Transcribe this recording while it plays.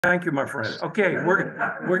Thank you, my friend. Okay,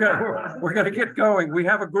 we're gonna get going. We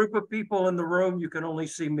have a group of people in the room. You can only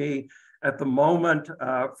see me at the moment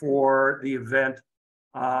for the event,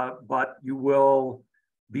 but you will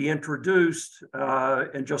be introduced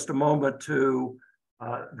in just a moment to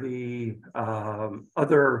the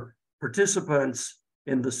other participants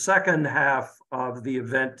in the second half of the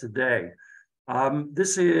event today.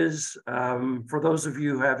 This is, for those of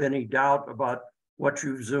you who have any doubt about what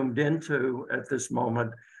you've zoomed into at this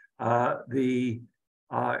moment, the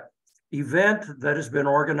event that has been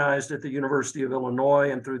organized at the University of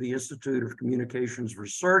Illinois and through the Institute of Communications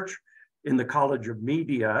Research in the College of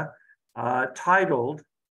Media, titled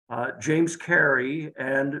James Carey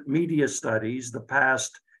and Media Studies, the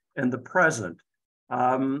Past and the Present.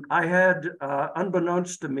 I had,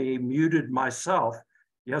 unbeknownst to me, muted myself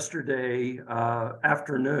yesterday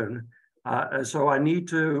afternoon. So I need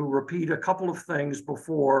to repeat a couple of things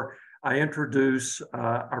before I introduce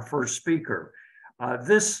our first speaker.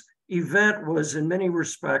 This event was in many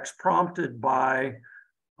respects prompted by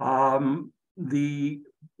the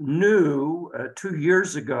new, 2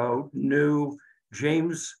 years ago, new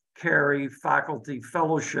James Carey Faculty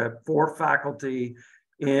Fellowship for faculty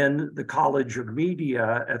in the College of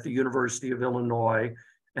Media at the University of Illinois.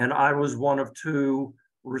 And I was one of two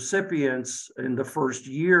recipients in the first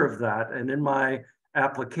year of that. And in my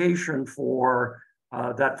application for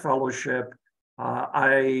that fellowship,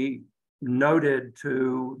 I noted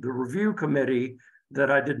to the review committee that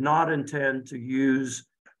I did not intend to use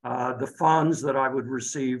the funds that I would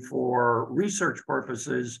receive for research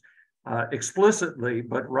purposes explicitly,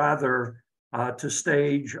 but rather to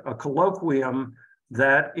stage a colloquium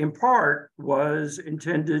that in part was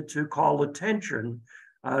intended to call attention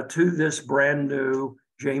to this brand new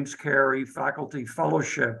James Carey Faculty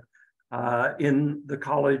Fellowship in the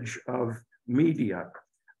College of Media.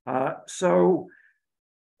 So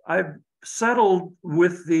I've settled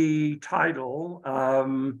with the title,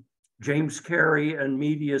 James Carey and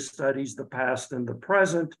Media Studies, the Past and the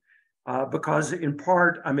Present, because in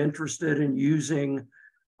part I'm interested in using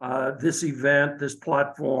this event, this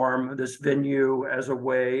platform, this venue as a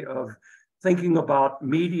way of thinking about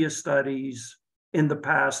media studies in the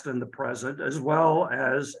past and the present, as well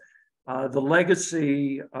as the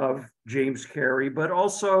legacy of James Carey, but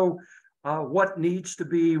also what needs to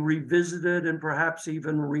be revisited and perhaps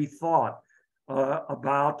even rethought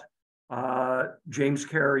about James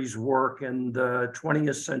Carey's work in the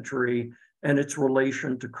 20th century and its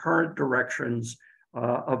relation to current directions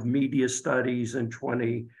of media studies in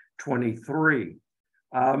 2023.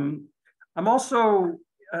 I'm also,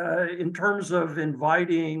 in terms of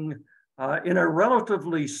inviting in a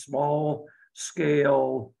relatively small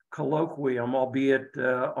scale colloquium, albeit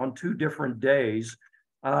on 2 different days,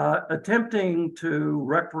 attempting to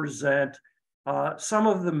represent some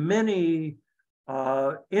of the many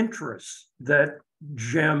interests that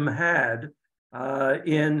Jim had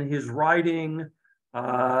in his writing,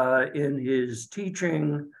 in his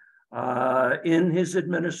teaching, in his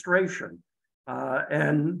administration.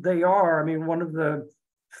 And they are, I mean, one of the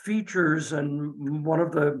features and one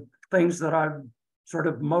of the things that I've sort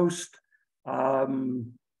of most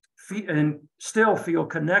and still feel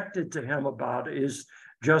connected to him about is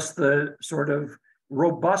just the sort of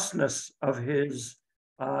robustness of his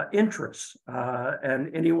interests.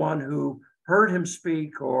 And anyone who heard him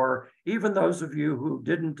speak, or even those of you who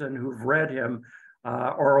didn't and who've read him,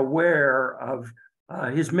 are aware of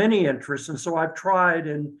his many interests. And so I've tried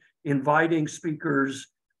in inviting speakers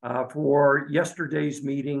for yesterday's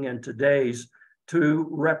meeting and today's to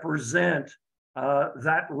represent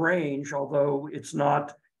that range, although it's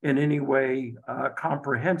not in any way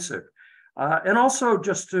comprehensive. And also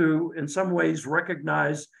just to, in some ways,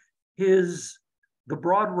 recognize the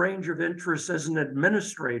broad range of interests as an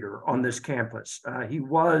administrator on this campus. He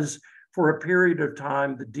was, for a period of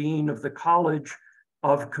time, the dean of the College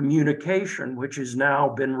of Communication, which has now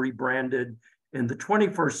been rebranded in the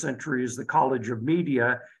 21st century as the College of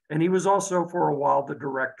Media. And he was also, for a while, the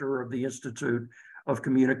director of the Institute of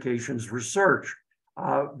Communications Research.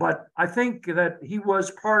 But I think that he was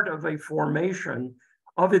part of a formation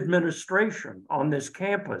of administration on this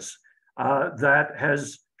campus that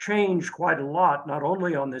has changed quite a lot, not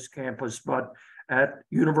only on this campus, but at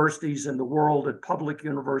universities in the world, at public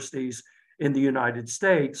universities in the United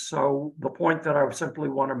States. So the point that I simply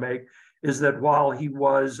want to make is that while he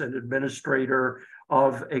was an administrator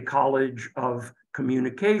of a college of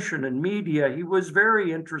communication and media, he was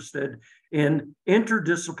very interested in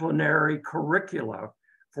interdisciplinary curricula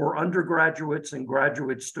for undergraduates and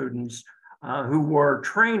graduate students who were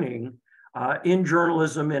training in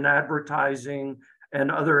journalism, in advertising,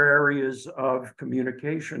 and other areas of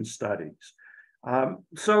communication studies.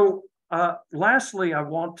 Lastly, I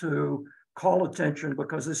want to call attention,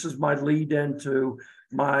 because this is my lead into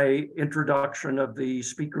my introduction of the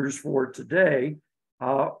speakers for today,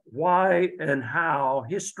 why and how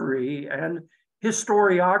history and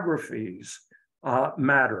historiographies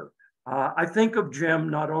matter. I think of Jim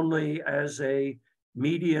not only as a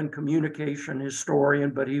media and communication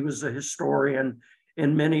historian, but he was a historian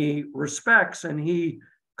in many respects, and he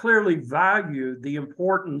clearly valued the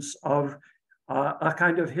importance of a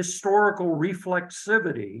kind of historical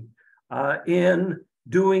reflexivity in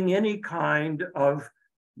doing any kind of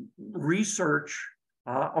research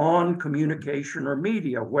on communication or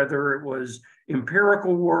media, whether it was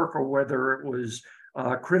empirical work or whether it was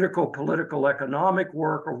critical political economic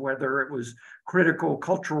work or whether it was critical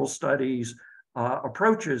cultural studies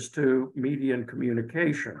approaches to media and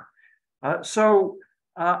communication.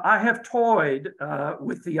 I have toyed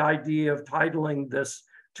with the idea of titling this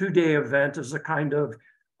two-day event as a kind of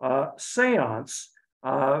seance,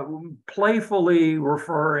 playfully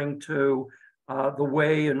referring to the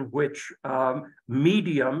way in which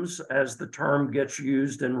mediums, as the term gets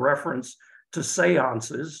used in reference to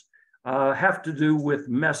seances, have to do with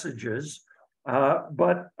messages,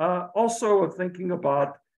 but also of thinking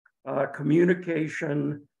about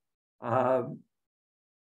communication,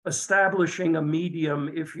 establishing a medium,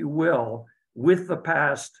 if you will, with the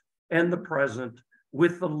past and the present,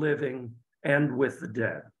 with the living and with the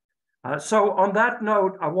dead. So on that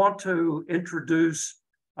note, I want to introduce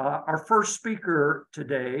our first speaker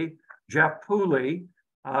today, Jeff Pooley,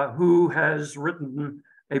 who has written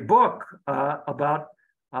a book about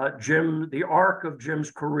Jim, the arc of Jim's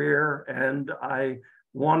career, and I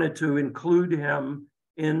wanted to include him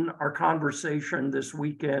in our conversation this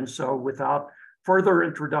weekend. So without further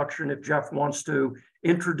introduction, if Jeff wants to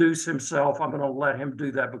introduce himself, I'm going to let him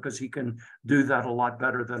do that because he can do that a lot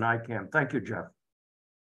better than I can. Thank you, Jeff.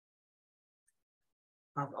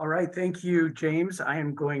 All right, thank you, James. I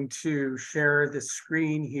am going to share the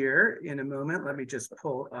screen here in a moment. Let me just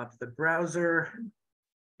pull up the browser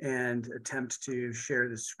and attempt to share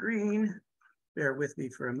the screen. Bear with me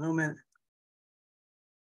for a moment.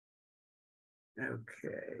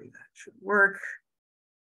 Okay, that should work.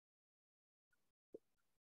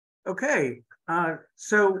 Okay,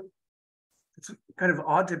 so it's kind of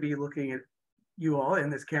odd to be looking at you all in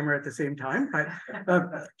this camera at the same time, but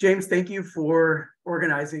James, thank you for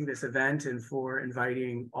organizing this event and for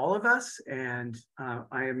inviting all of us, and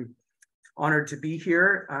I am honored to be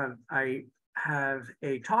here. I have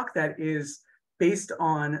a talk that is based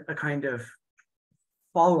on a kind of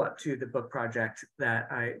follow-up to the book project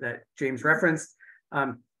that James referenced,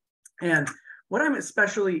 and what I'm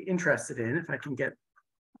especially interested in, if I can get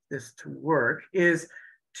this to work, is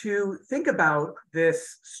to think about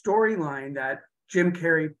this storyline that Jim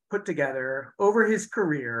Carey put together over his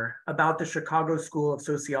career about the Chicago School of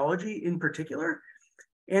Sociology in particular.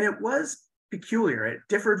 And it was peculiar. It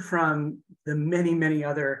differed from the many, many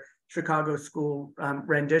other Chicago School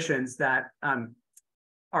renditions that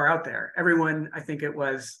are out there. Everyone, I think it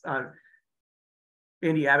was,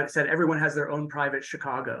 Andy Abbott said, everyone has their own private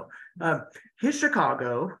Chicago. His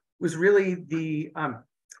Chicago was really the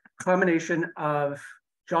combination of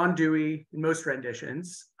John Dewey in most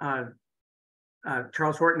renditions,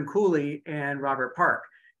 Charles Horton Cooley, and Robert Park.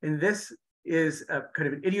 And this is a kind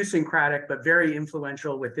of an idiosyncratic but very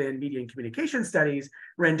influential within media and communication studies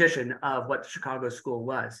rendition of what the Chicago School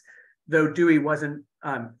was. Though Dewey wasn't,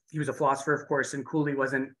 he was a philosopher, of course, and Cooley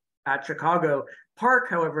wasn't at Chicago. Park,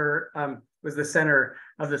 however, was the center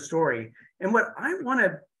of the story. And what I want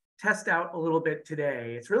to test out a little bit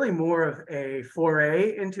today, it's really more of a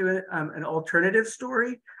foray into an alternative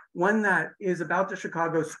story, one that is about the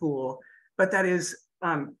Chicago School, but that is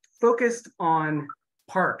focused on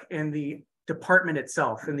Park and the department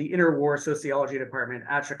itself and the interwar sociology department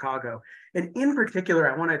at Chicago. And in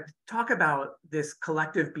particular, I want to talk about this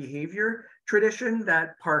collective behavior tradition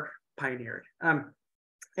that Park pioneered.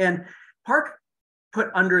 And Park put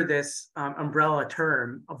under this umbrella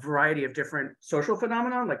term a variety of different social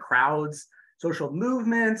phenomena like crowds, social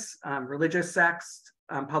movements, religious sects,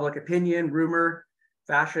 public opinion, rumor,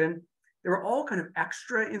 fashion. They were all kind of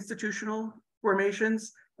extra institutional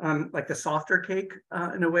formations, like the softer cake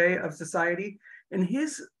in a way of society. And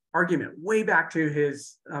his argument way back to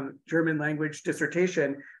his German language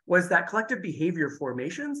dissertation was that collective behavior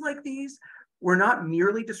formations like these were not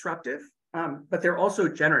merely disruptive, but they're also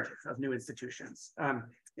generative of new institutions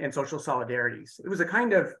and social solidarities. It was a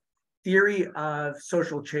kind of theory of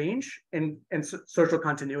social change and social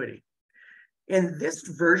continuity. And this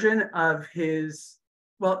version of his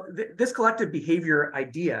well, this collective behavior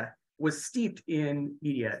idea was steeped in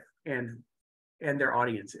media and their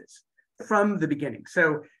audiences from the beginning.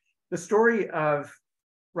 So the story of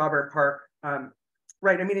Robert Park,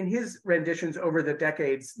 right, I mean, in his renditions over the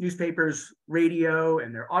decades, newspapers, radio,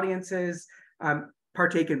 and their audiences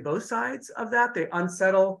partake in both sides of that. They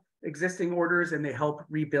unsettle existing orders and they help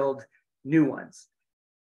rebuild new ones.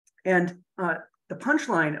 And the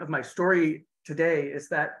punchline of my story today is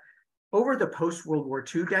that over the post-World War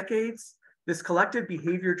II decades, this collective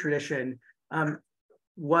behavior tradition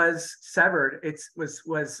was severed. It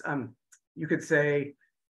was you could say,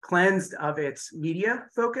 cleansed of its media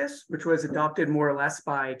focus, which was adopted more or less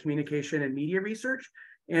by communication and media research.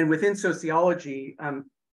 And within sociology,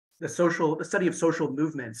 the study of social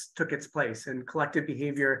movements took its place, and collective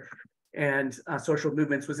behavior and social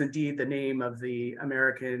movements was indeed the name of the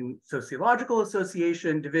American Sociological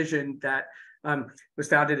Association division that was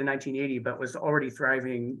founded in 1980, but was already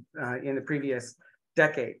thriving in the previous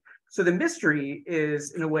decade. So the mystery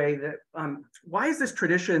is, in a way, that why is this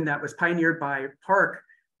tradition that was pioneered by Park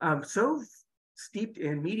so steeped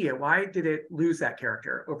in media? Why did it lose that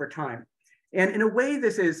character over time? And in a way,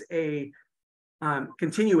 this is a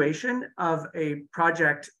continuation of a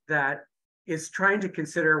project that is trying to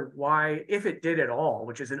consider why, if it did at all,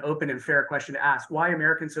 which is an open and fair question to ask, why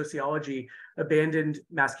American sociology abandoned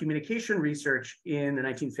mass communication research in the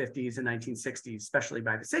 1950s and 1960s, especially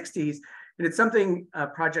by the 60s. And it's something, a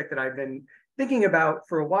project that I've been thinking about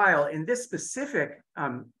for a while. And this specific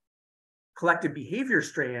collective behavior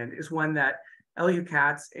strand is one that Elihu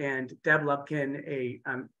Katz and Deb Lubkin,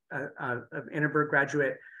 an Annenberg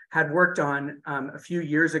graduate, had worked on a few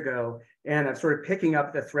years ago, and I'm sort of picking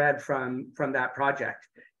up the thread from that project.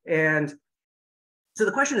 And so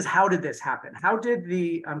the question is, how did this happen? How did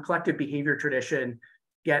the collective behavior tradition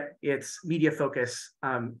get its media focus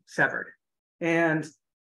severed? And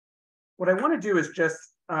what I want to do is just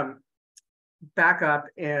back up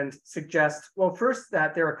and suggest, well, first,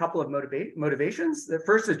 that there are a couple of motivations. The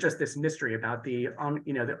first is just this mystery about the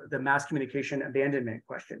mass communication abandonment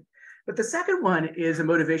question. But the second one is a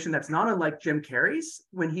motivation that's not unlike Jim Carey's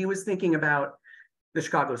when he was thinking about the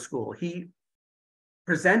Chicago School. He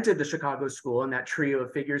presented the Chicago School and that trio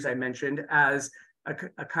of figures I mentioned as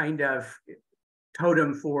a kind of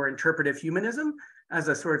totem for interpretive humanism, as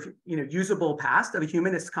a sort of usable past of a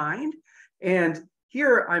humanist kind. And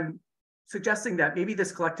here I'm suggesting that maybe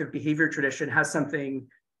this collective behavior tradition has something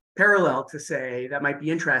parallel to say that might be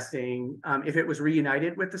interesting if it was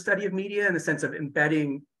reunited with the study of media, in the sense of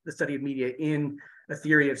embedding the study of media in a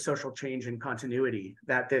theory of social change and continuity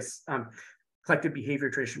that this collective behavior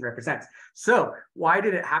tradition represents. So why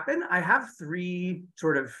did it happen? I have three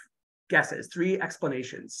sort of guesses, three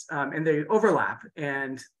explanations, and they overlap,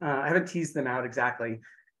 and I haven't teased them out exactly.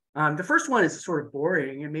 The first one is sort of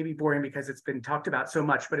boring, and maybe boring because it's been talked about so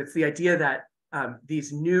much, but it's the idea that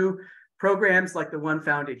these new programs like the one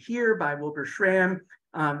founded here by Wilbur Schramm,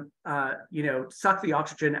 suck the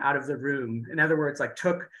oxygen out of the room. In other words, like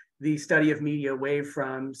took the study of media away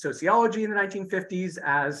from sociology in the 1950s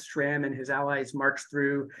as Schramm and his allies marched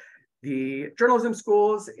through the journalism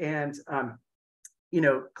schools and,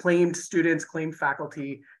 claimed students, claimed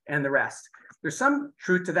faculty, and the rest. There's some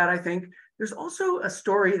truth to that, I think. There's also a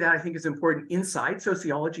story that I think is important inside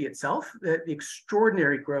sociology itself, that the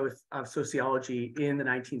extraordinary growth of sociology in the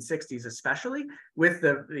 1960s, especially with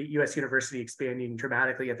the US university expanding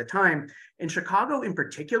dramatically at the time. And Chicago in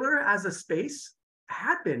particular as a space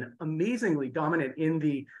had been amazingly dominant in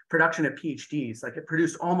the production of PhDs. Like it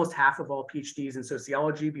produced almost half of all PhDs in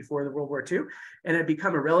sociology before the World War II, and it had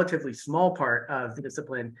become a relatively small part of the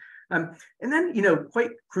discipline. And then,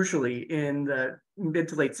 quite crucially, in the mid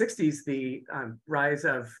to late 60s, the rise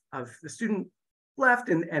of the student left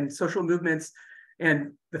and social movements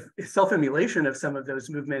and the self-immolation of some of those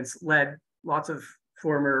movements led lots of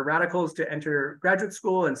former radicals to enter graduate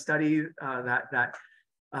school and study that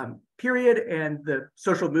period and the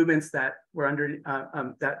social movements that were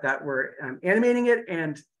animating it.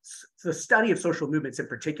 And the study of social movements in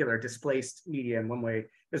particular displaced media in one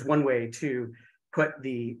way to put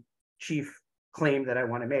the chief claim that I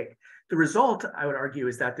want to make. The result, I would argue,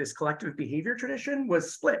 is that this collective behavior tradition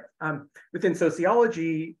was split. Within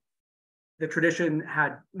sociology, the tradition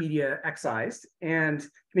had media excised, and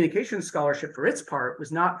communication scholarship, for its part,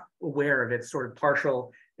 was not aware of its sort of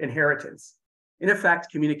partial inheritance. In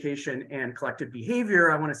effect, communication and collective behavior,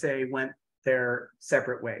 I want to say, went their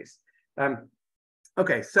separate ways.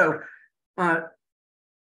 Okay, so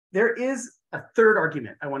there is a third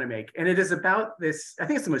argument I want to make, and it is about this. I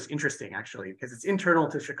think it's the most interesting, actually, because it's internal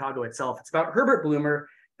to Chicago itself. It's about Herbert Bloomer,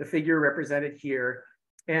 the figure represented here.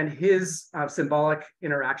 and his symbolic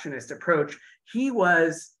interactionist approach, he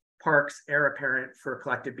was Park's heir apparent for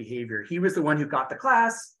collective behavior. He was the one who got the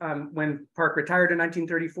class when Park retired in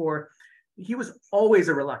 1934. He was always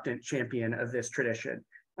a reluctant champion of this tradition.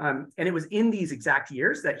 And it was in these exact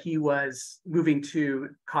years that he was moving to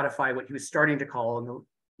codify what he was starting to call in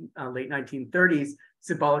the late 1930s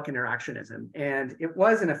symbolic interactionism. And it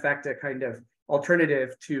was, in effect, a kind of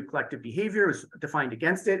alternative to collective behavior. It was defined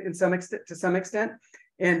against it to some extent.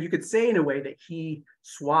 And you could say, in a way, that he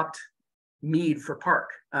swapped Mead for Park.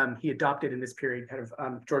 He adopted in this period kind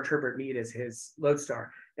of George Herbert Mead as his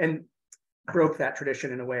lodestar and broke that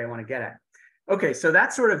tradition in a way I want to get at. Okay, so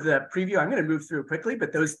that's sort of the preview. I'm going to move through quickly,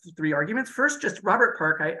 but those three arguments. First, just Robert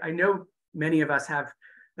Park. I know many of us have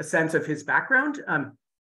a sense of his background.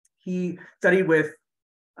 He studied with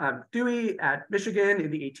Dewey at Michigan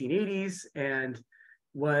in the 1880s and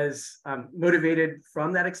was motivated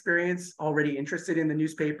from that experience, already interested in the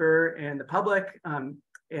newspaper and the public,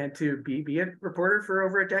 and to be a reporter for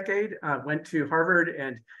over a decade. Went to Harvard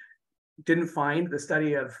and didn't find the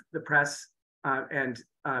study of the press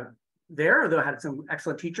there, although had some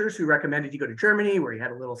excellent teachers who recommended he go to Germany, where he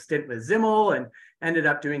had a little stint with Zimmel and ended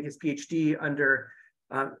up doing his PhD under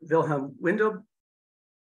Wilhelm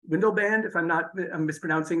Windelband, if I'm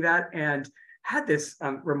mispronouncing that, and had this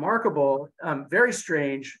remarkable, very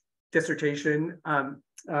strange dissertation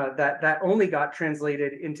that only got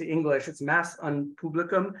translated into English. It's Mass un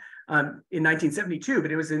Publicum in 1972,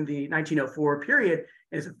 but it was in the 1904 period.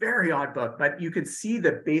 And it's a very odd book, but you can see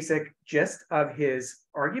the basic gist of his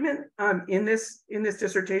argument in this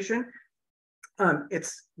dissertation.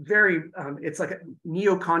 It's like a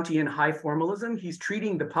neo-Kantian high formalism. He's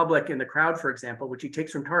treating the public and the crowd, for example, which he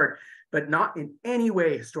takes from Tard, but not in any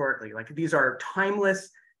way historically. Like, these are timeless,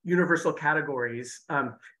 universal categories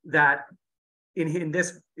that in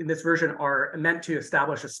this version are meant to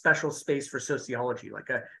establish a special space for sociology, like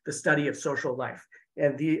the study of social life.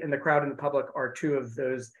 And the crowd and the public are two of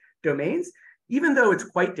those domains. Even though it's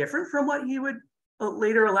quite different from what he would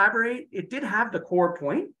later elaborate, it did have the core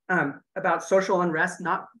point about social unrest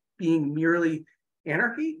not being merely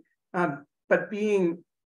anarchy, but being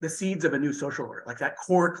the seeds of a new social order. Like, that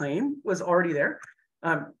core claim was already there.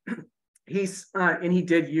 And he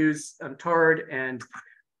did use Tard and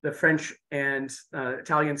the French and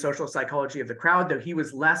Italian social psychology of the crowd, though he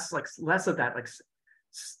was less of that like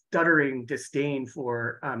stuttering disdain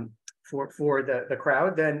for the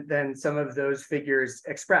crowd than some of those figures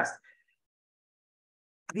expressed.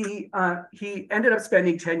 He ended up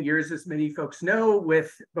spending 10 years, as many folks know,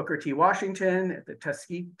 with Booker T. Washington at the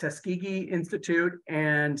Tuskegee Institute,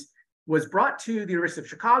 and was brought to the University of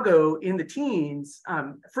Chicago in the teens,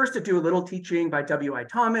 first to do a little teaching by W.I.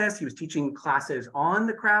 Thomas. He was teaching classes on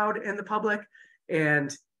the crowd and the public,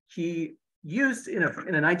 and he used in a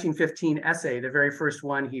 1915 essay, the very first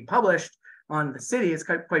one he published on the city, it's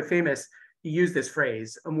quite famous. He used this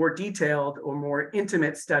phrase: a more detailed or more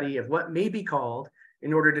intimate study of what may be called,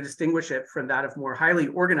 in order to distinguish it from that of more highly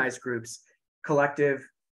organized groups, collective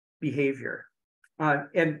behavior.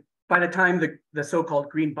 And by the time the so-called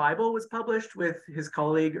Green Bible was published with his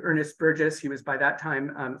colleague Ernest Burgess, he was by that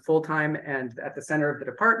time full-time and at the center of the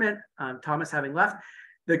department, Thomas having left.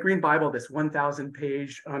 The Green Bible, this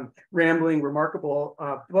 1,000-page rambling, remarkable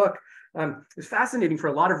book, is fascinating for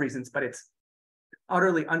a lot of reasons, but it's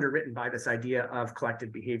utterly underwritten by this idea of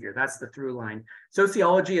collective behavior. That's the through line.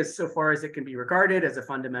 Sociology, as so far as it can be regarded as a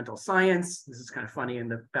fundamental science, this is kind of funny in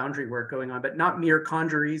the boundary work going on, but not mere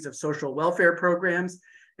congeries of social welfare programs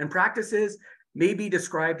and practices, may be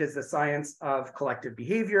described as the science of collective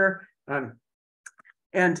behavior.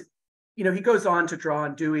 And he goes on to draw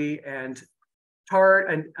on Dewey and Tard,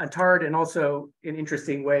 and also in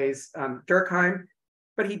interesting ways Durkheim.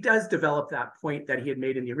 But he does develop that point that he had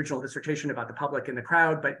made in the original dissertation about the public and the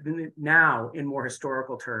crowd, but now in more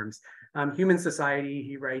historical terms. Human society,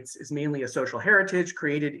 he writes, is mainly a social heritage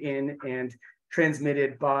created in and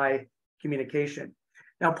transmitted by communication.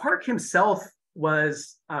 Now, Park himself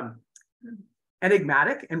was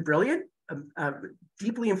enigmatic and brilliant, a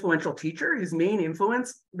deeply influential teacher. His main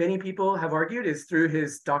influence, many people have argued, is through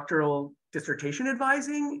his doctoral dissertation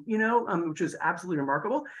advising, which is absolutely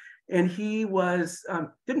remarkable. And he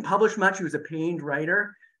didn't publish much. He was a pained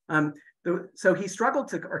writer. So he struggled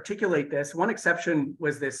to articulate this. One exception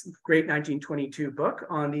was this great 1922 book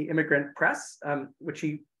on the immigrant press, which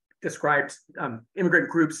he described immigrant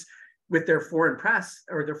groups with their foreign press,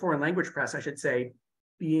 or their foreign language press, I should say,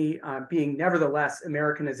 being nevertheless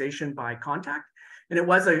Americanization by contact. And it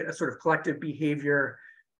was a sort of collective behavior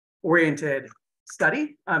oriented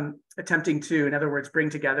study, attempting to, in other words, bring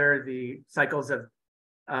together the cycles of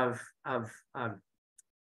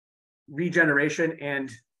regeneration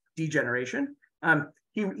and degeneration.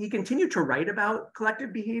 He continued to write about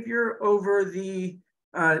collective behavior over the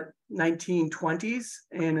 1920s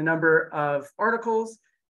in a number of articles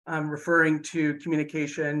referring to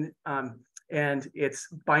communication and its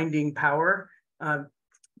binding power,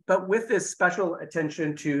 but with this special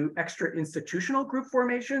attention to extra-institutional group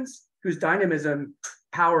formations whose dynamism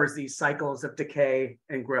powers these cycles of decay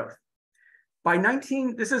and growth.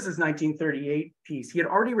 This is his 1938 piece. He had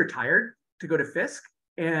already retired to go to Fisk,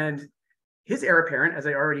 and his heir apparent, as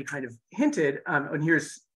I already kind of hinted, and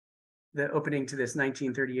here's the opening to this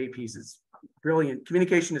 1938 piece, is brilliant.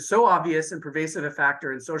 Communication is so obvious and pervasive a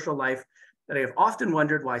factor in social life that I have often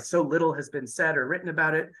wondered why so little has been said or written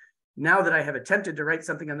about it. Now that I have attempted to write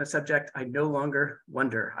something on the subject, I no longer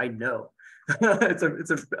wonder, I know. It's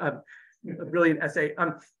a brilliant essay.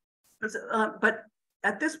 But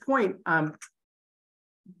at this point,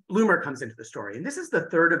 Bloomer comes into the story. And this is the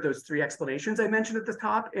third of those three explanations I mentioned at the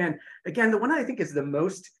top. And again, the one I think is the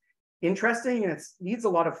most interesting, and it needs a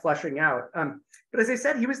lot of fleshing out. But as I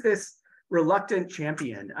said, he was this reluctant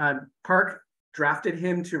champion. Park drafted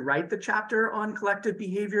him to write the chapter on collective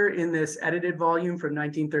behavior in this edited volume from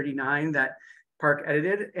 1939 that Park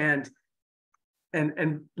edited. And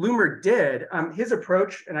Bloomer did. His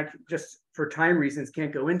approach, and I just for time reasons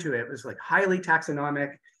can't go into it, was like highly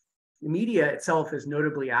taxonomic. The media itself is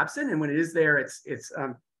notably absent, and when it is there, it's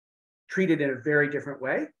treated in a very different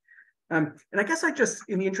way. And I guess I just,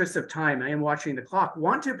 in the interest of time, I am watching the clock,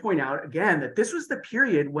 want to point out again that this was the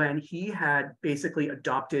period when he had basically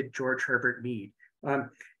adopted George Herbert Mead.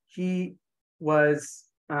 He was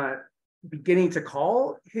beginning to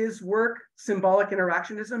call his work symbolic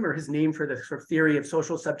interactionism, or his name for the sort of theory of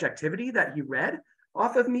social subjectivity that he read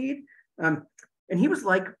off of Mead. And he was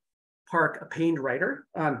like Park, a pained writer.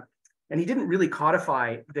 And he didn't really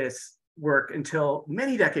codify this work until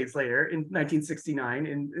many decades later in 1969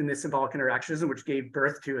 in this symbolic interactionism, which gave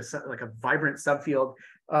birth to a vibrant subfield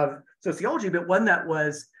of sociology, but one that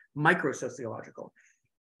was micro-sociological.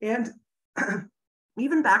 And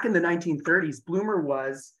even back in the 1930s, Bloomer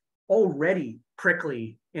was already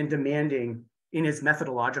prickly and demanding in his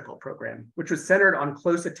methodological program, which was centered on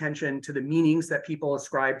close attention to the meanings that people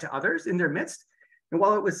ascribe to others in their midst. And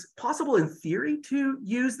while it was possible in theory to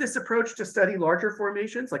use this approach to study larger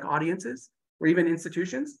formations like audiences or even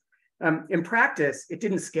institutions, in practice, it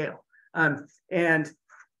didn't scale. And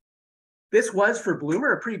this was for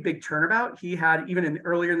Bloomer a pretty big turnabout. He had, even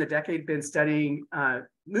earlier in the decade, been studying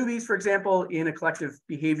movies, for example, in a collective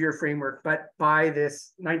behavior framework. But by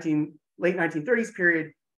this late 1930s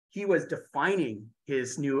period, he was defining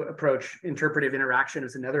his new approach. Interpretive interaction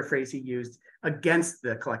is another phrase he used, against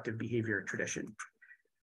the collective behavior tradition.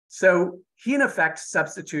 So he, in effect,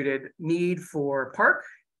 substituted Mead for Park,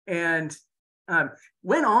 and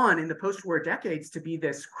went on in the post-war decades to be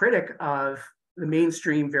this critic of the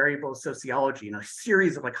mainstream variable sociology, a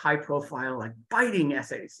series of high-profile, biting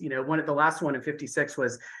essays. The last one in '56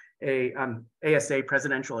 was a ASA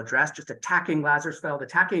presidential address, just attacking Lazarsfeld,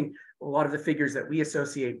 attacking a lot of the figures that we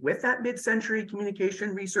associate with that mid-century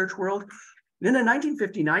communication research world. And in a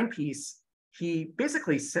 1959 piece, he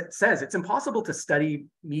basically says it's impossible to study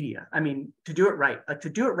media. I mean, to do it right. To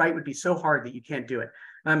do it right would be so hard that you can't do it.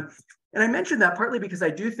 And I mentioned that partly because I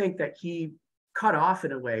do think that he cut off,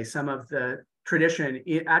 in a way, some of the tradition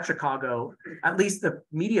at Chicago, at least the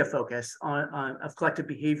media focus of collective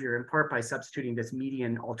behavior, in part by substituting this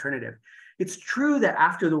median alternative. It's true that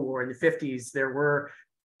after the war in the 50s, there were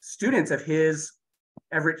students of his,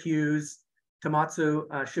 Everett Hughes, Tomatsu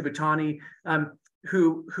Shibutani,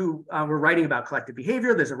 who were writing about collective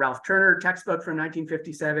behavior. There's a Ralph Turner textbook from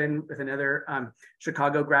 1957 with another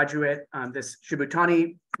Chicago graduate, this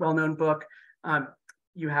Shibutani well-known book.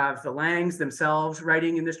 You have the Langs themselves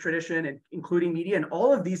writing in this tradition, and including media. And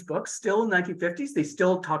all of these books, still in the 1950s, they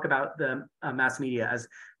still talk about the mass media as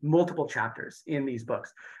multiple chapters in these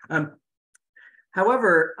books.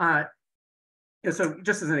 However, so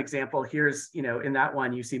just as an example, here's, in that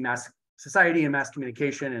one, you see mass society and mass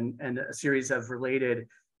communication and a series of related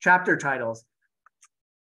chapter titles.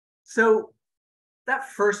 So that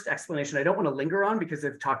first explanation, I don't want to linger on because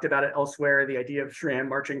I've talked about it elsewhere, the idea of Schramm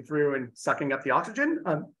marching through and sucking up the oxygen.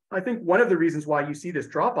 I think one of the reasons why you see this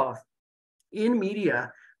drop-off in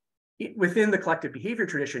media within the collective behavior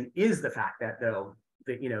tradition is the fact that, though,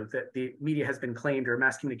 that the media has been claimed, or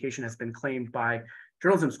mass communication has been claimed by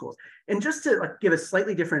journalism schools. And just to give a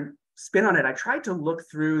slightly different spin on it, I tried to look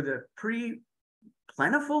through the pretty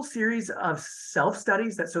plentiful series of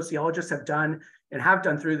self-studies that sociologists have done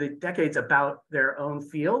through the decades about their own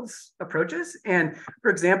fields approaches. And for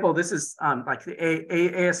example, this is the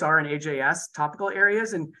ASR and AJS topical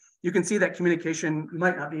areas. And you can see that communication, you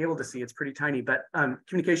might not be able to see, it's pretty tiny, but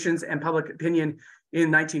communications and public opinion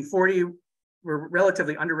in 1940 were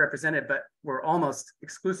relatively underrepresented, but were almost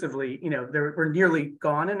exclusively, they were nearly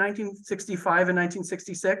gone in 1965 and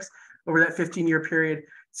 1966 over that 15-year period.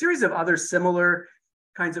 Series of other similar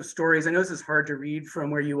kinds of stories. I know this is hard to read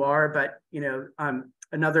from where you are, but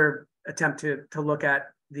another attempt to look at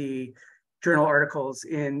the journal articles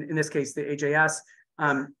in this case, the AJS.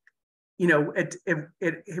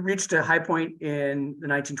 It reached a high point in the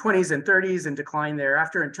 1920s and 30s and declined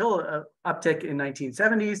thereafter until an uptick in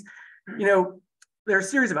 1970s. There are a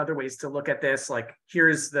series of other ways to look at this. Like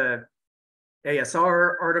here's the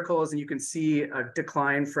ASR articles, and you can see a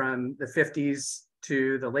decline from the 50s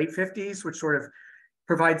to the late 50s, which sort of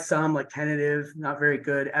provides some like tentative, not very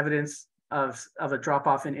good evidence of a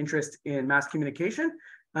drop-off in interest in mass communication.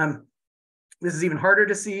 This is even harder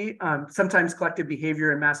to see. Sometimes collective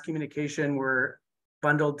behavior and mass communication were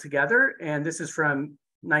bundled together. And this is from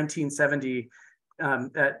 1970,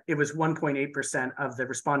 that it was 1.8% of the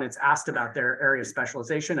respondents asked about their area of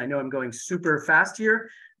specialization. I know I'm going super fast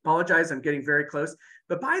here. Apologize, I'm getting very close.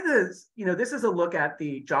 But by this is a look at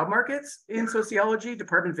the job markets in sociology,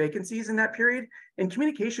 department vacancies in that period, and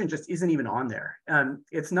communication just isn't even on there.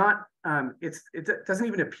 It doesn't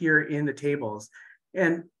even appear in the tables.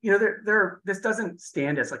 And this doesn't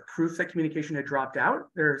stand as like proof that communication had dropped out.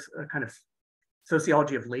 There's a kind of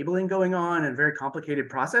sociology of labeling going on and a very complicated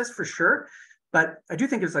process for sure. But I do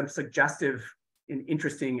think it's some suggestive and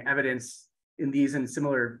interesting evidence in these and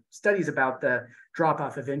similar studies about the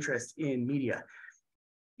drop-off of interest in media.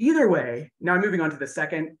 Either way, now I'm moving on to the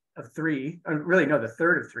second of three, really no, the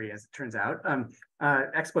third of three, as it turns out,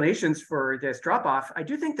 explanations for this drop-off. I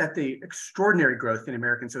do think that the extraordinary growth in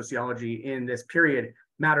American sociology in this period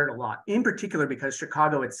mattered a lot, in particular because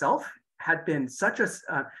Chicago itself had been such a,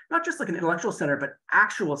 not just like an intellectual center, but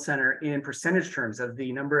actual center in percentage terms of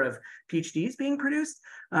the number of PhDs being produced,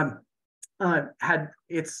 had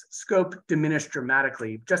its scope diminished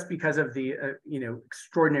dramatically just because of the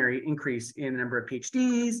extraordinary increase in the number of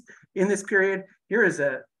PhDs in this period. Here is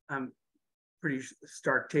a pretty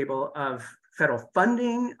stark table of federal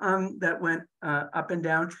funding that went up and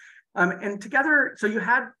down. And together, so you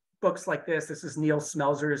had books like this. This is Neil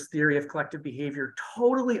Smelser's Theory of Collective Behavior,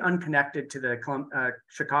 totally unconnected to the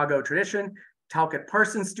Chicago tradition. Talcott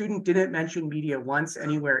Parsons' student didn't mention media once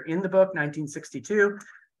anywhere in the book, 1962.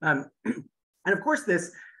 And of course,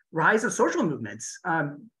 this rise of social movements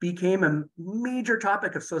became a major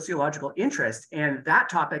topic of sociological interest. And that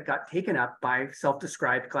topic got taken up by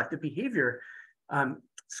self-described collective behavior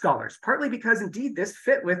scholars, partly because indeed this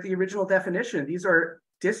fit with the original definition. These are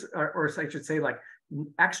or I should say like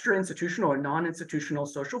extra institutional or non-institutional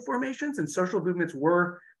social formations, and social movements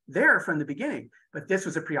were there from the beginning. But this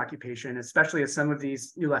was a preoccupation, especially as some of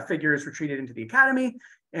these new left figures retreated into the academy.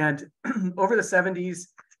 And over the 70s,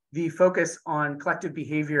 the focus on collective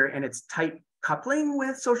behavior and its tight coupling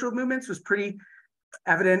with social movements was pretty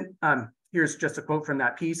evident. Here's just a quote from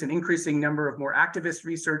that piece: an increasing number of more activist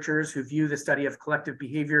researchers who view the study of collective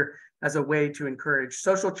behavior as a way to encourage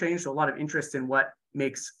social change. So a lot of interest in what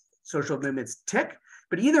makes social movements tick.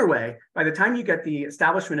 But either way, by the time you get the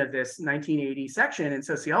establishment of this 1980 section in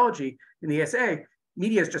sociology in the SA,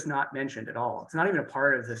 media is just not mentioned at all. It's not even a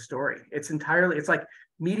part of the story. It's like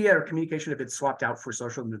media or communication have been swapped out for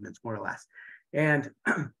social movements, more or less. And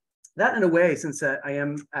that, in a way, since I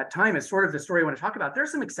am at time, is sort of the story I want to talk about. There are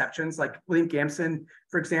some exceptions, like William Gamson,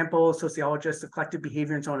 for example, sociologist of collective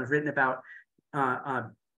behavior and so on, have written about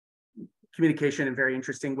communication in very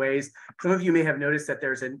interesting ways. Some of you may have noticed that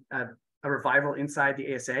there's a revival inside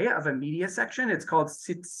the ASA of a media section. It's called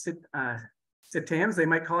CITAMS, they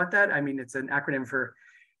might call it that. I mean, it's an acronym for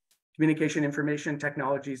Communication, Information,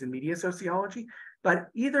 Technologies, and Media Sociology. But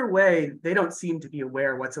either way, they don't seem to be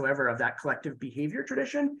aware whatsoever of that collective behavior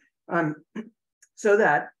tradition. So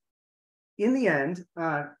that in the end,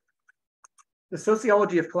 the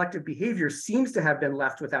sociology of collective behavior seems to have been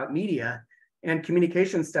left without media, and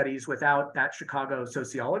communication studies without that Chicago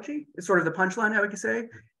sociology is sort of the punchline, I would say.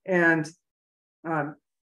 And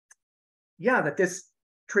yeah, that this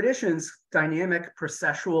tradition's dynamic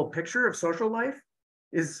processual picture of social life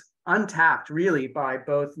is untapped really by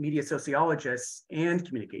both media sociologists and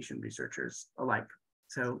communication researchers alike.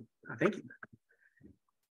 So thank you.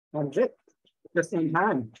 That's it, just in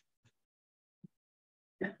time.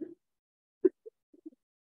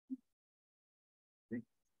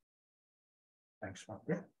 Thanks, Mark.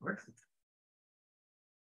 Yeah, of course.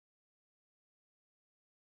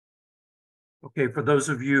 Okay, for those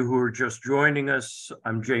of you who are just joining us,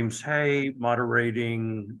 I'm James Hay,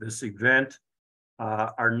 moderating this event.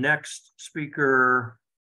 Our next speaker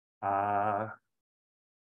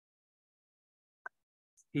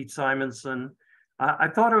Pete Simonson. I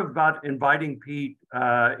thought about inviting Pete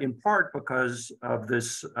in part because of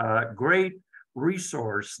this great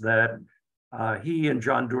resource that he and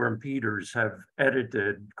John Durham Peters have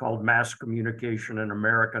edited called Mass Communication in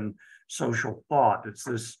American Social Thought. It's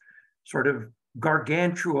this sort of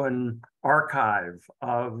gargantuan archive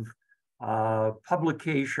of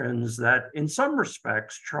publications that in some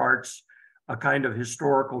respects charts a kind of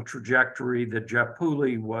historical trajectory that Jeff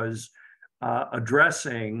Pooley was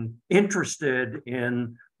addressing, interested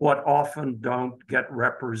in what often don't get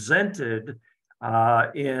represented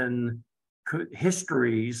in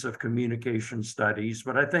histories of communication studies.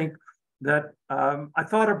 But I think that I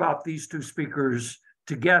thought about these two speakers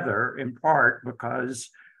together in part because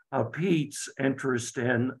of Pete's interest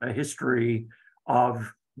in a history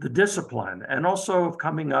of the discipline and also of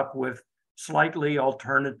coming up with slightly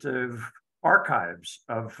alternative archives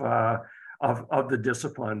of the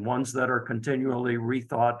discipline, ones that are continually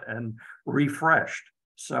rethought and refreshed.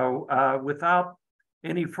 So without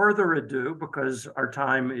any further ado, because our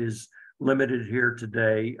time is limited here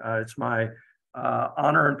today, it's my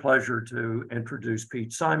honor and pleasure to introduce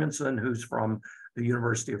Pete Simonson, who's from the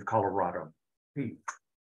University of Colorado. Pete.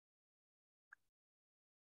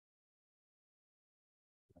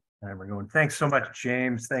 And we're going. Thanks so much,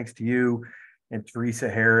 James. Thanks to you and Teresa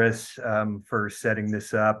Harris for setting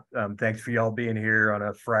this up. Thanks for y'all being here on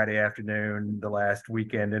a Friday afternoon, the last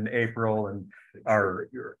weekend in April. And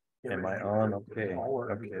am I on? Okay.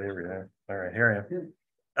 Okay, there we are. All right, here I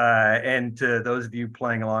am. And to those of you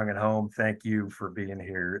playing along at home, thank you for being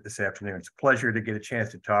here this afternoon. It's a pleasure to get a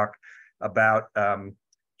chance to talk about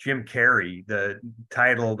Jim Carey. The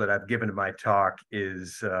title that I've given to my talk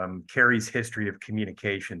is Carey's History of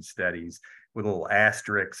Communication Studies, with a little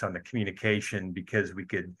asterisk on the communication, because we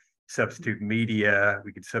could substitute media,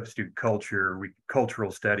 we could substitute culture,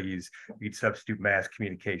 cultural studies, we could substitute mass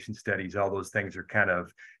communication studies. All those things are kind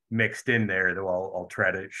of mixed in there, though I'll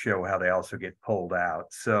try to show how they also get pulled out.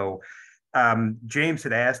 So James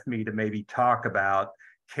had asked me to maybe talk about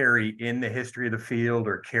Carey in the history of the field,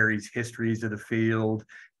 or Carey's histories of the field,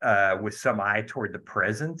 with some eye toward the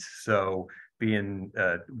present. So being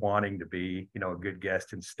wanting to be, a good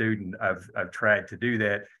guest and student, I've tried to do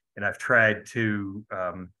that, and I've tried to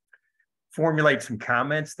formulate some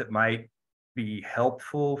comments that might be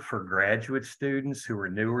helpful for graduate students who are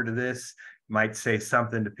newer to this, might say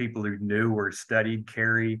something to people who knew or studied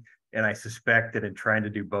Carey. And I suspect that in trying to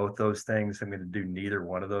do both those things, I'm going to do neither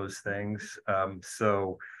one of those things.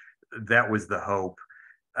 So that was the hope.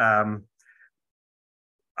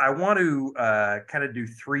 I want to kind of do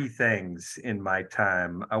three things in my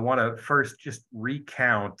time. I want to first just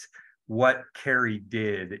recount what Carey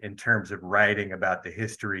did in terms of writing about the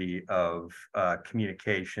history of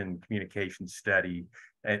communication study,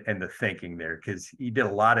 and the thinking there, because he did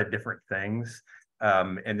a lot of different things.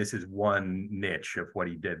 And this is one niche of what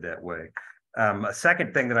he did that way. A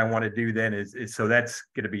second thing that I want to do then is so that's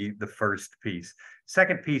going to be the first piece.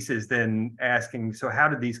 Second piece is then asking, so how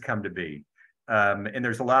did these come to be? And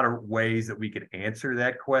there's a lot of ways that we could answer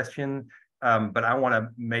that question, but I want to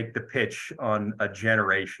make the pitch on a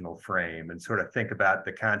generational frame and sort of think about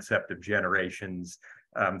the concept of generations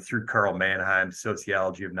through Carl Mannheim's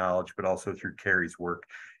Sociology of Knowledge, but also through Carey's work.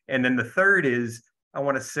 And then the third is, I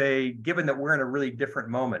want to say, given that we're in a really different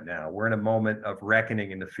moment now, we're in a moment of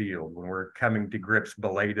reckoning in the field when we're coming to grips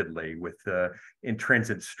belatedly with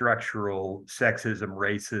intrinsic structural sexism,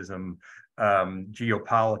 racism,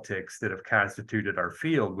 geopolitics that have constituted our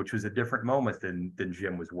field, which was a different moment than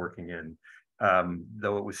Jim was working in,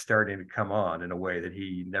 though it was starting to come on in a way that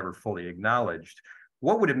he never fully acknowledged.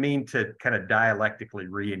 What would it mean to kind of dialectically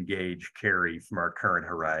re-engage Carey from our current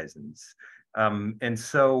horizons? And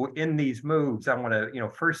so in these moves, I want to,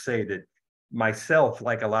 first say that myself,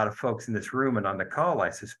 like a lot of folks in this room and on the call, I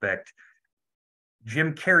suspect,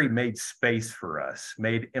 Jim Carey made space for us,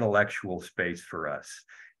 made intellectual space for us.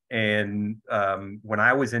 And when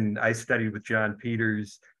I studied with John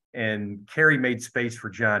Peters, and Carey made space for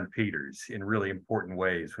John Peters in really important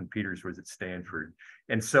ways when Peters was at Stanford.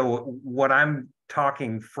 And so what I'm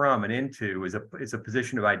talking from and into is a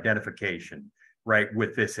position of identification, right,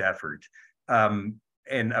 with this effort,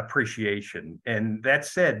 and appreciation. And that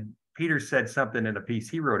said, Peters said something in a piece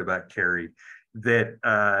he wrote about Carey that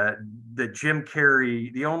Jim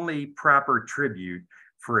Carey, the only proper tribute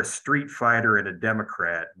for a street fighter and a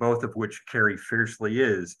Democrat, both of which Carey fiercely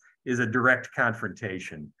is a direct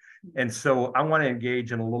confrontation. And so I want to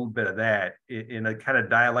engage in a little bit of that in a kind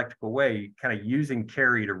of dialectical way, kind of using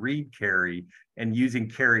Carey to read Carey and using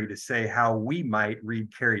Carey to say how we might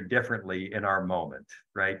read Carey differently in our moment,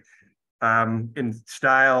 right? In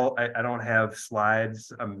style, I don't have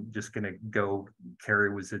slides. I'm just going to go.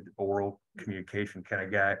 Carey was an oral communication kind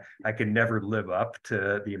of guy. I can never live up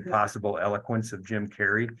to the impossible eloquence of Jim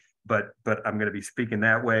Carey, but I'm going to be speaking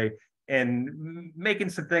that way and making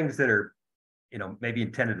some things that are, maybe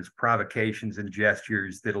intended as provocations and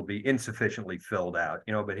gestures that'll be insufficiently filled out,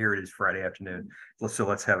 but here it is Friday afternoon. So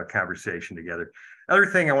let's have a conversation together. Other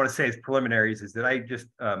thing I want to say as preliminaries is that I just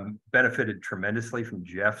benefited tremendously from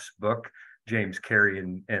Jeff's book, James Carey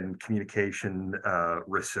and Communication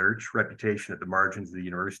Research, Reputation at the Margins of the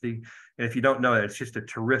University. And if you don't know that, it's just a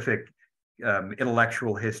terrific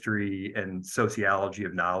intellectual history and sociology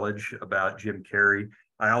of knowledge about Jim Carey.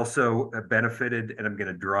 I also benefited, and I'm going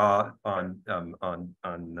to draw on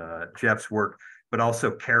Jeff's work, but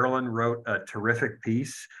also Carolyn wrote a terrific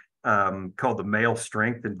piece called The Male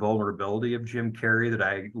Strength and Vulnerability of Jim Carey that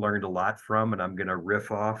I learned a lot from, and I'm going to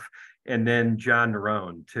riff off. And then John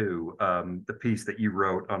Nerone, too, the piece that you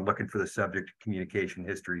wrote on looking for the subject of communication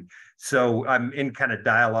history. So I'm in kind of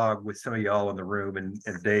dialogue with some of y'all in the room, and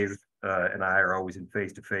Dave and I are always in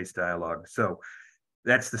face-to-face dialogue. So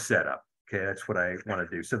that's the setup. Okay, that's what I want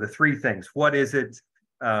to do. So the three things: what is it?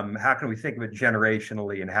 How can we think of it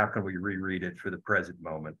generationally, and how can we reread it for the present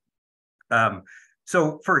moment?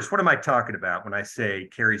 So first, what am I talking about when I say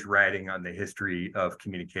Carey's writing on the history of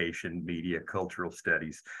communication, media, cultural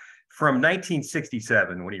studies? From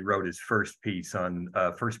 1967, when he wrote his first piece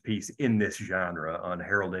in this genre on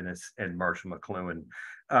Harold Innis and Marshall McLuhan,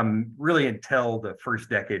 really until the first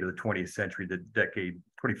decade of the 20th century, the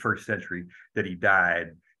 21st century that he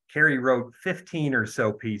died, Carey wrote 15 or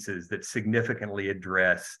so pieces that significantly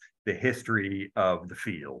address the history of the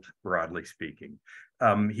field, broadly speaking.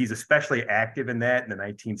 He's especially active in that in the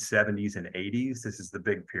 1970s and 80s. This is the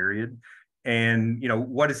big period. And,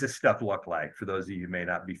 what does this stuff look like for those of you who may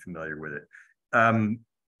not be familiar with it?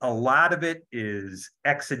 A lot of it is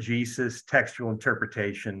exegesis, textual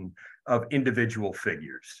interpretation of individual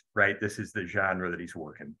figures, right? This is the genre that he's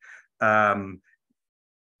working.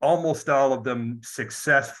 Almost all of them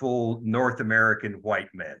successful North American white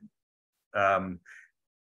men.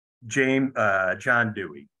 John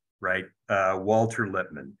Dewey, right? Walter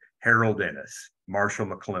Lippmann, Harold Innis, Marshall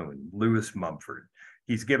McLuhan, Lewis Mumford.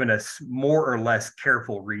 He's given us more or less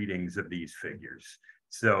careful readings of these figures.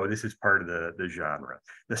 So this is part of the genre.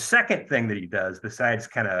 The second thing that he does, besides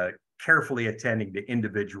kind of carefully attending to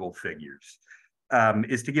individual figures,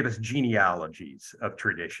 is to give us genealogies of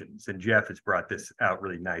traditions. And Jeff has brought this out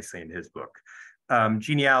really nicely in his book.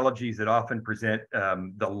 Genealogies that often present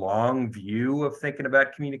the long view of thinking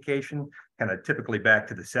about communication, kind of typically back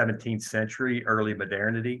to the 17th century, early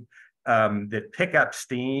modernity, that pick up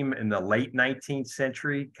steam in the late 19th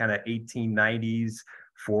century, kind of 1890s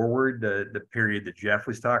forward, the period that Jeff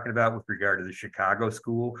was talking about with regard to the Chicago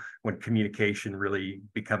School, when communication really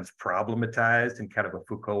becomes problematized in kind of a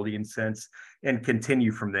Foucauldian sense, and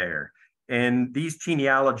continue from there. And these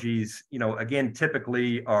genealogies, again,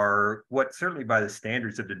 typically are what, certainly by the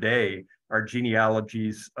standards of today, are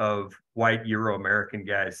genealogies of white Euro-American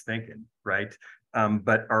guys thinking, right?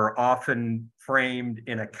 But are often framed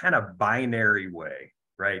in a kind of binary way,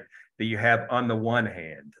 right? That you have, on the one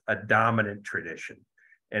hand, a dominant tradition.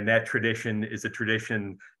 And that tradition is a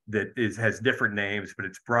tradition that has different names, but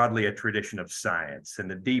it's broadly a tradition of science. And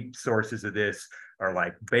the deep sources of this are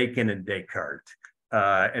like Bacon and Descartes.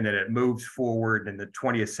 And then it moves forward in the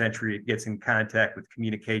 20th century, it gets in contact with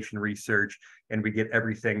communication research, and we get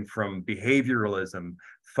everything from behavioralism,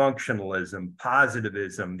 functionalism,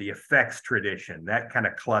 positivism, the effects tradition, that kind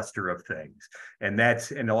of cluster of things. And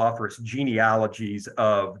it'll offer us genealogies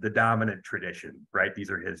of the dominant tradition, right? These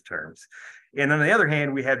are his terms. And on the other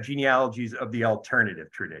hand, we have genealogies of the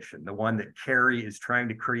alternative tradition, the one that Carey is trying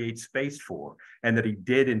to create space for, and that he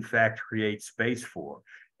did in fact create space for.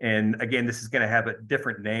 And again, this is going to have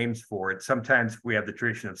different names for it. Sometimes we have the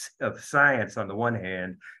tradition of science on the one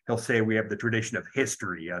hand. He'll say we have the tradition of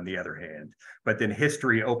history on the other hand. But then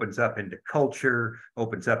history opens up into culture,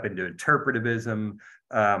 opens up into interpretivism,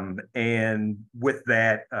 and with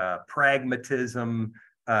that, pragmatism,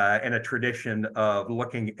 and a tradition of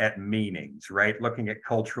looking at meanings, right? Looking at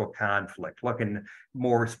cultural conflict, looking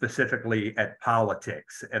more specifically at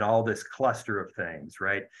politics and all this cluster of things,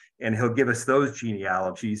 right? And he'll give us those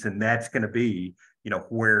genealogies, and that's going to be,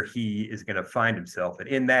 where he is going to find himself. And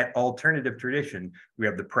in that alternative tradition, we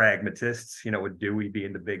have the pragmatists, with Dewey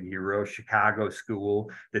being the big hero, Chicago School,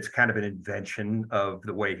 that's kind of an invention of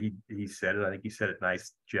the way he said it. I think he said it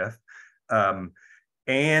nice, Jeff.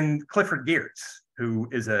 And Clifford Geertz, who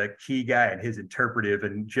is a key guy in his interpretive,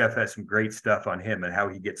 and Jeff has some great stuff on him and how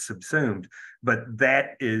he gets subsumed. But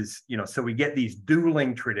that is, so we get these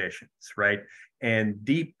dueling traditions, right? And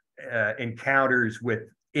deep encounters with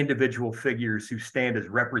individual figures who stand as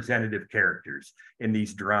representative characters in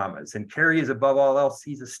these dramas. And Carey is, above all else,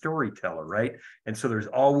 he's a storyteller, right? And so there's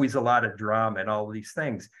always a lot of drama and all of these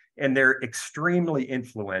things. And they're extremely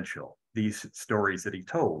influential, these stories that he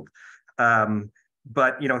told.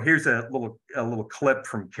 But here's a little clip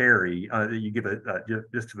from Carey that you give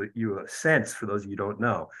just to you a sense for those of you who don't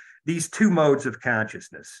know. These two modes of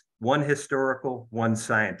consciousness, one historical, one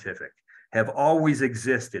scientific, have always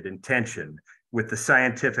existed in tension, with the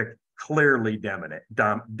scientific clearly dominating.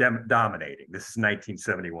 This is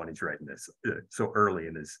 1971. He's writing this so early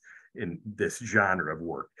in this genre of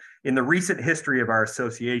work. In the recent history of our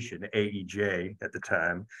association, AEJ at the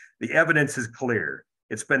time, the evidence is clear.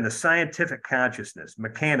 It's been the scientific consciousness,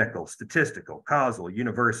 mechanical, statistical, causal,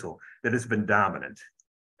 universal, that has been dominant.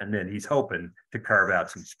 And then he's hoping to carve out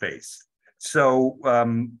some space. So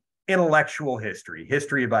intellectual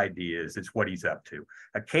history of ideas is what he's up to.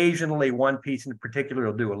 Occasionally, one piece in particular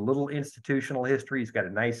will do a little institutional history. He's got a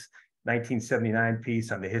nice 1979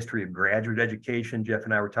 piece on the history of graduate education Jeff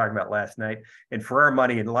and I were talking about last night. And for our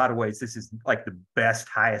money, in a lot of ways, this is like the best,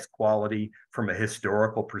 highest quality from a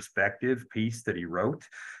historical perspective piece that he wrote.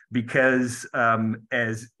 Because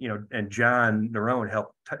as you know, and John Nerone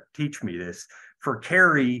helped teach me this, for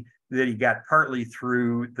Carey, that he got partly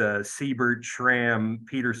through the Siebert, Schramm,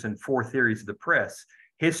 Peterson 4 theories of the press,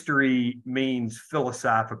 history means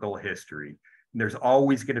philosophical history. And there's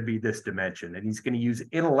always going to be this dimension, and he's going to use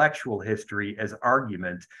intellectual history as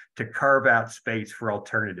argument to carve out space for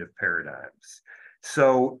alternative paradigms.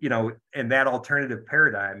 So, and that alternative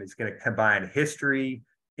paradigm is going to combine history,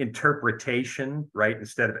 interpretation, right,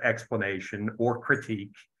 instead of explanation, or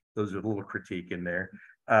critique. Those are a little critique in there.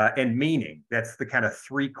 And meaning. That's the kind of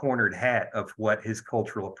three-cornered hat of what his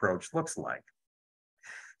cultural approach looks like.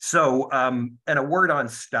 So, and a word on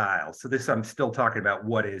style. So this, I'm still talking about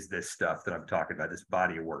what is this stuff that I'm talking about, this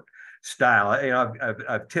body of work. Style,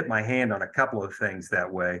 I've tipped my hand on a couple of things that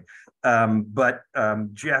way. But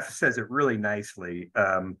Jeff says it really nicely,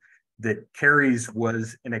 that Carey's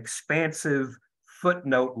was an expansive,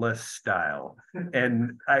 footnoteless style.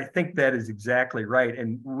 And I think that is exactly right.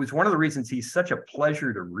 And it was one of the reasons he's such a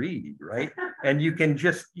pleasure to read, right? And you can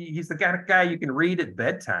just, he's the kind of guy you can read at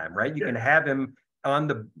bedtime, right? You can have him on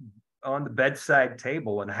the bedside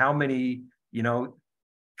table. And how many,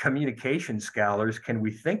 communication scholars can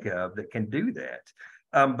we think of that can do that?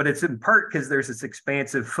 But it's in part because there's this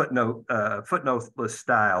expansive footnoteless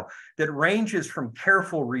style that ranges from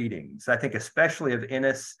careful readings, I think especially of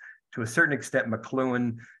Innes, to a certain extent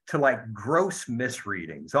McLuhan, to like gross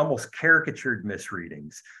misreadings, almost caricatured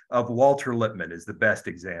misreadings of Walter Lippmann is the best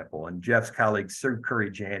example. And Jeff's colleague, Sir Curry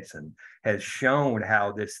Jansen, has shown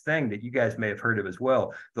how this thing that you guys may have heard of as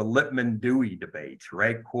well, the Lippmann-Dewey debate,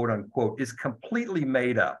 right, quote unquote, is completely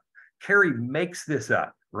made up. Carey makes this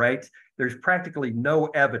up, right? There's practically no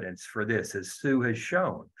evidence for this, as Sue has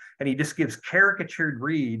shown. And he just gives caricatured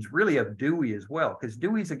reads, really, of Dewey as well, because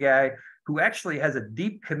Dewey's a guy who actually has a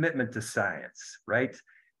deep commitment to science, right?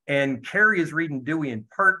 And Carey is reading Dewey in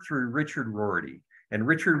part through Richard Rorty. And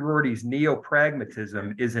Richard Rorty's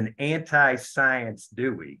neo-pragmatism is an anti-science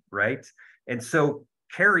Dewey, right? And so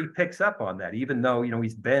Carey picks up on that, even though,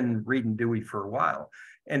 he's been reading Dewey for a while.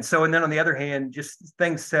 And so, and then on the other hand, just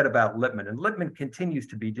things said about Lippmann. And Lippmann continues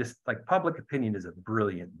to be just like, Public Opinion is a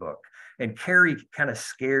brilliant book. And Carey kind of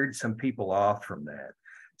scared some people off from that.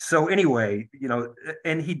 So anyway,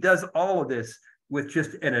 and he does all of this with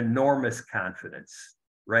just an enormous confidence,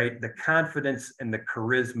 right? The confidence and the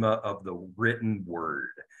charisma of the written word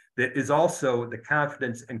that is also the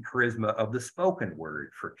confidence and charisma of the spoken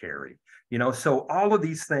word for Carey. So all of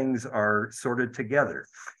these things are sorted together.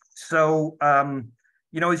 So,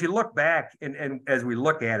 as you look back and as we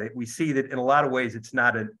look at it, we see that in a lot of ways, it's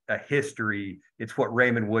not a history. It's what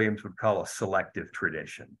Raymond Williams would call a selective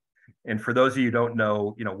tradition. And for those of you who don't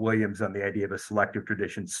know, Williams on the idea of a selective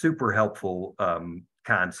tradition, super helpful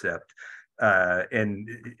concept. And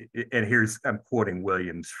here's, I'm quoting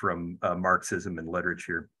Williams from Marxism and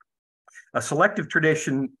Literature. A selective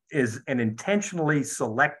tradition is an intentionally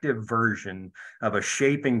selective version of a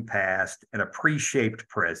shaping past and a pre-shaped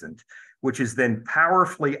present, which is then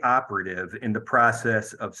powerfully operative in the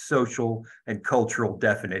process of social and cultural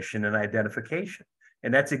definition and identification.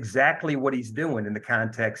 And that's exactly what he's doing in the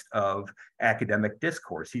context of academic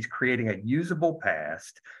discourse. He's creating a usable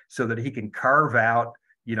past so that he can carve out,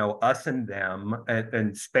 us and them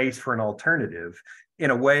and space for an alternative in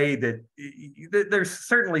a way that there's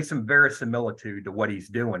certainly some verisimilitude to what he's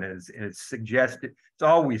doing. And it's suggested, it's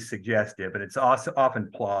always suggestive, and it's also often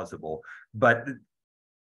plausible, but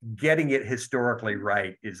getting it historically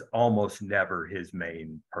right is almost never his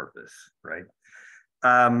main purpose, right?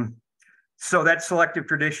 So that selective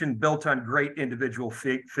tradition built on great individual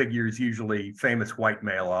figures, usually famous white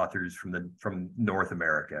male authors from North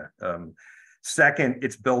America. Second,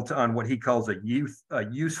 it's built on what he calls a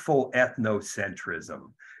useful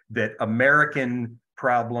ethnocentrism, that American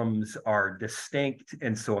problems are distinct,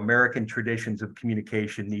 and so American traditions of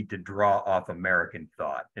communication need to draw off American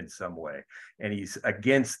thought in some way. And he's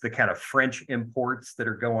against the kind of French imports that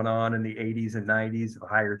are going on in the 80s and 90s of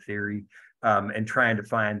higher theory, and trying to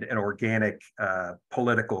find an organic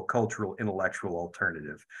political, cultural, intellectual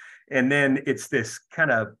alternative. And then it's this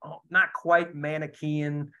kind of not quite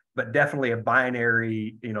Manichaean, but definitely a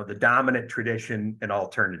binary, the dominant tradition and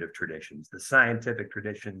alternative traditions, the scientific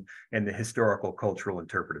tradition and the historical, cultural,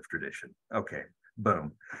 interpretive tradition. Okay,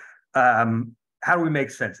 boom. How do we make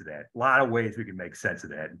sense of that? A lot of ways we can make sense of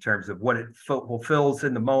that in terms of what it fulfills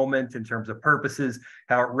in the moment, in terms of purposes,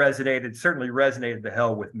 how it resonated, certainly resonated the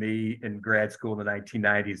hell with me in grad school in the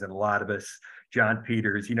 1990s, and a lot of us, John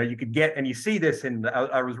Peters, you could get, and you see this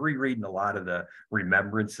I was rereading a lot of the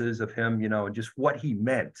remembrances of him, and just what he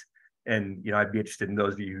meant. And, I'd be interested in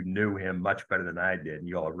those of you who knew him much better than I did, and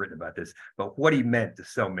you all have written about this, but what he meant to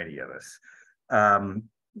so many of us.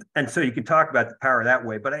 And so you can talk about the power that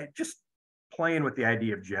way, but I just playing with the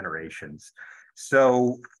idea of generations.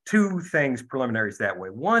 So two things, preliminaries that way.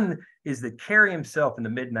 One is that Carey himself in the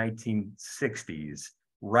mid-1960s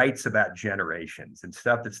writes about generations and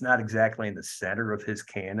stuff that's not exactly in the center of his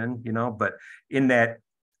canon, but in that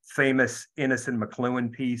famous Innocent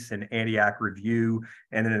McLuhan piece in Antioch Review,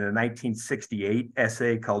 and in a 1968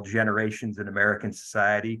 essay called Generations in American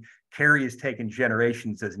Society, Carey has taken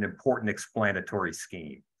generations as an important explanatory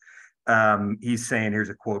scheme. He's saying, here's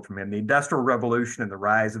a quote from him: "The Industrial Revolution and the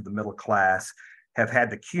rise of the middle class have had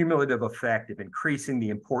the cumulative effect of increasing the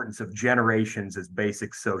importance of generations as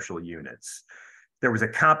basic social units. There was a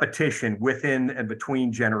competition within and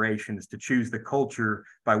between generations to choose the culture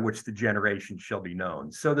by which the generation shall be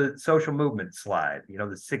known." So the social movement slide, the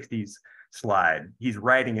 60s slide, he's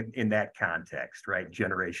writing it in that context, right?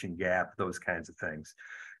 Generation gap, those kinds of things.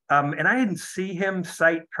 And I didn't see him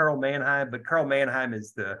cite Karl Mannheim, but Karl Mannheim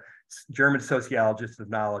is the German sociologist of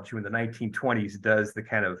knowledge who in the 1920s does the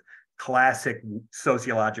kind of classic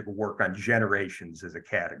sociological work on generations as a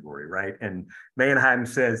category, right? And Mannheim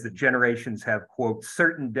says that generations have, quote,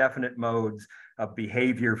 certain definite modes of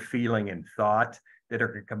behavior, feeling, and thought that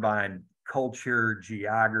are combined culture,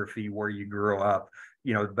 geography, where you grow up,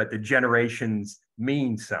 but the generations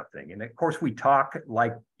mean something. And of course, we talk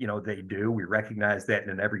like, they do. We recognize that in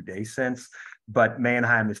an everyday sense. But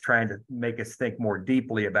Mannheim is trying to make us think more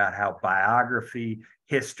deeply about how biography,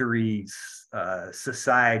 history,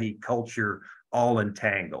 society, culture all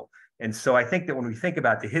entangle. And so I think that when we think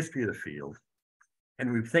about the history of the field,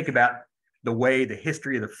 and we think about the way the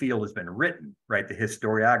history of the field has been written, right, the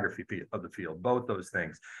historiography of the field, both those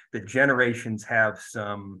things, that generations have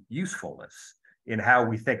some usefulness in how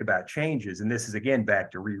we think about changes. And this is, again, back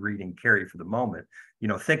to rereading Carey for the moment,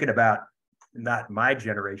 thinking about not my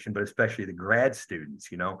generation, but especially the grad students,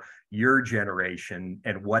 your generation,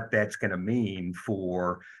 and what that's going to mean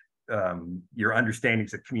for your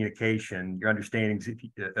understandings of communication, your understandings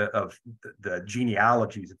of the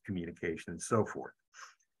genealogies of communication, and so forth.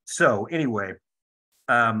 So anyway,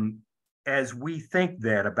 as we think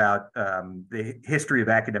then about the history of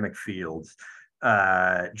academic fields,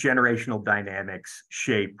 generational dynamics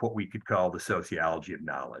shape what we could call the sociology of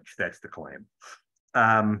knowledge. That's the claim.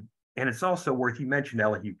 And it's also worth, you mentioned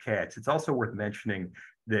Elihu Katz, it's also worth mentioning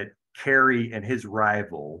that Carey and his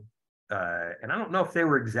rival, and I don't know if they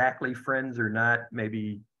were exactly friends or not,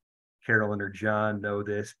 maybe Carolyn or John know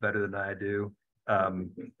this better than I do.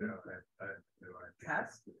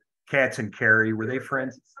 Katz and Carey, were they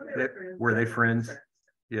friends? Were they friends?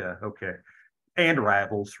 Yeah, okay. And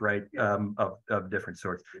rivals, right, of different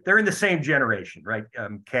sorts. They're in the same generation, right?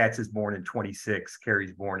 Katz is born in 26,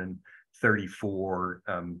 Carey's born in 34.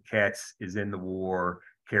 Katz is in the war.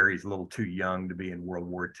 Carey's a little too young to be in World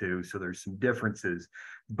War II, so there's some differences.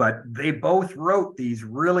 But they both wrote these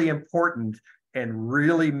really important and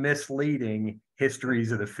really misleading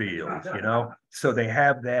histories of the field, So they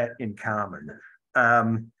have that in common.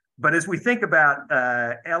 But as we think about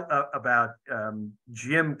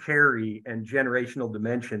Jim Carey and generational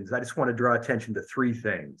dimensions, I just want to draw attention to three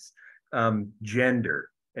things: gender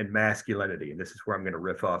and masculinity, and this is where I'm going to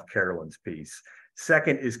riff off Carolyn's piece.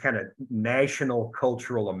 Second is kind of national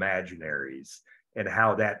cultural imaginaries, and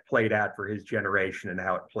how that played out for his generation and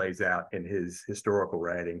how it plays out in his historical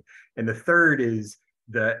writing. And the third is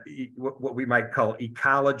what we might call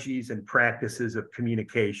ecologies and practices of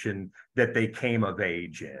communication that they came of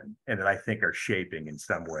age in, and that I think are shaping in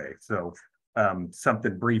some way. So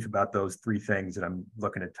something brief about those three things, and I'm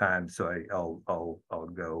looking at time, so I'll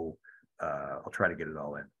try to get it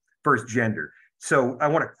all in. First, gender. So I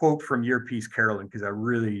want to quote from your piece, Carolyn, because I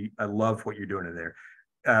love what you're doing in there.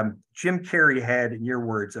 Jim Carey had, in your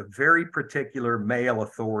words, a very particular male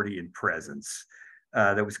authority and presence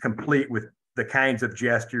that was complete with the kinds of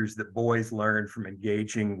gestures that boys learn from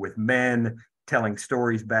engaging with men, telling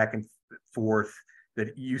stories back and forth,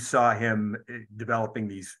 that you saw him developing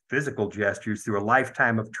these physical gestures through a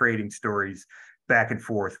lifetime of trading stories back and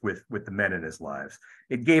forth with the men in his lives.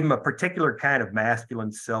 It gave him a particular kind of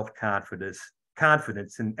masculine self-confidence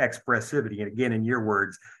and expressivity, and again, in your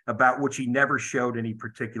words, about which he never showed any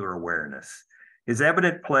particular awareness. His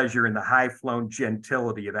evident pleasure in the high-flown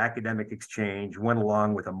gentility of academic exchange went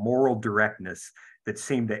along with a moral directness that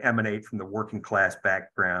seemed to emanate from the working class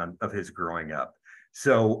background of his growing up.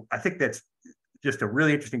 So I think that's just a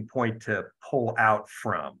really interesting point to pull out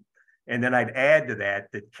from. And then I'd add to that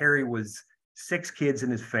Carey was 6 kids in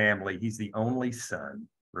his family. He's the only son,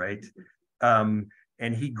 right?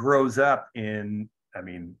 And he grows up in,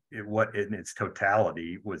 what in its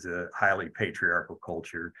totality was a highly patriarchal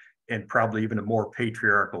culture, and probably even a more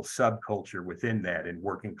patriarchal subculture within that, in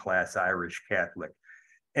working class Irish Catholic.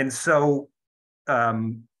 And so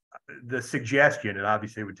the suggestion, and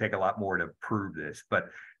obviously it would take a lot more to prove this, but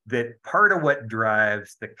that part of what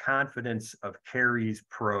drives the confidence of Carey's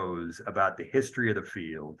prose about the history of the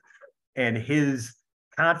field and his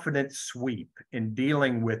confident sweep in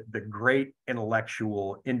dealing with the great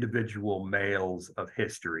intellectual individual males of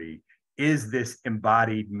history is this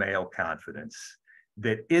embodied male confidence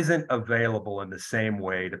that isn't available in the same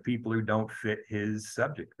way to people who don't fit his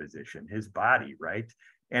subject position, his body, right?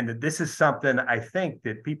 And that this is something I think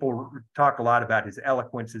that people talk a lot about, his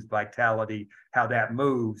eloquence, his vitality, how that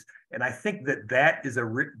moves. And I think that that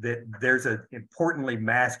there's an importantly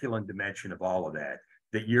masculine dimension of all of that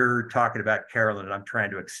you're talking about, Carolyn, and I'm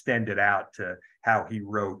trying to extend it out to how he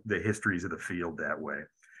wrote the histories of the field that way.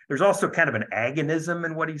 There's also kind of an agonism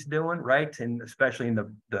in what he's doing, right? And especially in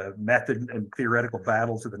the method and theoretical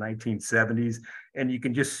battles of the 1970s. And you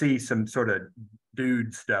can just see some sort of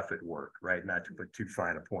dude stuff at work, right? Not to put too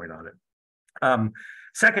fine a point on it.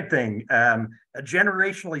 Second thing, a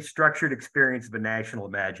generationally structured experience of a national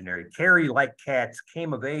imaginary. Carey, like Katz,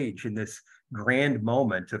 came of age in this grand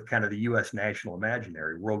moment of kind of the U.S. national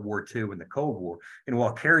imaginary, World War II and the Cold War. And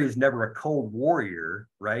while Carey is never a Cold Warrior,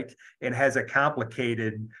 right, and has a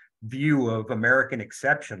complicated view of American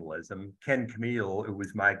exceptionalism, Ken Camille, who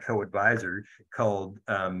was my co-advisor, called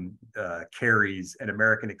Carey's An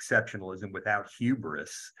American Exceptionalism Without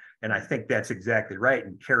Hubris. And I think that's exactly right.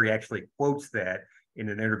 And Carey actually quotes that in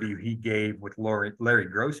an interview he gave with Larry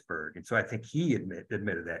Grossberg. And so I think he admitted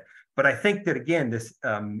that. But I think that, again, this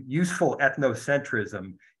useful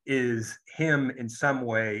ethnocentrism is him in some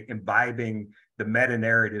way imbibing the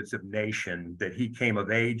meta-narratives of nation that he came of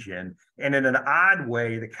age in, and in an odd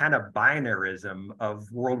way, the kind of binarism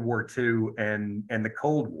of World War II and the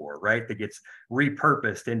Cold War, right? That gets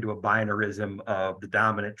repurposed into a binarism of the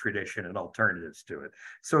dominant tradition and alternatives to it.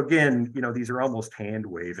 So again, these are almost hand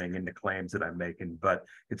waving in the claims that I'm making, but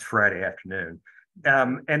it's Friday afternoon.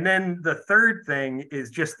 And then the third thing is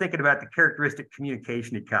just thinking about the characteristic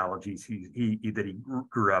communication ecologies that he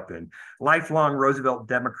grew up in. Lifelong Roosevelt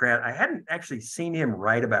Democrat. I hadn't actually seen him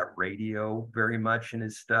write about radio very much in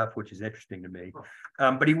his stuff, which is interesting to me.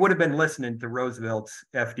 But he would have been listening to Roosevelt's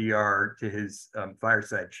FDR to his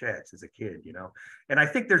fireside chats as a kid, And I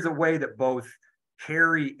think there's a way that both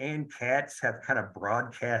Carey and Katz have kind of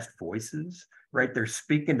broadcast voices, right? They're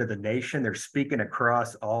speaking to the nation. They're speaking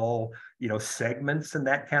across all, segments and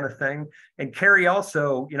that kind of thing. And Carey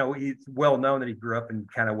also, he's well known that he grew up in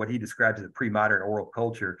kind of what he describes as a pre-modern oral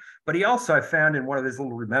culture. But he also, I found in one of his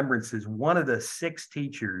little remembrances, one of the 6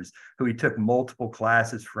 teachers who he took multiple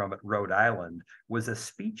classes from at Rhode Island was a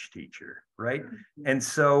speech teacher, right? And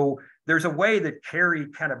so there's a way that Carey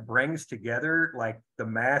kind of brings together like the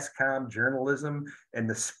mass comm journalism and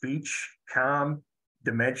the speech comm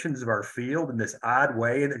dimensions of our field in this odd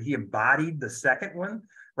way, and that he embodied the second one,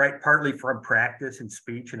 right? Partly from practice and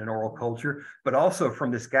speech and an oral culture, but also from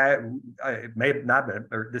this guy, may have not been,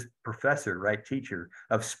 or this professor, right, teacher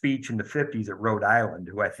of speech in the 50s at Rhode Island,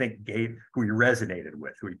 who I think who he resonated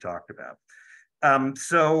with, who he talked about.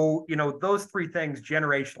 So, those 3 things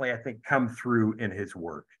generationally, I think, come through in his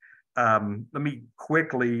work. Let me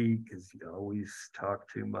quickly, because you always talk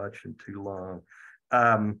too much and too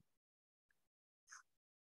long.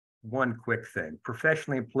 One quick thing,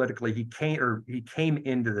 professionally and politically, he came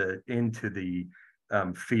into the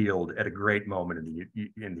field at a great moment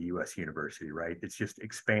in the U.S. university, right? It's just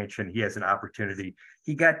expansion. He has an opportunity.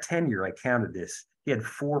 He got tenure. I counted this. He had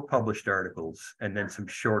 4 published articles and then some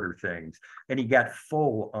shorter things, and he got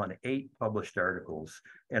full on 8 published articles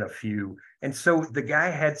and a few. And so the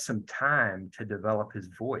guy had some time to develop his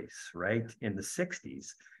voice, right, in the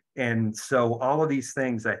 60s. And so all of these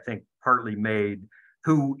things, I think, partly made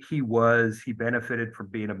who he was. He benefited from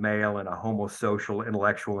being a male in a homosocial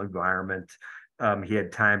intellectual environment. He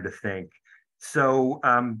had time to think. So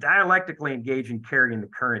dialectically engaging Carey in the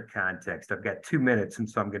current context. I've got 2 minutes, and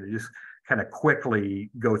so I'm going to just kind of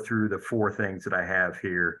quickly go through the 4 things that I have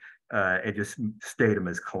here and just state them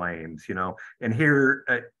as claims, And here,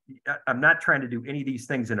 I'm not trying to do any of these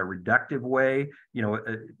things in a reductive way,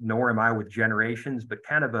 nor am I with generations, but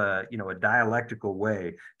kind of a dialectical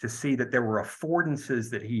way to see that there were affordances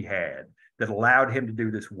that he had that allowed him to do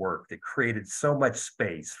this work, that created so much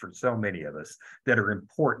space for so many of us that are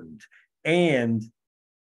important. And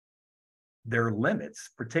there are limits,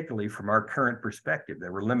 particularly from our current perspective.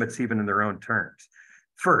 There were limits even in their own terms.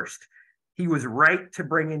 First, he was right to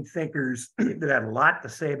bring in thinkers that had a lot to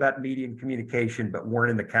say about media and communication, but weren't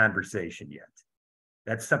in the conversation yet.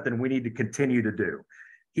 That's something we need to continue to do.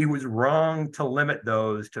 He was wrong to limit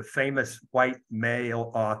those to famous white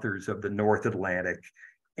male authors of the North Atlantic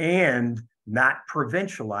and not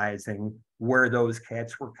provincializing where those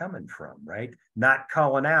cats were coming from, right? Not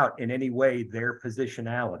calling out in any way their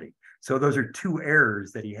positionality. So those are 2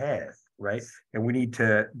 errors that he had, right? And we need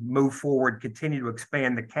to move forward, continue to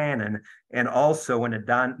expand the canon, and also in a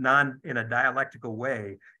dialectical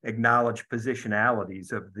way, acknowledge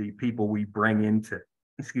positionalities of the people we bring into,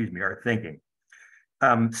 our thinking.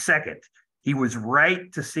 Second, he was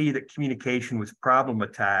right to see that communication was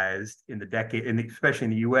problematized in the decade, especially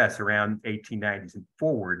in the US around 1890s and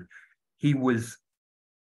forward. He was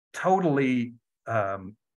totally,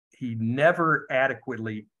 he never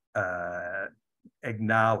adequately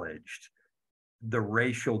acknowledged the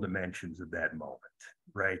racial dimensions of that moment,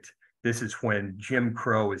 right? This is when Jim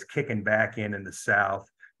Crow is kicking back in the South.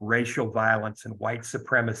 Racial violence and white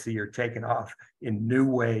supremacy are taken off in new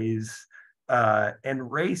ways.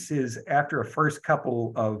 And race is, after a first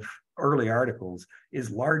couple of early articles, is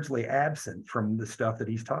largely absent from the stuff that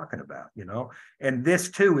he's talking about, And this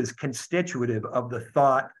too is constitutive of the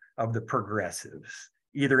thought of the progressives,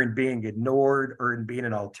 either in being ignored or in being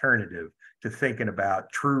an alternative to thinking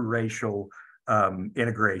about true racial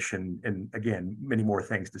integration, and again, many more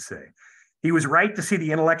things to say. He was right to see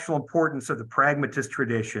the intellectual importance of the pragmatist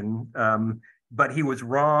tradition, but he was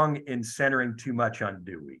wrong in centering too much on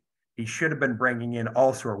Dewey. He should have been bringing in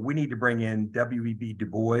also, or we need to bring in W.E.B. Du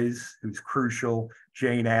Bois, who's crucial,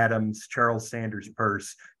 Jane Addams, Charles Sanders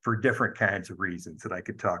Peirce, for different kinds of reasons that I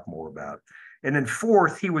could talk more about. And then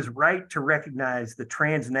fourth, he was right to recognize the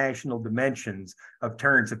transnational dimensions of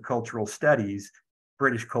terms of cultural studies,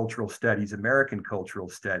 British cultural studies, American cultural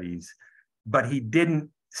studies, but he didn't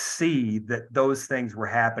see that those things were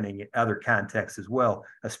happening in other contexts as well,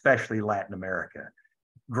 especially Latin America.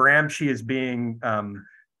 Gramsci is being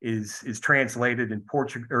is translated in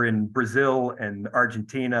Portugal or in Brazil and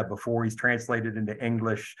Argentina before he's translated into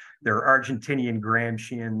English. There are Argentinian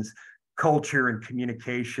Gramscians. Culture and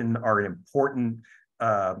communication are an important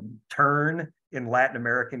turn in Latin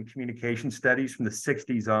American communication studies from the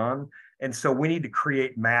 60s on. And so we need to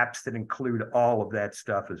create maps that include all of that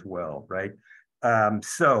stuff as well, right?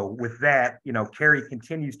 So with that, Carey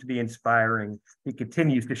continues to be inspiring. He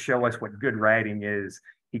continues to show us what good writing is.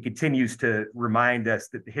 He continues to remind us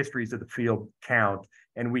that the histories of the field count,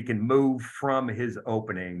 and we can move from his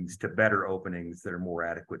openings to better openings that are more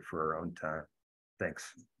adequate for our own time.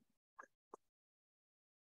 Thanks.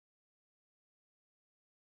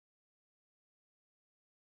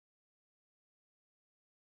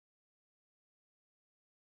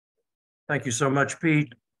 Thank you so much,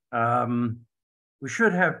 Pete. We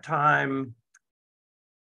should have time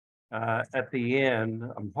at the end.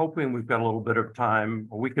 I'm hoping we've got a little bit of time.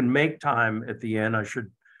 We can make time at the end. I should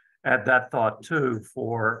add that thought too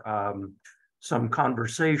for some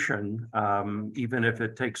conversation, even if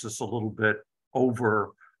it takes us a little bit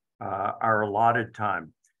over our allotted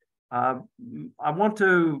time. I want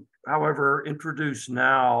to, however, introduce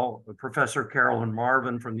now Professor Carolyn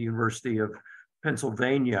Marvin from the University of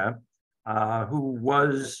Pennsylvania, who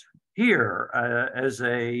was here as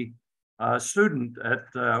a student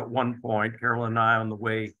at one point. Carolyn and I, on the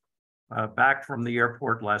way back from the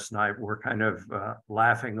airport last night, we're kind of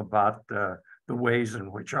laughing about the ways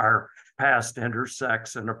in which our past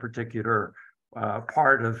intersects in a particular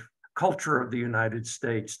part of culture of the United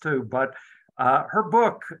States too. But her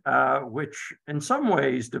book, which in some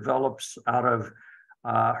ways develops out of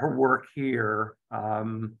her work here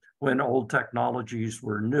when old technologies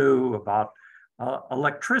were new, about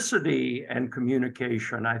electricity and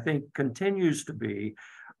communication, I think continues to be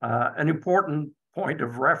an important point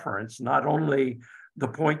of reference, not only the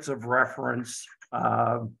points of reference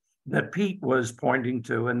that Pete was pointing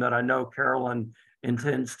to and that I know Carolyn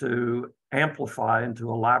intends to amplify and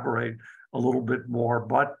to elaborate a little bit more,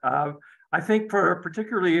 but I think for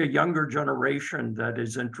particularly a younger generation that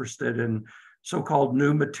is interested in so-called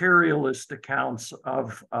new materialist accounts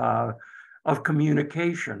of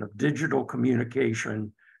communication, of digital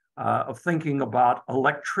communication, of thinking about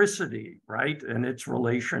electricity, right, and its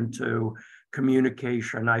relation to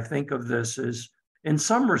communication. I think of this as, in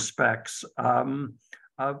some respects, a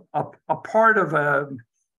part of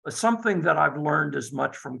something that I've learned as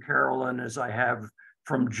much from Carolyn as I have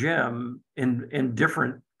from Jim in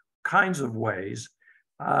different kinds of ways.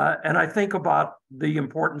 And I think about the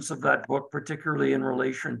importance of that book, particularly in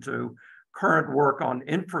relation to current work on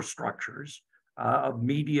infrastructures of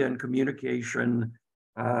media and communication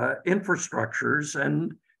infrastructures.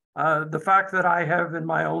 And the fact that I have in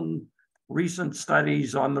my own recent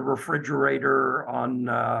studies on the refrigerator,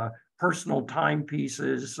 on personal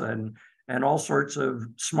timepieces and all sorts of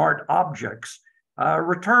smart objects,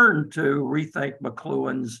 returned to rethink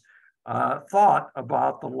McLuhan's thought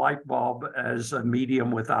about the light bulb as a medium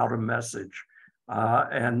without a message.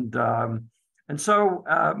 And so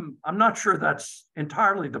I'm not sure that's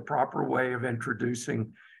entirely the proper way of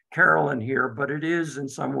introducing Carolyn here, but it is in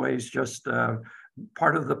some ways just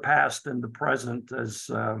part of the past and the present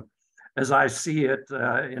as I see it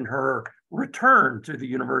in her return to the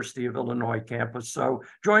University of Illinois campus. So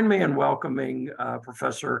join me in welcoming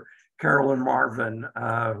Professor Carolyn Marvin,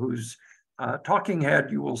 whose talking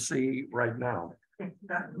head you will see right now. Thank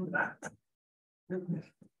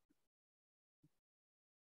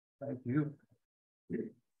you.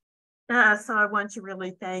 So I want to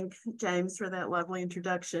really thank James for that lovely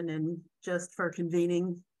introduction and just for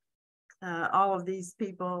convening all of these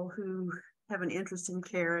people who have an interest in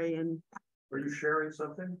Carey. And are you sharing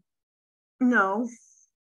something? No.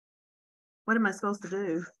 What am I supposed to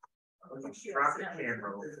do? Drop the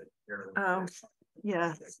camera. Oh,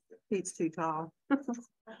 yeah. Pete's too tall.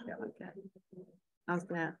 Yeah, okay. How's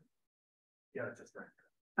that? Yeah, just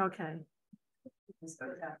right. Okay.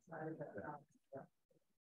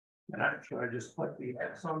 And should I just click the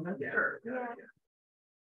X on that? Yeah.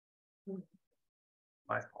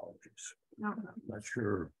 My apologies. No. I'm not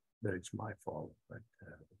sure that it's my fault, but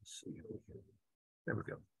let's see. There we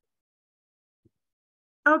go.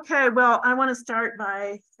 Okay, well, I want to start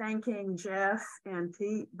by thanking Jeff and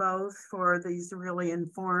Pete both for these really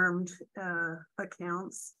informed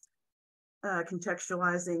accounts,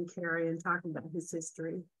 contextualizing Carey and talking about his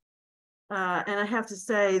history. And I have to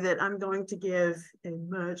say that I'm going to give a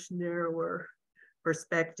much narrower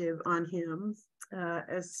perspective on him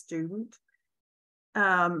as a student.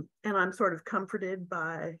 And I'm sort of comforted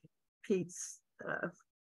by Pete's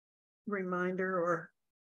reminder or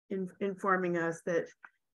informing us that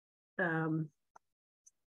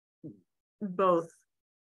both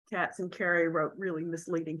Katz and Carey wrote really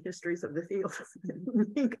misleading histories of the field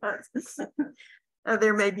because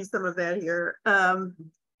there may be some of that here.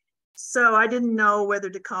 So I didn't know whether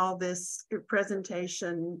to call this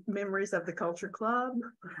presentation Memories of the Culture Club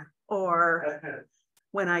or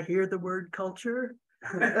When I Hear the Word Culture.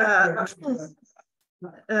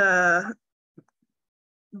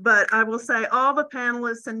 But I will say all the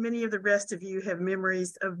panelists and many of the rest of you have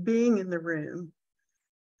memories of being in the room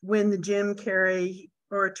when the Jim Carey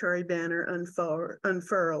oratory banner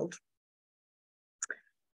unfurled.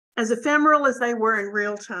 As ephemeral as they were in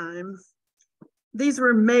real time, these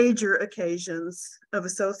were major occasions of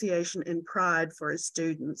association and pride for his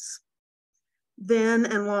students, then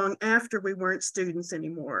and long after we weren't students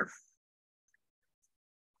anymore.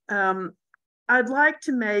 I'd like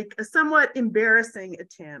to make a somewhat embarrassing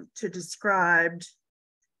attempt to describe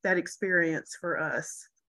that experience for us,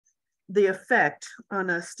 the effect on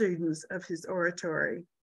us students of his oratory.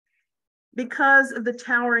 Because of the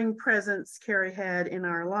towering presence Carey had in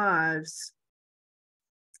our lives,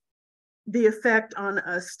 the effect on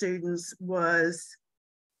us students was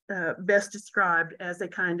best described as a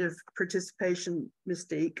kind of participation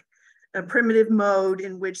mystique, a primitive mode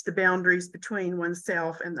in which the boundaries between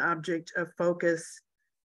oneself and the object of focus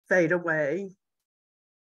fade away.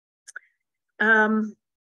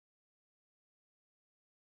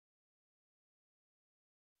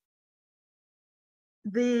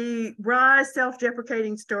 The wry,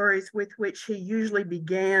 self-deprecating stories with which he usually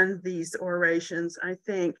began these orations, I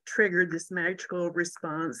think, triggered this magical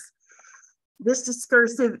response. This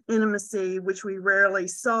discursive intimacy, which we rarely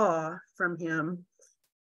saw from him,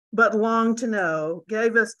 but longed to know,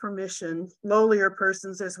 gave us permission, lowlier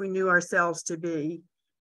persons as we knew ourselves to be,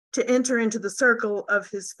 to enter into the circle of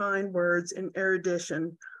his fine words and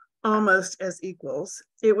erudition, almost as equals.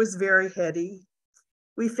 It was very heady.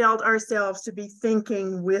 We felt ourselves to be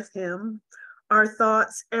thinking with him, our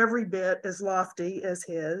thoughts every bit as lofty as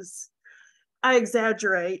his. I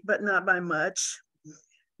exaggerate, but not by much.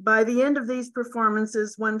 By the end of these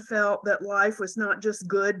performances, one felt that life was not just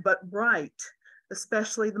good, but right,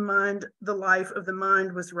 especially the life of the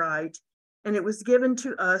mind was right, and it was given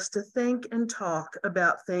to us to think and talk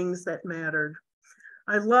about things that mattered.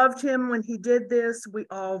 I loved him when he did this, we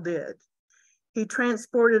all did. He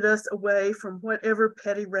transported us away from whatever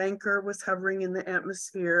petty rancor was hovering in the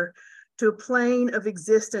atmosphere to a plane of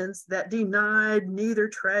existence that denied neither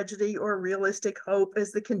tragedy or realistic hope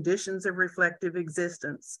as the conditions of reflective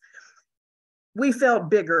existence. We felt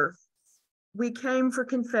bigger. We came for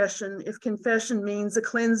confession, if confession means a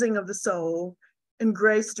cleansing of the soul and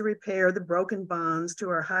grace to repair the broken bonds to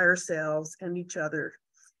our higher selves and each other.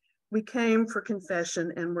 We came for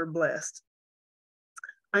confession and were blessed.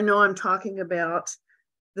 I know I'm talking about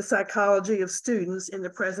the psychology of students in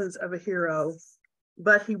the presence of a hero,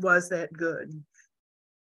 but he was that good.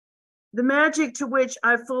 The magic to which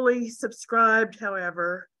I fully subscribed,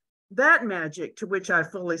 however,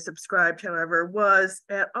 was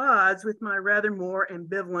at odds with my rather more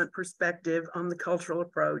ambivalent perspective on the cultural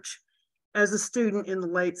approach as a student in the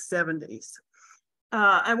late 70s.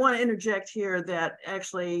 I want to interject here that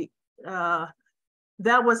actually,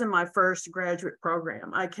 that wasn't my first graduate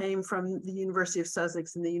program. I came from the University of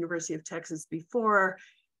Sussex and the University of Texas before,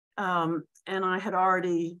 and I had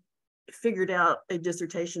already figured out a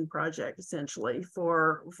dissertation project essentially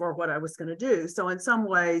for what I was going to do. So in some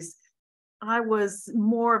ways, I was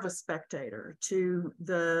more of a spectator to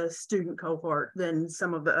the student cohort than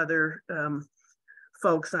some of the other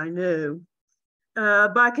folks I knew.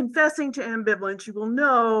 By confessing to ambivalence, you will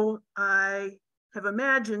know I have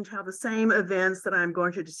imagined how the same events that I'm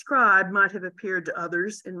going to describe might have appeared to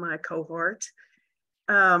others in my cohort.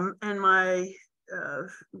 And I'm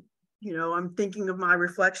thinking of my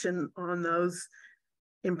reflection on those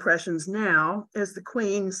impressions now. As the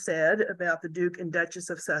Queen said about the Duke and Duchess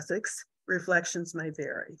of Sussex, reflections may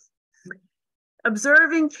vary.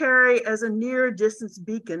 Observing Carey as a near distance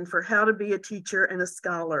beacon for how to be a teacher and a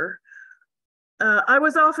scholar, I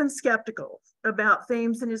was often skeptical about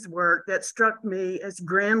themes in his work that struck me as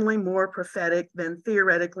grandly more prophetic than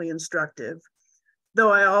theoretically instructive,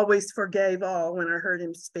 though I always forgave all when I heard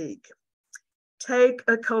him speak. Take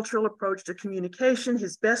a Cultural Approach to Communication,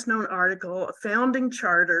 his best known article, a founding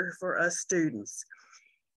charter for us students.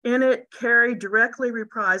 In it, Carey directly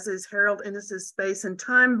reprises Harold Innis's space and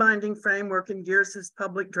time binding framework and gears his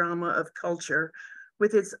public drama of culture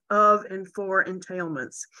with its of and for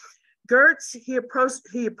entailments. Gertz, he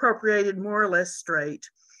appropriated more or less straight,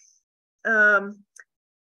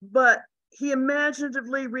 but he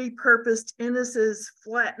imaginatively repurposed Innis's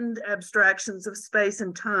flattened abstractions of space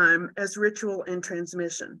and time as ritual and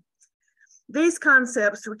transmission. These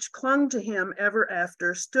concepts, which clung to him ever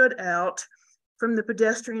after, stood out from the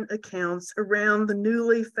pedestrian accounts around the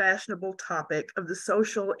newly fashionable topic of the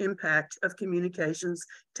social impact of communications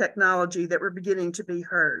technology that were beginning to be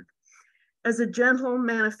heard. As a gentle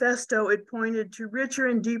manifesto, it pointed to richer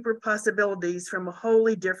and deeper possibilities from a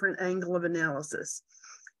wholly different angle of analysis.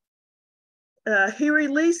 He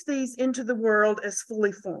released these into the world as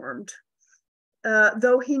fully formed.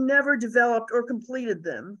 Though he never developed or completed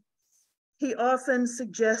them, he often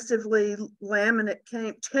suggestively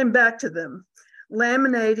came back to them,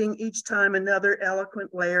 laminating each time another eloquent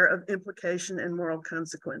layer of implication and moral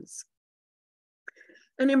consequence.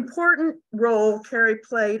 An important role Carey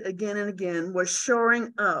played again and again was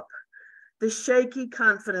shoring up the shaky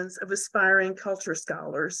confidence of aspiring culture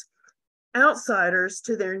scholars, outsiders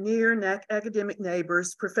to their near academic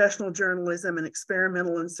neighbors, professional journalism, and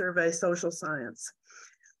experimental and survey social science.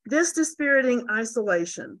 This dispiriting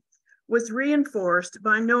isolation was reinforced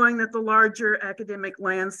by knowing that the larger academic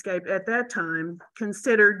landscape at that time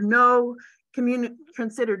considered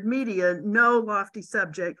media no lofty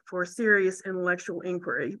subject for serious intellectual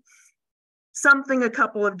inquiry, something a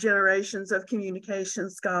couple of generations of communication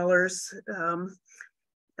scholars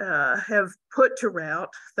have put to rout,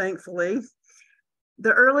 thankfully.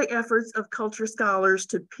 The early efforts of culture scholars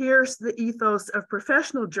to pierce the ethos of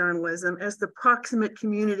professional journalism as the proximate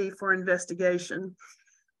community for investigation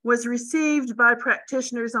was received by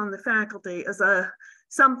practitioners on the faculty as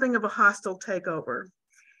something of a hostile takeover.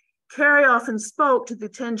 Carey often spoke to the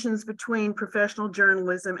tensions between professional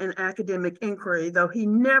journalism and academic inquiry, though he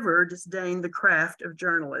never disdained the craft of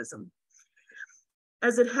journalism.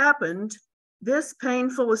 As it happened, this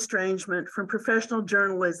painful estrangement from professional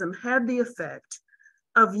journalism had the effect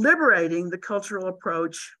of liberating the cultural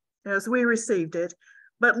approach as we received it,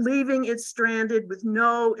 but leaving it stranded with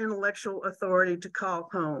no intellectual authority to call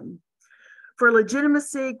home. For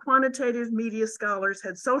legitimacy, quantitative media scholars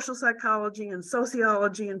had social psychology and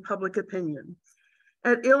sociology and public opinion.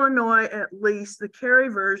 At Illinois, at least, the Carey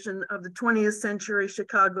version of the 20th century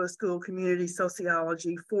Chicago school community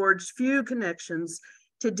sociology forged few connections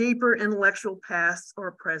to deeper intellectual pasts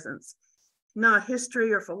or presence. Not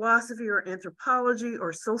history or philosophy or anthropology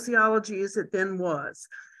or sociology as it then was.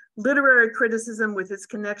 Literary criticism with its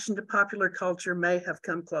connection to popular culture may have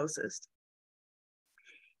come closest.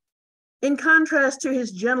 In contrast to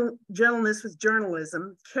his gentleness with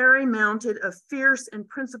journalism, Carey mounted a fierce and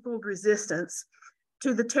principled resistance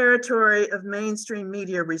to the territory of mainstream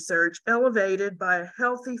media research, elevated by a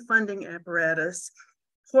healthy funding apparatus,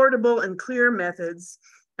 portable and clear methods,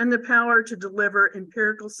 and the power to deliver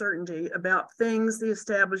empirical certainty about things the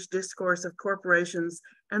established discourse of corporations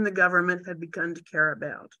and the government had begun to care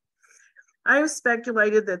about. I have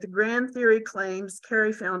speculated that the grand theory claims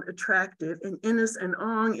Carey found attractive, and Innes and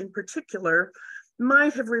Ong in particular,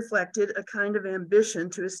 might have reflected a kind of ambition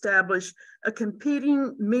to establish a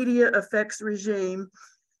competing media effects regime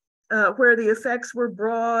where the effects were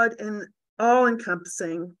broad and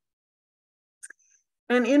all-encompassing,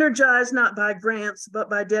 and energized not by grants, but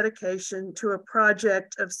by dedication to a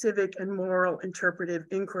project of civic and moral interpretive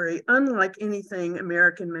inquiry, unlike anything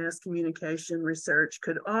American mass communication research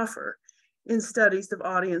could offer in studies of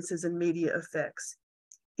audiences and media effects.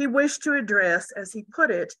 He wished to address, as he put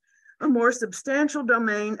it, a more substantial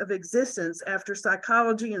domain of existence after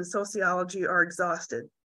psychology and sociology are exhausted.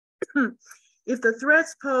 If the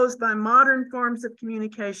threats posed by modern forms of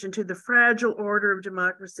communication to the fragile order of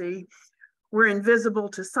democracy were invisible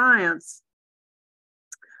to science,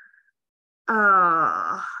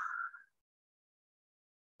 let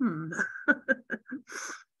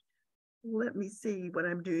me see what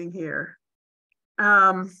I'm doing here.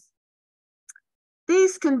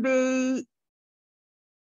 These could be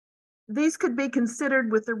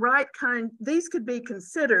considered with the right kind, these could be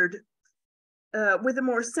considered with a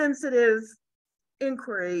more sensitive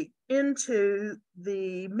inquiry into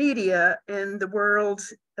the media and the world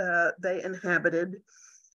they inhabited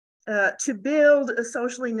to build a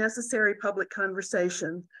socially necessary public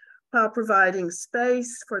conversation while providing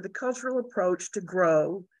space for the cultural approach to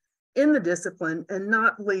grow in the discipline and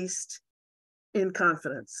not least in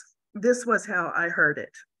confidence. This was how I heard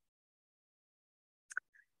it.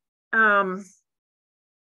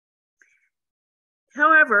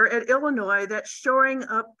 However, at Illinois, that shoring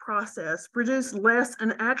up process produced less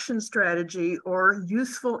an action strategy or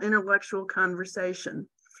useful intellectual conversation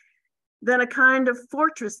than a kind of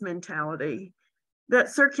fortress mentality that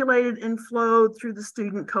circulated and flowed through the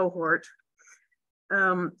student cohort,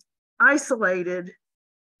 isolated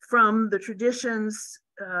from the traditions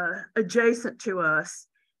adjacent to us,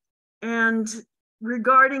 and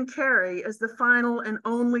regarding Carey as the final and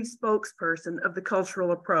only spokesperson of the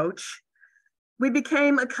cultural approach, we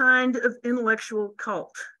became a kind of intellectual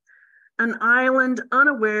cult, an island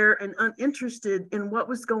unaware and uninterested in what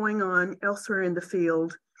was going on elsewhere in the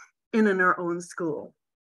field and in our own school.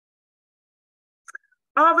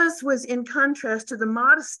 All this was in contrast to the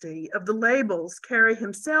modesty of the labels Carey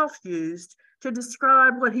himself used to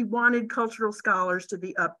describe what he wanted cultural scholars to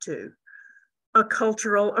be up to: a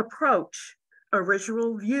cultural approach, a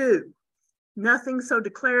ritual view, nothing so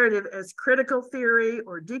declarative as critical theory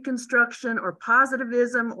or deconstruction or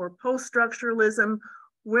positivism or post-structuralism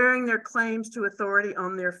wearing their claims to authority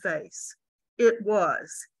on their face. It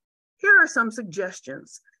was. Here are some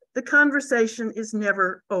suggestions. The conversation is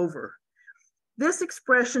never over. This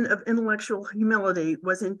expression of intellectual humility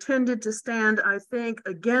was intended to stand, I think,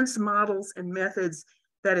 against models and methods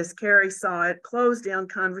that, as Carey saw it, closed down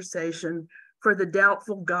conversation for the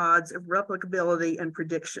doubtful gods of replicability and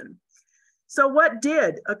prediction. So what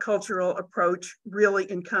did a cultural approach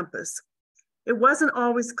really encompass? It wasn't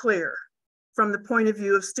always clear from the point of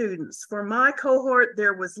view of students. For my cohort,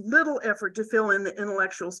 there was little effort to fill in the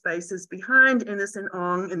intellectual spaces behind Innes and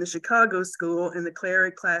Ong in the Chicago school in the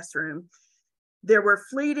Carey classroom. There were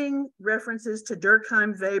fleeting references to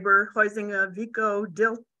Durkheim, Weber, Huizinga, Vico,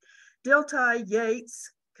 Dilthey,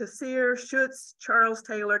 Yates, Cassirer, Schutz, Charles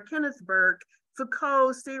Taylor, Kenneth Burke,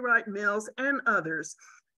 Foucault, C. Wright Mills, and others,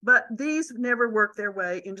 but these never worked their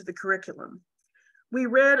way into the curriculum. We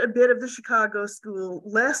read a bit of the Chicago school,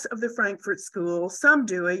 less of the Frankfurt school, some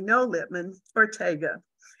Dewey, no Lippmann, Ortega.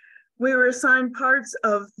 We were assigned parts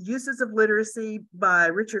of Uses of Literacy by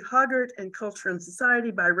Richard Hoggart and Culture and Society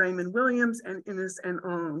by Raymond Williams and Innes and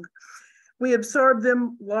Ong. We absorbed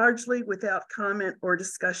them largely without comment or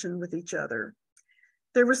discussion with each other.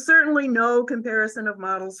 There was certainly no comparison of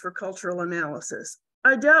models for cultural analysis.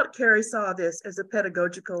 I doubt Carey saw this as a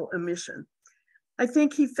pedagogical omission. I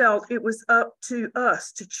think he felt it was up to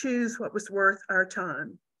us to choose what was worth our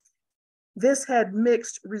time. This had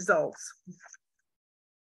mixed results.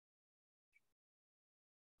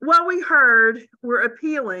 What we heard were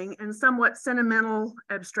appealing and somewhat sentimental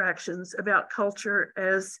abstractions about culture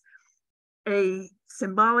as a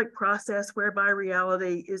symbolic process whereby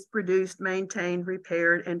reality is produced, maintained,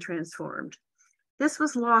 repaired, and transformed. This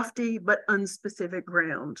was lofty but unspecific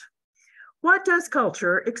ground. What does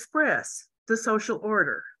culture express? The social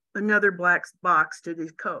order, another black box to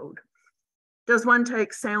decode. Does one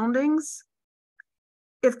take soundings?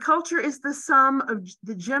 If culture is the sum of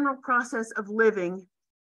the general process of living,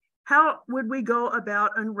 how would we go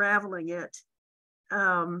about unraveling it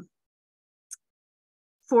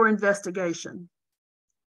for investigation?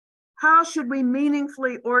 How should we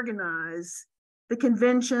meaningfully organize the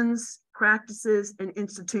conventions, practices, and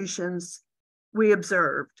institutions we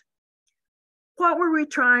observed? What were we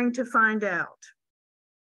trying to find out?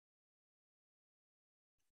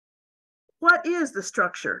 What is the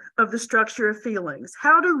structure of feelings?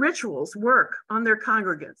 How do rituals work on their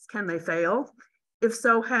congregants? Can they fail? If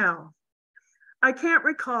so, how? I can't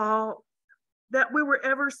recall that we were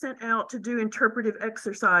ever sent out to do interpretive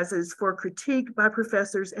exercises for critique by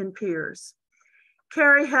professors and peers.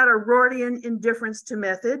 Carey had a Rortian indifference to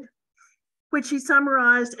method, which he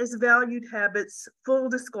summarized as valued habits, full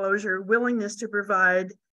disclosure, willingness to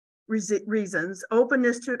provide reasons,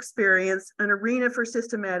 openness to experience, an arena for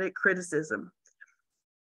systematic criticism.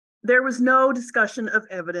 There was no discussion of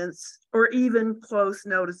evidence or even close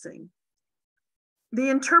noticing. The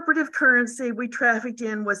interpretive currency we trafficked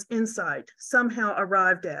in was insight, somehow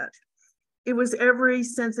arrived at. It was every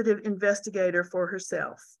sensitive investigator for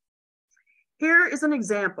herself. Here is an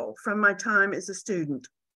example from my time as a student.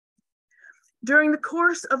 During the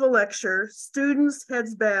course of a lecture, students,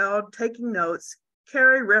 heads bowed, taking notes,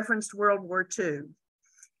 Carey referenced World War II.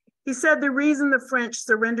 He said the reason the French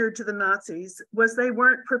surrendered to the Nazis was they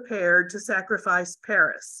weren't prepared to sacrifice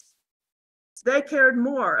Paris. They cared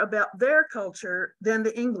more about their culture than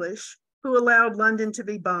the English, who allowed London to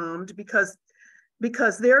be bombed because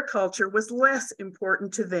their culture was less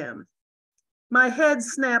important to them. My head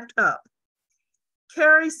snapped up.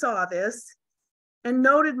 Carey saw this and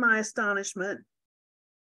noted my astonishment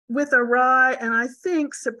with a wry and I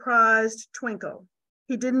think surprised twinkle.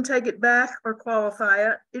 He didn't take it back or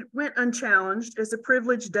qualify it. It went unchallenged as a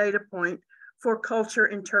privileged data point for culture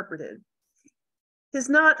interpreted. His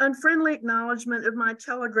not unfriendly acknowledgement of my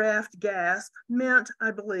telegraphed gasp meant,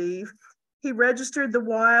 I believe, he registered the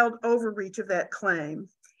wild overreach of that claim.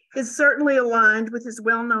 It certainly aligned with his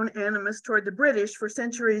well-known animus toward the British for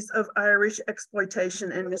centuries of Irish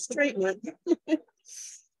exploitation and mistreatment.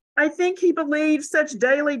 I think he believed such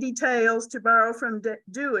daily details, to borrow from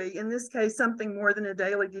Dewey, in this case, something more than a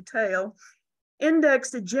daily detail,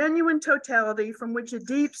 indexed a genuine totality from which a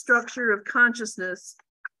deep structure of consciousness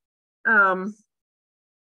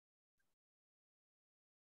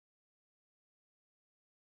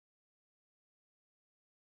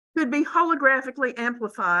could be holographically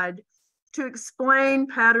amplified to explain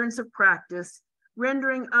patterns of practice,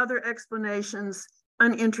 rendering other explanations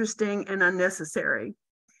uninteresting and unnecessary.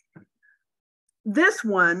 This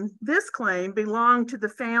claim belonged to the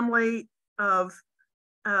family of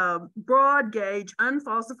broad gauge,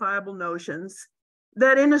 unfalsifiable notions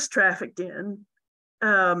that Innes trafficked in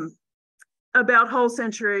about whole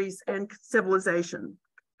centuries and civilization.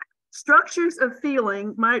 Structures of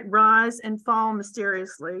feeling might rise and fall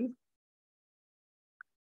mysteriously,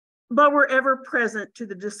 but were ever present to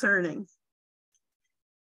the discerning.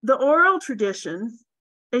 The oral tradition,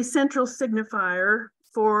 a central signifier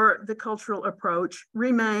for the cultural approach,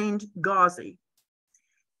 remained gauzy.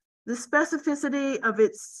 The specificity of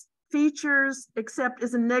its features, except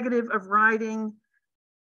as a negative of writing,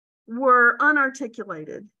 were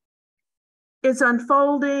unarticulated. Its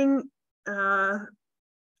unfolding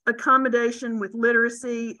accommodation with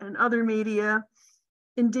literacy and other media,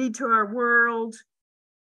 indeed to our world,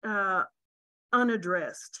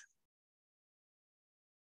 unaddressed.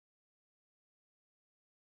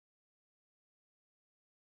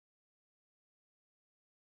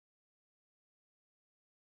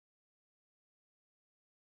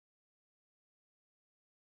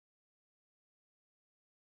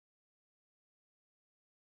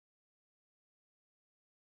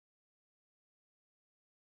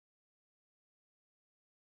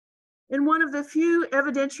 In one of the few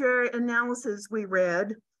evidentiary analyses we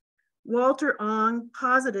read, Walter Ong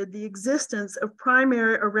posited the existence of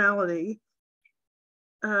primary orality,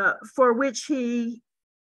 for which he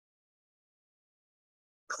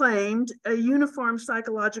claimed a uniform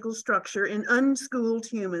psychological structure in unschooled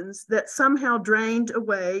humans that somehow drained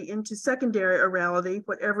away into secondary orality,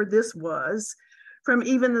 whatever this was, from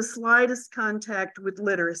even the slightest contact with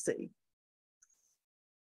literacy.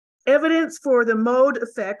 Evidence for the mode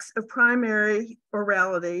effects of primary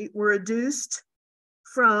orality were adduced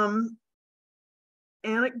from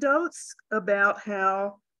anecdotes about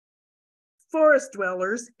how forest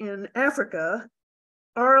dwellers in Africa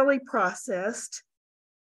orally processed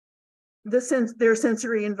their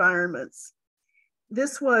sensory environments.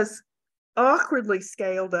 This was awkwardly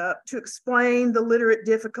scaled up to explain the literate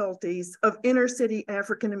difficulties of inner city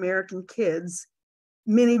African American kids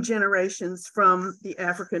many generations from the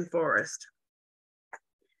African forest.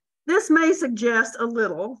 This may suggest a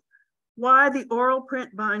little why the oral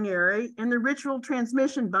print binary and the ritual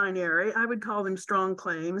transmission binary, I would call them strong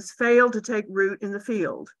claims, failed to take root in the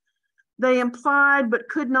field. They implied but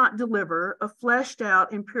could not deliver a fleshed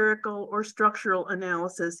out empirical or structural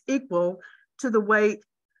analysis equal to the weight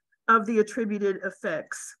of the attributed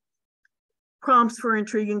effects. Prompts for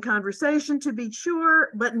intriguing conversation, to be sure,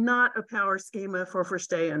 but not a power schema for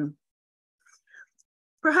Verstehen.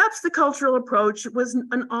 Perhaps the cultural approach was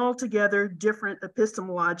an altogether different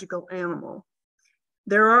epistemological animal.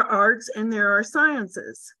 There are arts and there are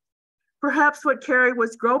sciences. Perhaps what Carey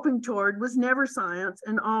was groping toward was never science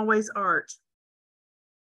and always art.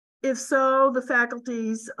 If so, the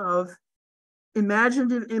faculties of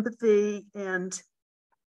imaginative empathy and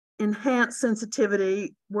enhanced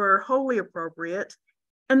sensitivity were wholly appropriate,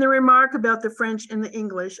 and the remark about the French and the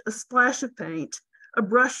English, a splash of paint, a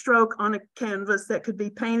brushstroke on a canvas that could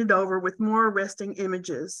be painted over with more arresting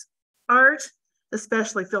images. Art,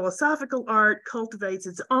 especially philosophical art, cultivates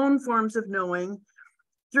its own forms of knowing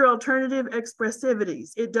through alternative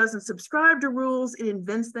expressivities. It doesn't subscribe to rules, it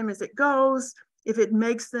invents them as it goes. If it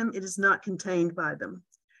makes them, it is not contained by them.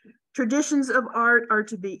 Traditions of art are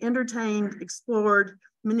to be entertained, explored,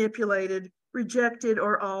 manipulated, rejected,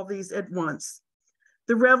 or all these at once.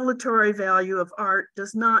 The revelatory value of art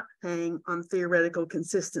does not hang on theoretical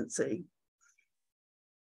consistency.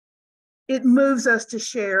 It moves us to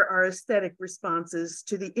share our aesthetic responses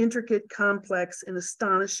to the intricate, complex, and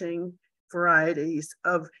astonishing varieties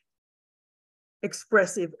of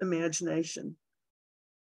expressive imagination.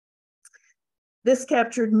 This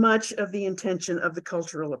captured much of the intention of the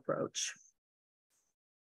cultural approach.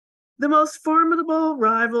 The most formidable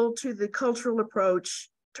rival to the cultural approach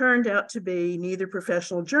turned out to be neither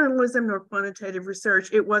professional journalism nor quantitative research.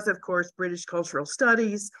 It was, of course, British cultural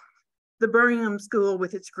studies, the Birmingham School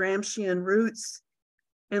with its Gramscian roots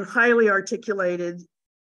and highly articulated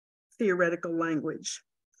theoretical language,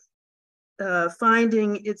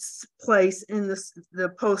 finding its place in the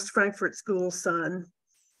post-Frankfurt School Sun.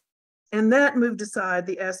 And that moved aside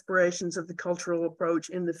the aspirations of the cultural approach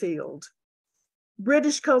in the field.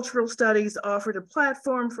 British cultural studies offered a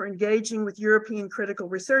platform for engaging with European critical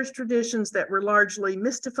research traditions that were largely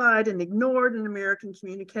mystified and ignored in American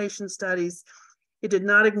communication studies. It did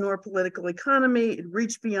not ignore political economy. It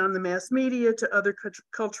reached beyond the mass media to other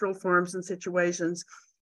cultural forms and situations.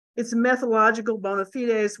 Its methodological bona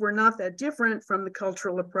fides were not that different from the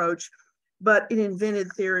cultural approach, but it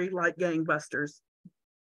invented theory like gangbusters.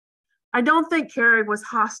 I don't think Carey was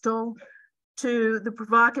hostile to the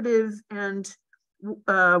provocative and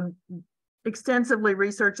extensively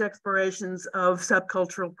researched explorations of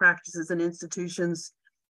subcultural practices and institutions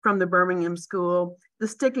from the Birmingham School. The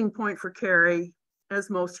sticking point for Carey,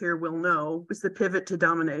 as most here will know, was the pivot to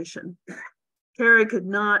domination. Carey could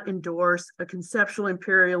not endorse a conceptual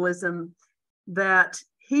imperialism that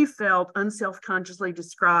he felt unselfconsciously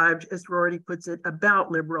described, as Rorty puts it,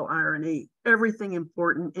 about liberal irony, everything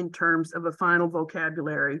important in terms of a final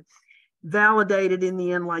vocabulary, validated in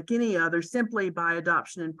the end like any other simply by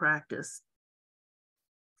adoption and practice.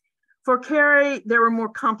 For Carey, there were more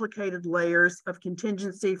complicated layers of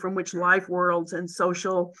contingency from which life worlds and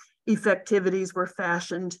social effectivities were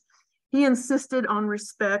fashioned. He insisted on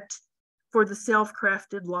respect for the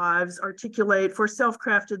self-crafted lives articulated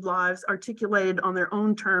on their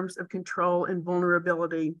own terms of control and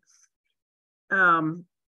vulnerability,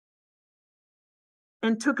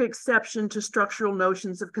 and took exception to structural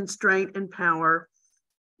notions of constraint and power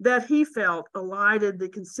that he felt elided the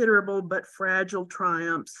considerable but fragile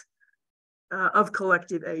triumphs of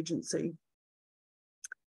collective agency.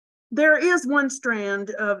 There is one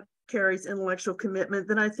strand of Carey's intellectual commitment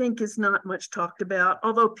that I think is not much talked about,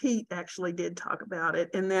 although Pete actually did talk about it,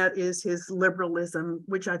 and that is his liberalism,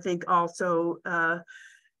 which I think also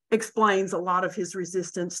explains a lot of his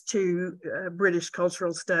resistance to British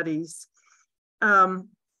cultural studies.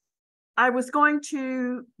 I was going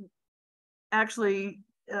to actually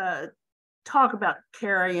talk about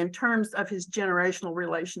Carey in terms of his generational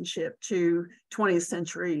relationship to 20th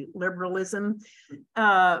century liberalism,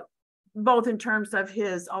 both in terms of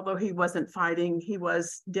his, although he wasn't fighting, he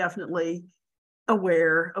was definitely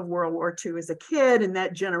aware of World War II as a kid and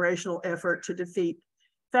that generational effort to defeat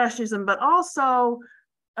fascism, but also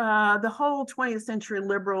the whole 20th century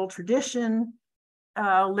liberal tradition.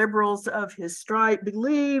 Liberals of his stripe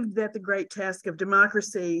believed that the great task of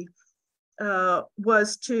democracy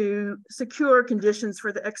was to secure conditions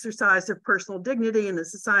for the exercise of personal dignity in a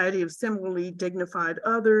society of similarly dignified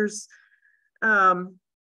others.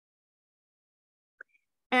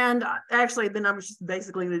 And actually, then I was just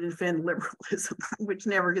basically going to defend liberalism, which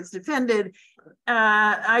never gets defended.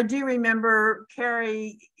 I do remember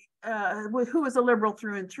Carey, who was a liberal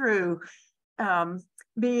through and through,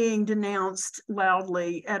 being denounced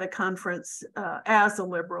loudly at a conference as a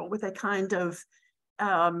liberal with a kind of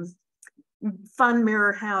fun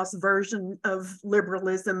mirror house version of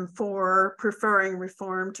liberalism for preferring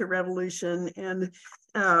reform to revolution and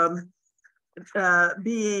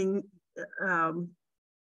being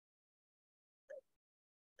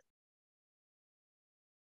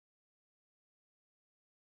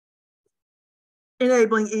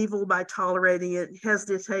enabling evil by tolerating it,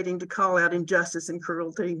 hesitating to call out injustice and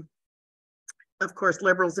cruelty. Of course,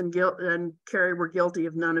 liberals and Carey were guilty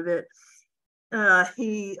of none of it.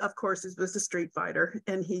 He, of course, was a street fighter,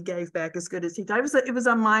 and he gave back as good as he died. It was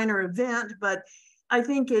a minor event, but I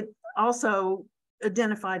think it also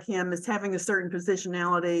identified him as having a certain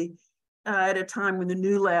positionality at a time when the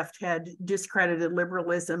New Left had discredited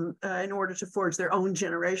liberalism in order to forge their own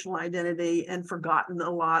generational identity and forgotten a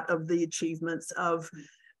lot of the achievements of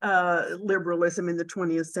liberalism in the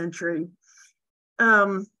 20th century.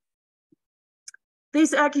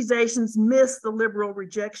 These accusations miss the liberal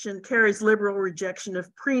rejection, Carey's liberal rejection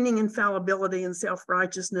of preening infallibility and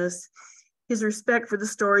self-righteousness, his respect for the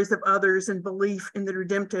stories of others and belief in the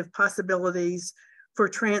redemptive possibilities for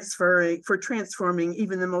transforming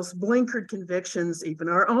even the most blinkered convictions, even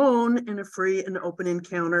our own, in a free and open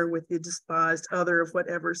encounter with the despised other of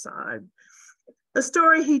whatever side. The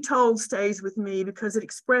story he told stays with me because it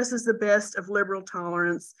expresses the best of liberal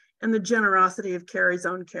tolerance and the generosity of Carey's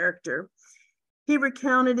own character. He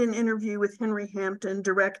recounted an interview with Henry Hampton,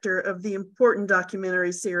 director of the important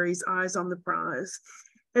documentary series Eyes on the Prize.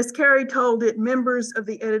 As Carey told it, members of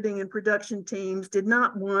the editing and production teams did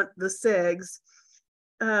not want the SEGs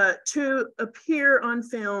to appear on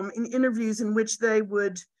film in interviews in which they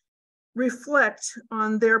would reflect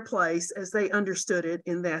on their place as they understood it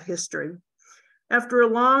in that history. After a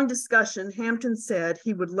long discussion, Hampton said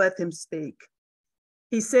he would let them speak.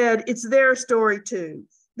 He said, "It's their story too."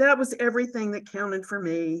 That was everything that counted for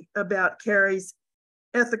me about Carey's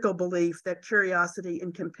ethical belief that curiosity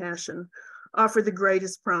and compassion offer the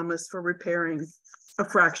greatest promise for repairing a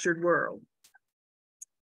fractured world.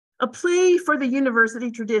 A plea for the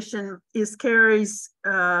university tradition is Carey's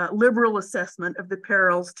liberal assessment of the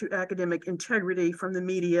perils to academic integrity from the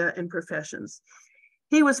media and professions.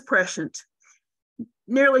 He was prescient.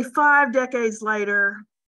 Nearly 5 decades later,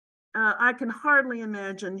 I can hardly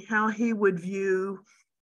imagine how he would view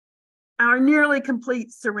our nearly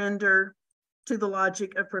complete surrender to the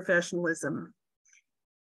logic of professionalism.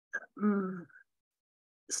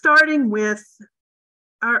 Starting with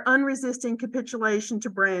our unresisting capitulation to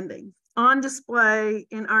branding, on display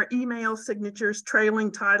in our email signatures,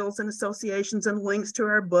 trailing titles and associations and links to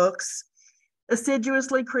our books,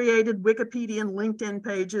 assiduously created Wikipedia and LinkedIn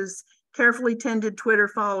pages, carefully tended Twitter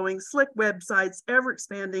following, slick websites,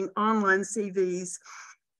 ever-expanding online CVs,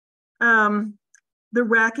 the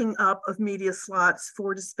racking up of media slots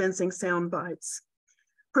for dispensing sound bites.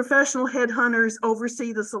 Professional headhunters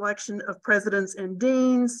oversee the selection of presidents and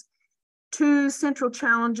deans. 2 central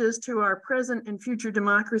challenges to our present and future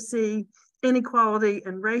democracy, inequality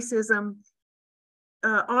and racism,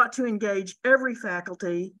 ought to engage every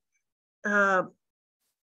faculty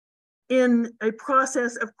in a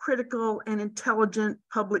process of critical and intelligent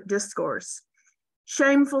public discourse.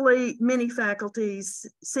 Shamefully, many faculties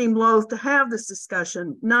seem loath to have this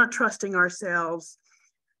discussion, not trusting ourselves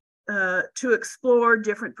to explore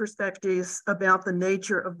different perspectives about the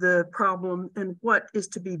nature of the problem and what is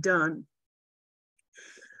to be done.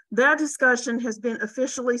 That discussion has been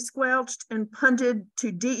officially squelched and punted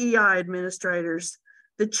to DEI administrators,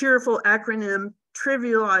 the cheerful acronym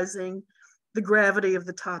trivializing the gravity of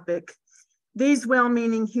the topic. These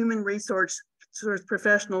well-meaning human resource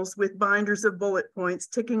professionals with binders of bullet points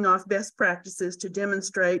ticking off best practices to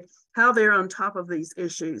demonstrate how they're on top of these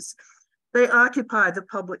issues. They occupy the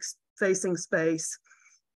public-facing space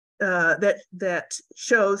that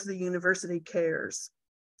shows the university cares.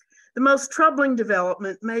 The most troubling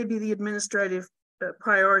development may be the administrative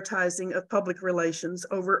prioritizing of public relations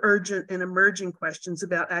over urgent and emerging questions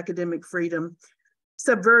about academic freedom,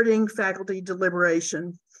 subverting faculty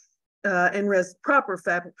deliberation proper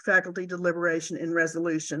faculty deliberation and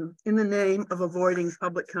resolution in the name of avoiding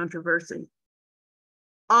public controversy.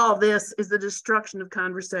 All this is the destruction of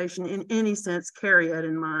conversation in any sense Carey had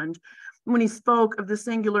in mind when he spoke of the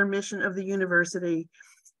singular mission of the university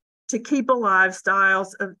to keep alive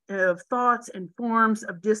styles of thoughts and forms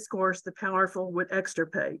of discourse the powerful would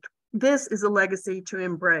extirpate. This is a legacy to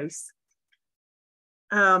embrace.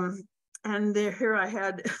 Here I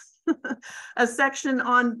had a section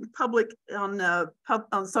on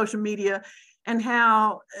social media and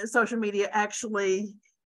how social media actually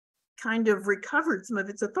kind of recovered some of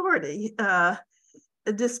its authority.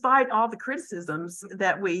 Despite all the criticisms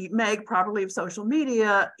that we make probably of social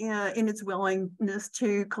media in its willingness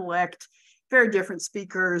to collect very different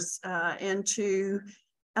speakers and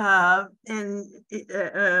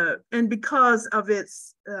because of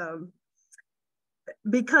its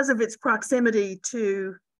proximity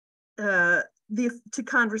to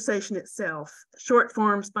conversation itself, short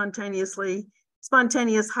form, spontaneous,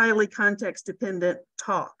 highly context dependent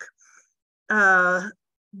talk.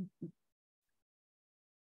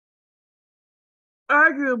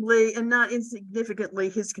 Arguably and not insignificantly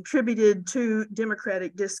has contributed to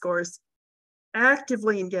democratic discourse,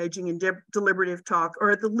 actively engaging in deliberative talk, or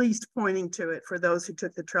at the least pointing to it for those who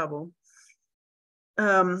took the trouble.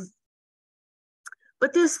 But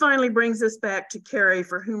this finally brings us back to Carey,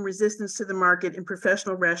 for whom resistance to the market and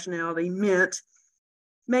professional rationality meant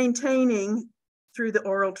maintaining through the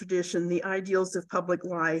oral tradition the ideals of public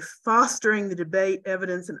life, fostering the debate,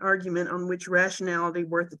 evidence, and argument on which rationality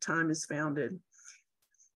worth the time is founded.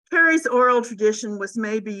 Carey's oral tradition was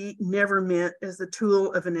maybe never meant as the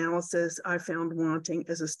tool of analysis I found wanting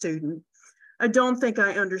as a student. I don't think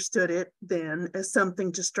I understood it then as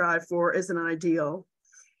something to strive for as an ideal.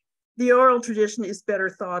 The oral tradition is better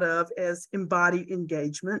thought of as embodied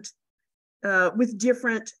engagement with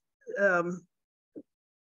different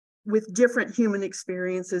human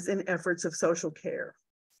experiences and efforts of social care.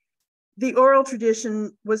 The oral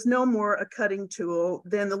tradition was no more a cutting tool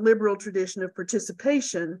than the liberal tradition of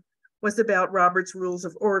participation was about Robert's rules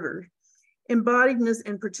of order. Embodiedness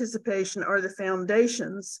and participation are the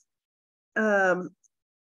foundations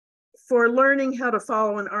for learning how to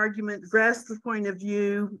follow an argument, grasp the point of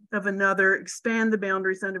view of another, expand the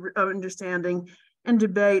boundaries of understanding, and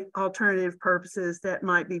debate alternative purposes that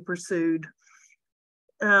might be pursued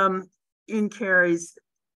in Carey's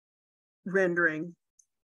rendering.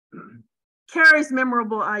 Carey's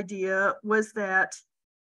memorable idea was that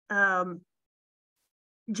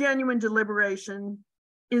genuine deliberation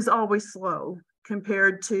is always slow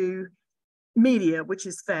compared to media, which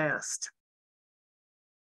is fast.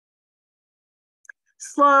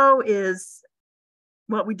 Slow is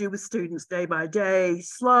what we do with students day by day.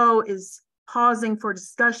 Slow is pausing for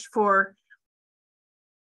discussion, for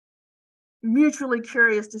mutually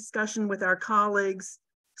curious discussion with our colleagues.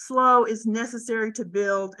 Slow is necessary to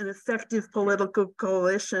build an effective political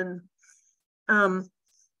coalition.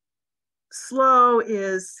 Slow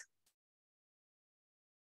is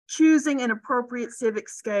choosing an appropriate civic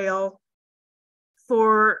scale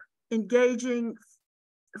for engaging,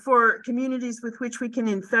 for communities with which we can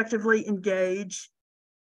effectively engage,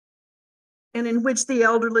 and in which the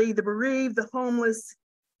elderly, the bereaved, the homeless,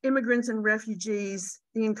 immigrants and refugees,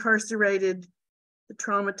 the incarcerated, the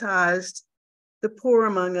traumatized, the poor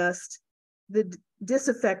among us, the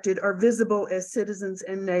disaffected are visible as citizens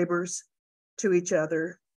and neighbors to each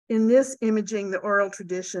other. In this imaging, the oral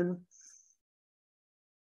tradition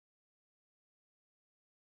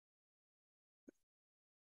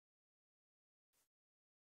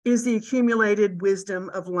is the accumulated wisdom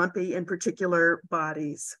of lumpy and particular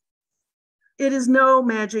bodies. It is no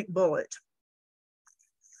magic bullet.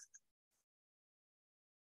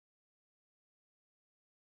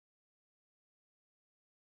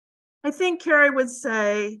 I think Carey would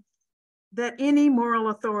say that any moral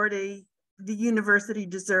authority the university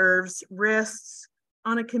deserves rests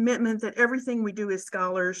on a commitment that everything we do as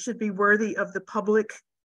scholars should be worthy of the public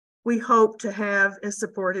we hope to have as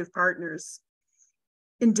supportive partners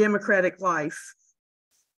in democratic life.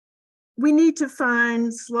 We need to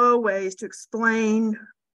find slow ways to explain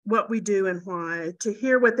what we do and why, to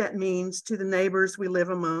hear what that means to the neighbors we live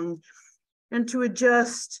among, and to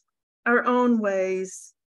adjust our own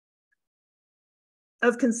ways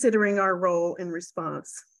of considering our role in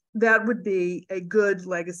response. That would be a good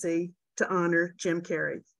legacy to honor Jim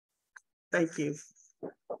Carey. Thank you.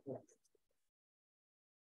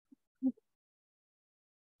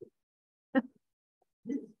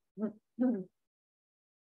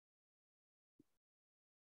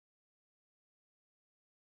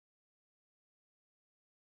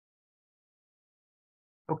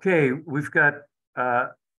 Okay, we've got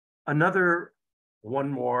one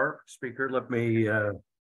more speaker. Let me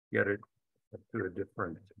get it to a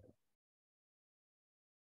different.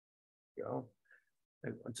 Go.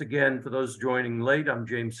 And once again, for those joining late, I'm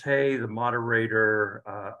James Hay, the moderator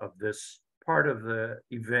of this part of the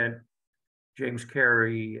event, James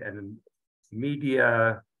Carey and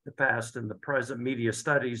Media, the Past and the Present, Media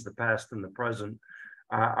Studies, the Past and the Present.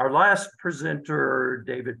 Our last presenter,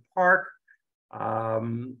 David Park,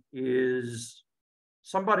 is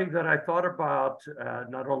somebody that I thought about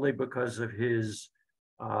not only because of his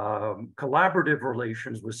collaborative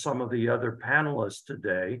relations with some of the other panelists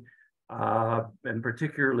today, and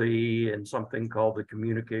particularly in something called the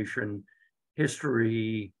Communication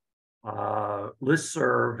History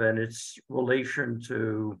listserv and its relation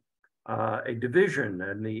to a division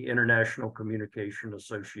in the International Communication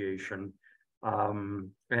Association.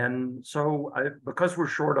 And so because we're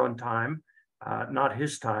short on time, not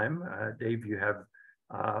his time, Dave, you have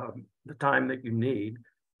the time that you need.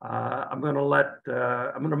 I'm going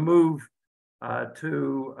to move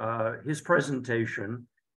to his presentation.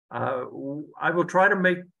 I will try to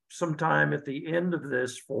make some time at the end of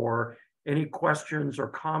this for any questions or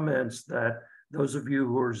comments that those of you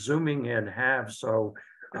who are Zooming in have. So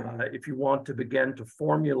if you want to begin to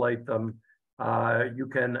formulate them, you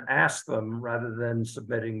can ask them rather than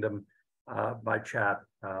submitting them by chat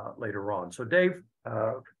later on. So Dave,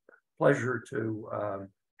 pleasure to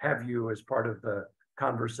have you as part of the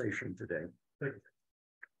conversation today. Thank you.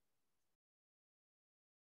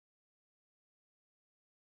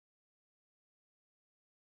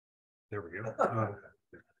 There we go.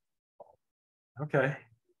 Okay,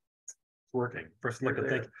 it's working. First, look at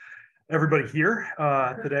thank everybody here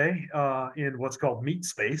today in what's called Meat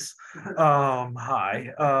Space.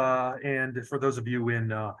 Hi, and for those of you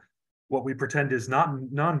in what we pretend is not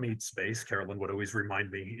non-meat space, Carolyn would always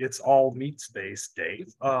remind me, it's all meat space,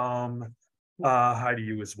 Dave. Hi to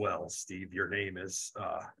you as well, Steve. Your name is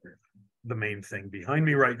the main thing behind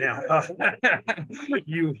me right now.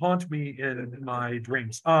 You haunt me in my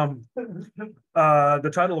dreams.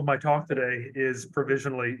 The title of my talk today is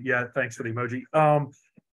provisionally, yeah, thanks for the emoji,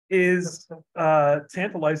 is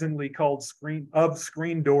tantalizingly called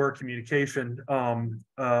Screen Door Communication,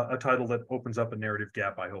 a title that opens up a narrative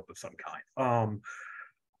gap, I hope, of some kind.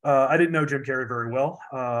 I didn't know Jim Carey very well.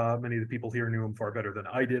 Many of the people here knew him far better than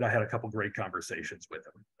I did. I had a couple great conversations with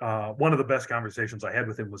him. One of the best conversations I had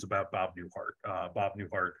with him was about Bob Newhart. Bob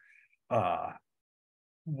Newhart,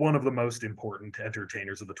 one of the most important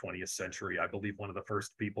entertainers of the 20th century. I believe one of the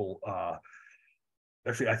first people,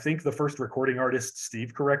 actually, I think the first recording artist,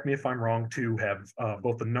 Steve, correct me if I'm wrong, to have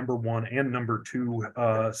both the #1 and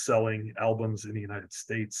 #2 selling albums in the United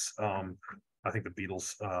States. I think the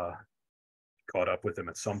Beatles caught up with him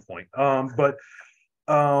at some point. But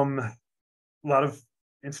a lot of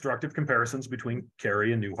instructive comparisons between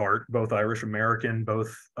Carey and Newhart, both Irish American,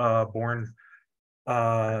 both born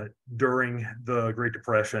during the Great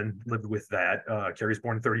Depression, lived with that. Carey's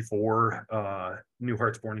born in 34,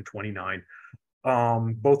 Newhart's born in 29.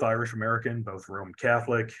 Both Irish American, both Roman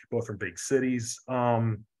Catholic, both from big cities.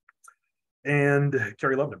 And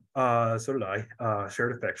Carey loved him. So did I,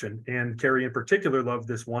 shared affection. And Carey in particular loved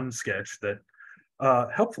this one sketch that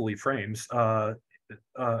helpfully frames a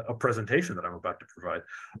presentation that I'm about to provide.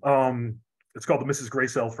 It's called the Mrs.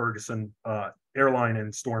 Grace L. Ferguson Airline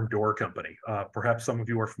and Storm Door Company. Perhaps some of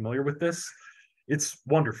you are familiar with this. It's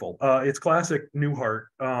wonderful. It's classic Newhart,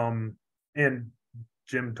 and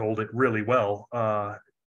Jim told it really well,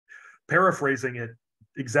 paraphrasing it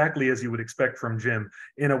exactly as you would expect from Jim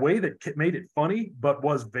in a way that made it funny, but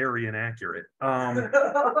was very inaccurate.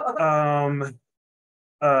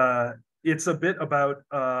 It's a bit about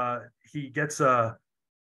he gets a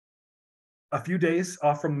few days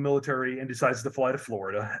off from the military and decides to fly to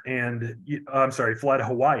Florida and fly to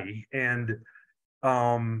Hawaii. And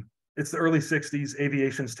it's the early 60s,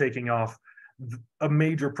 aviation's taking off. A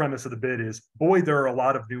major premise of the bid is, boy, there are a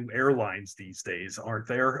lot of new airlines these days, aren't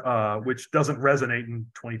there? Which doesn't resonate in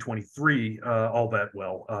 2023 all that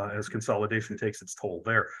well as consolidation takes its toll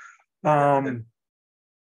there.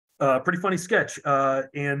 Pretty funny sketch.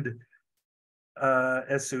 And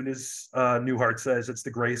as soon as Newhart says it's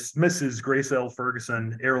the Mrs. Grace L.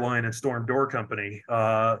 Ferguson Airline and Storm Door Company,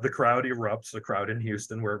 the crowd erupts, the crowd in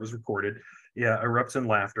Houston where it was recorded, erupts in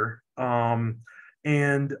laughter.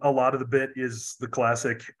 And a lot of the bit is the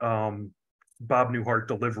classic Bob Newhart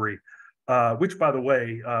delivery, which, by the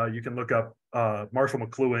way, you can look up. Marshall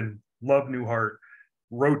McLuhan loved Newhart,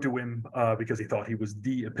 wrote to him because he thought he was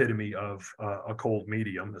the epitome of a cold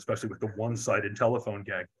medium, especially with the one-sided telephone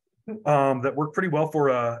gag. That worked pretty well for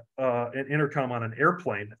an intercom on an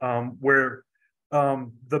airplane, where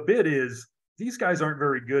the bit is these guys aren't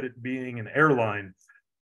very good at being an airline.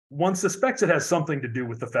 One suspects it has something to do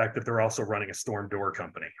with the fact that they're also running a storm door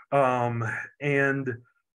company. And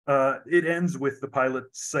it ends with the pilot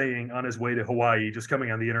saying on his way to Hawaii, just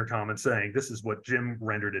coming on the intercom and saying, this is what Jim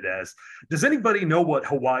rendered it as. Does anybody know what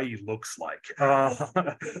Hawaii looks like?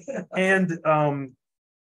 And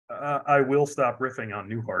I will stop riffing on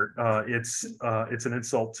Newhart. It's an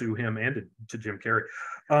insult to him and to Jim Carey.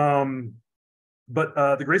 But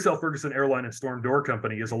the Grace L. Ferguson Airline and Storm Door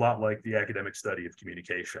Company is a lot like the academic study of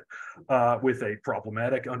communication, with a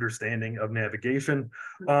problematic understanding of navigation,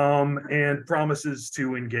 and promises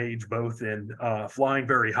to engage both in flying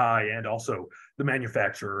very high and also the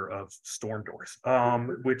manufacture of storm doors,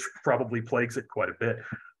 which probably plagues it quite a bit.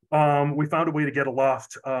 We found a way to get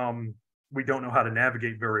aloft. We don't know how to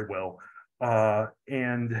navigate very well,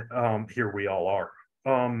 and here we all are.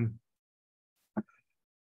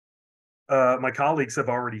 My colleagues have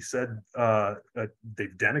already said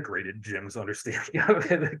they've denigrated Jim's understanding of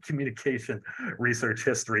the communication research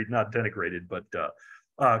history, not denigrated, but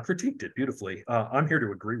critiqued it beautifully. I'm here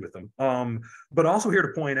to agree with them, but also here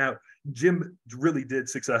to point out, Jim really did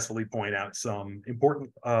successfully point out some important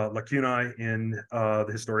lacunae in the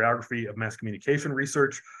historiography of mass communication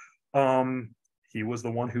research. He was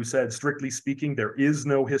the one who said, strictly speaking, there is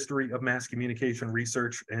no history of mass communication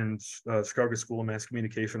research in Chicago School of Mass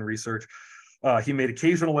Communication Research. He made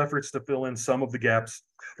occasional efforts to fill in some of the gaps.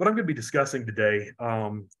 What I'm going to be discussing today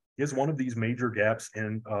is one of these major gaps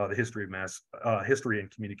in the history of history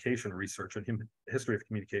and communication research and history of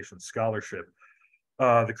communication scholarship.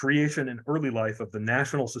 The creation and early life of the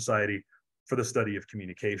National Society for the Study of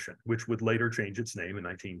Communication, which would later change its name in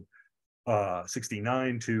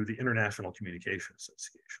 1969 to the International Communication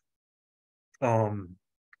Association.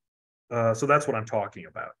 So that's what I'm talking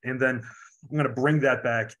about. And then I'm going to bring that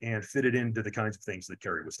back and fit it into the kinds of things that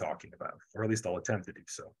Carey was talking about, or at least I'll attempt to do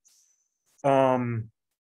so.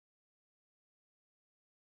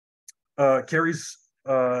 Carey's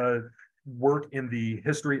work in the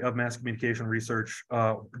history of mass communication research,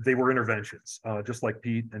 they were interventions, just like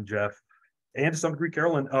Pete and Jeff, and to some degree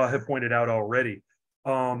Carolyn have pointed out already.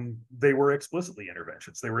 They were explicitly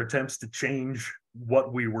interventions. They were attempts to change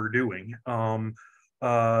what we were doing. In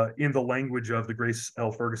the language of the Grace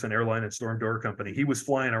L. Ferguson Airline and Storm Door Company, he was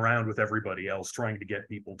flying around with everybody else trying to get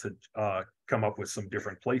people to come up with some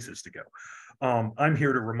different places to go. I'm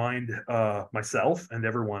here to remind myself and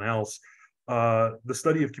everyone else, the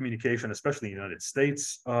study of communication, especially in the United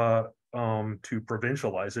States, to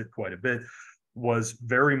provincialize it quite a bit, was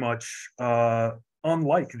very much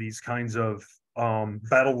unlike these kinds of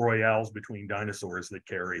battle royales between dinosaurs that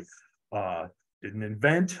Carey didn't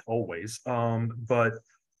invent always, but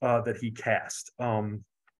that he cast. And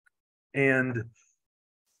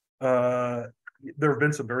there have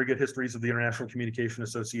been some very good histories of the International Communication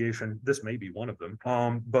Association. This may be one of them,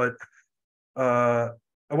 but I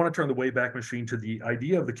want to turn the Wayback Machine to the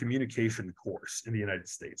idea of the communication course in the United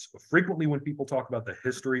States. Frequently when people talk about the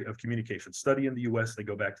history of communication study in the US, they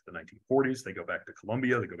go back to the 1940s, they go back to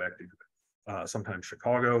Columbia, they go back to sometimes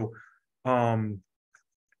Chicago. One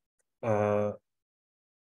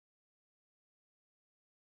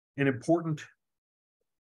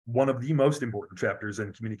of the most important chapters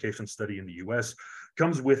in communication study in the US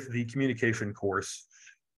comes with the communication course,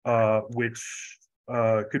 which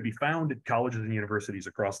could be found at colleges and universities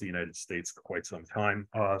across the United States for quite some time.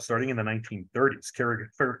 Starting in the 1930s,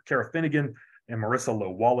 Kara Finnegan and Marissa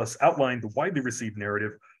Lowe Wallace outlined the widely received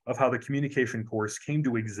narrative of how the communication course came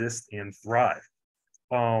to exist and thrive.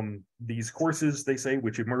 These courses, they say,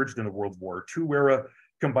 which emerged in the World War II era,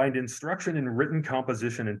 combined instruction in written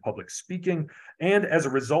composition and public speaking, and as a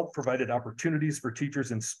result provided opportunities for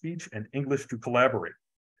teachers in speech and English to collaborate.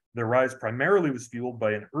 Their rise primarily was fueled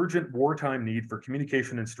by an urgent wartime need for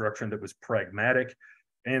communication instruction that was pragmatic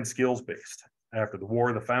and skills-based. After the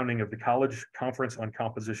war, the founding of the College Conference on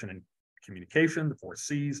Composition and Communication, the 4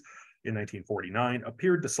 Cs, in 1949,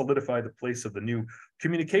 appeared to solidify the place of the new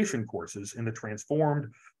communication courses in the transformed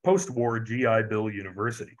post-war GI Bill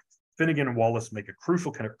University. Finnegan and Wallace make a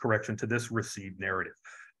crucial correction to this received narrative.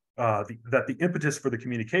 That the impetus for the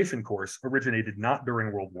communication course originated not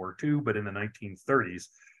during World War II, but in the 1930s,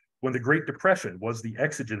 when the Great Depression was the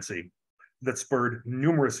exigency that spurred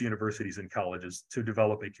numerous universities and colleges to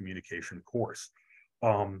develop a communication course.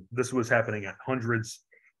 This was happening at hundreds.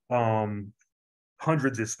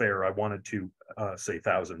 Hundreds is fair. I wanted to say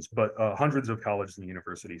thousands, but hundreds of colleges and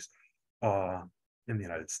universities in the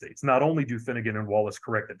United States. Not only do Finnegan and Wallace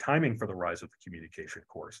correct the timing for the rise of the communication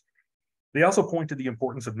course, they also point to the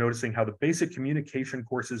importance of noticing how the basic communication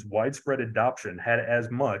course's widespread adoption had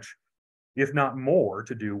as much, if not more,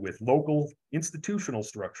 to do with local institutional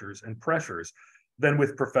structures and pressures than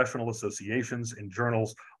with professional associations and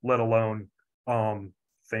journals, let alone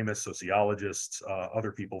famous sociologists,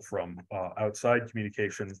 other people from outside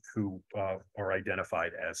communication who are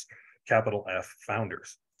identified as capital F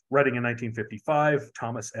founders. Writing in 1955,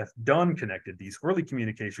 Thomas F. Dunn connected these early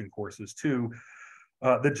communication courses to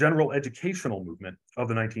the general educational movement of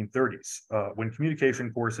the 1930s, when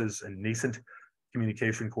communication courses and nascent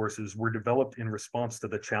communication courses were developed in response to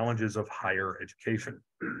the challenges of higher education.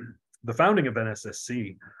 The founding of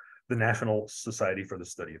NSSC, the National Society for the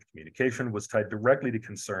Study of Communication, was tied directly to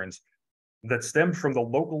concerns that stemmed from the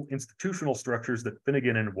local institutional structures that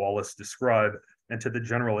Finnegan and Wallace describe, and to the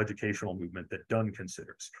general educational movement that Dunn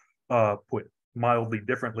considers. Put mildly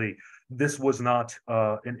differently, this was not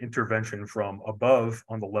an intervention from above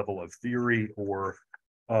on the level of theory or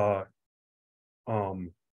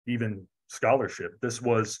even scholarship. This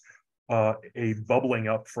was a bubbling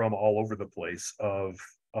up from all over the place of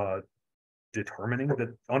determining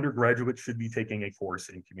that undergraduates should be taking a course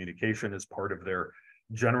in communication as part of their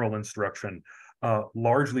general instruction,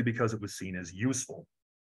 largely because it was seen as useful.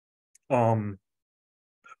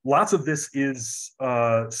 Lots of this is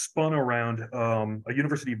spun around a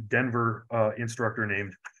University of Denver instructor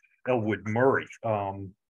named Elwood Murray,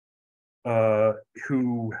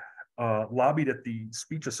 who lobbied at the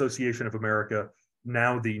Speech Association of America,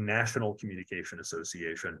 now the National Communication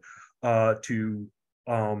Association, well,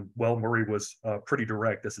 Murray was pretty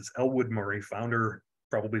direct. This is Elwood Murray, founder,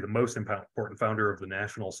 probably the most important founder of the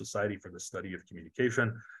National Society for the Study of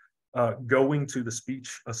Communication, going to the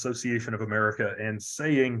Speech Association of America and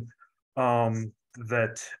saying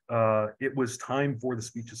that it was time for the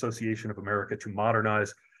Speech Association of America to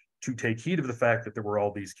modernize, to take heed of the fact that there were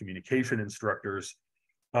all these communication instructors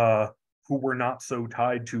who were not so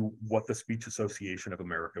tied to what the Speech Association of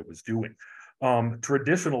America was doing.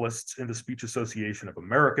 Traditionalists in the Speech Association of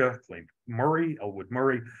America claimed Elwood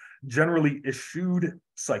Murray, generally eschewed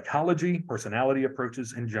psychology, personality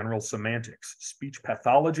approaches, and general semantics. Speech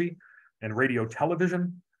pathology and radio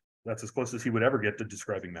television, that's as close as he would ever get to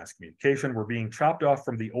describing mass communication, were being chopped off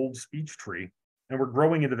from the old speech tree and were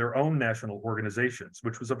growing into their own national organizations,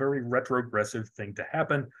 which was a very retrogressive thing to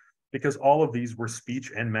happen because all of these were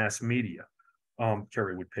speech and mass media.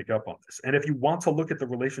 Carey would pick up on this. And if you want to look at the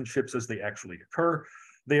relationships as they actually occur,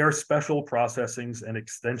 they are special processings and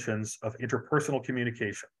extensions of interpersonal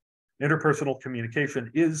communication. Interpersonal communication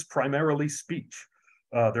is primarily speech.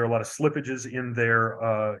 There are a lot of slippages in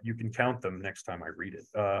there. You can count them next time I read it.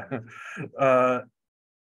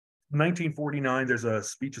 1949, there's a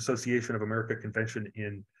Speech Association of America convention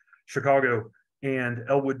in Chicago, and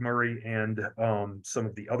Elwood Murray and some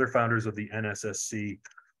of the other founders of the NSSC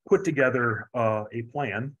put together a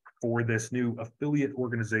plan for this new affiliate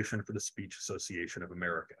organization for the Speech Association of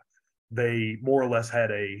America. They more or less had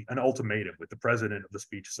an ultimatum with the president of the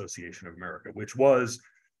Speech Association of America, which was,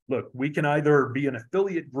 look, we can either be an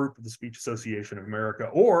affiliate group of the Speech Association of America,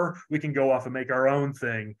 or we can go off and make our own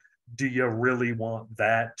thing. Do you really want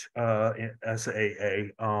that, SAA?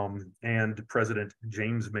 And President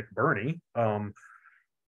James McBurney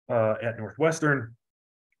at Northwestern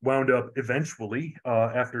wound up eventually,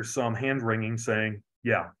 after some hand-wringing, saying,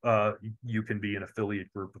 yeah, you can be an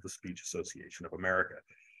affiliate group of the Speech Association of America.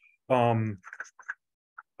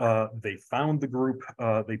 They found the group,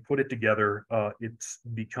 they put it together. It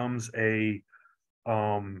becomes an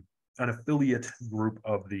affiliate group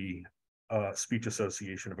of the Speech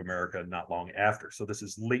Association of America not long after. So this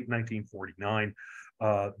is late 1949.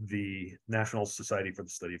 The National Society for the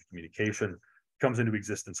Study of Communication comes into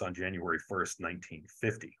existence on January 1st,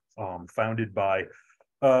 1950. Founded by,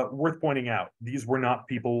 worth pointing out, these were not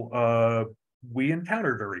people we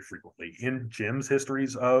encounter very frequently in Jim's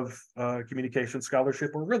histories of communication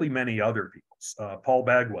scholarship, or really many other people's. Paul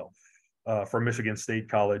Bagwell from Michigan State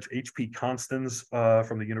College, H.P. Constans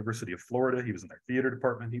from the University of Florida. He was in their theater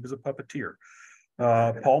department. He was a puppeteer.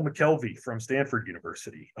 Paul McKelvey from Stanford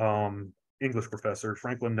University, English professor.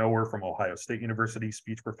 Franklin Noer from Ohio State University,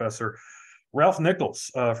 speech professor. Ralph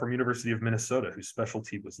Nichols from University of Minnesota, whose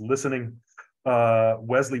specialty was listening.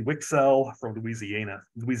 Wesley Wixell from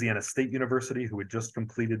Louisiana State University, who had just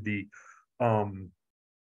completed the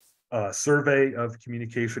survey of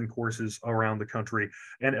communication courses around the country,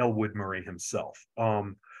 and Elwood Murray himself.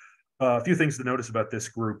 A few things to notice about this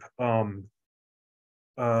group,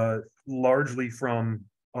 largely from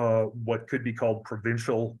what could be called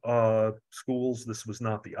provincial schools. This was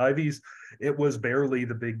not the Ivies. It was barely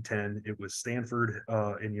the Big Ten. It was Stanford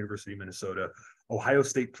and University of Minnesota. Ohio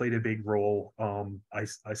State played a big role. I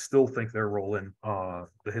still think their role in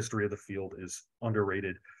the history of the field is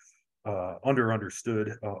underrated,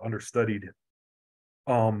 understudied.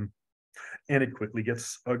 And it quickly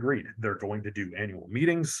gets agreed. They're going to do annual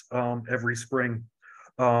meetings every spring.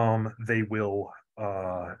 They will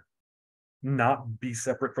not be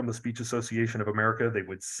separate from the Speech Association of America. They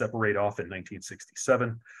would separate off in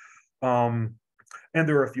 1967. And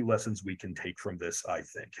there are a few lessons we can take from this, I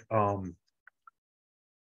think.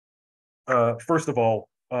 First of all,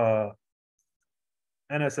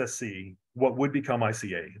 NSSC, what would become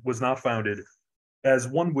ICA, was not founded as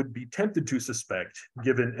one would be tempted to suspect,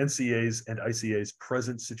 given NCA's and ICA's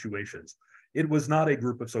present situations. It was not a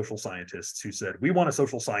group of social scientists who said, we want a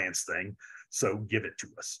social science thing, so give it to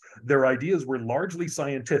us. Their ideas were largely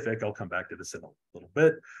scientific. I'll come back to this in a little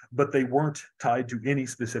bit, but they weren't tied to any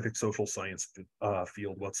specific social science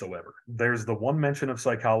field whatsoever. There's the one mention of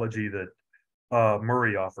psychology that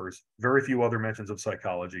Murray offers, very few other mentions of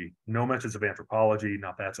psychology, no mentions of anthropology,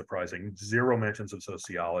 not that surprising, zero mentions of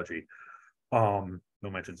sociology, no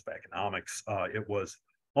mentions of economics. It was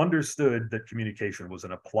understood that communication was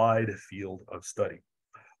an applied field of study.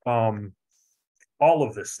 All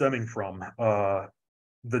of this stemming from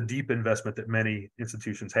the deep investment that many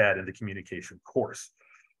institutions had in the communication course.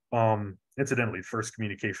 Incidentally, the first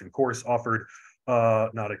communication course offered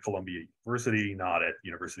not at Columbia University, not at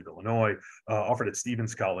University of Illinois, offered at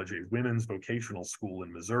Stevens College, a women's vocational school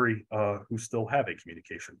in Missouri, who still have a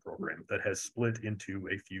communication program that has split into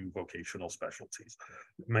a few vocational specialties,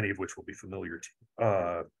 many of which will be familiar to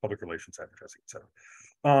public relations, advertising, etc.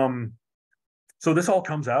 So this all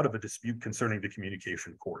comes out of a dispute concerning the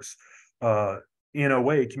communication course. In a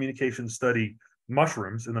way, communication study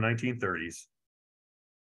mushrooms in the 1930s.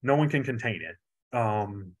 No one can contain it.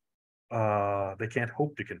 They can't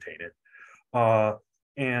hope to contain it.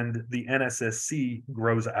 And the NSSC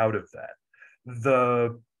grows out of that.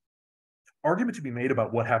 The argument to be made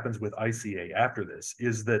about what happens with ICA after this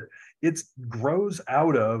is that it grows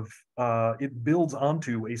out of, it builds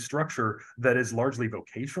onto a structure that is largely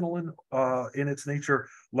vocational in its nature,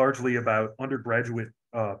 largely about undergraduate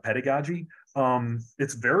pedagogy.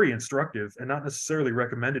 It's very instructive and not necessarily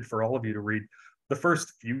recommended for all of you to read. The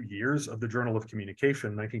first few years of the Journal of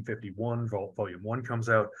Communication, 1951, volume 1 comes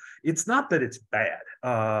out. It's not that it's bad.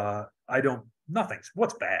 What's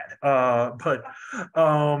bad?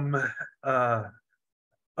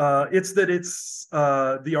 It's that it's,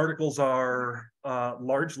 the articles are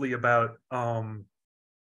largely about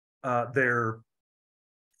their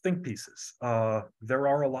think pieces. There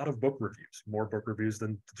are a lot of book reviews, more book reviews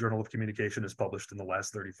than the Journal of Communication has published in the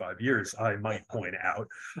last 35 years, I might point out.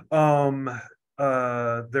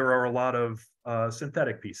 There are a lot of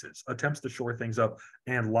synthetic pieces, attempts to shore things up,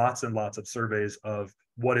 and lots of surveys of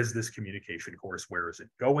what is this communication course? Where is it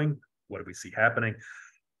going? What do we see happening?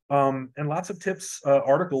 And lots of tips,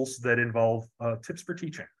 articles that involve tips for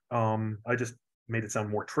teaching. I just made it sound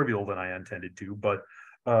more trivial than I intended to, but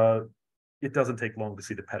it doesn't take long to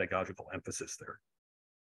see the pedagogical emphasis there.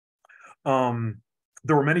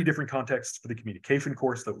 There were many different contexts for the communication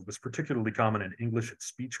course that was particularly common in English and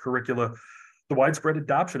speech curricula. The widespread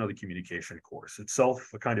adoption of the communication course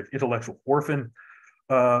itself, a kind of intellectual orphan,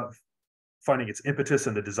 finding its impetus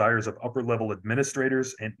in the desires of upper level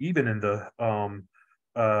administrators, and even in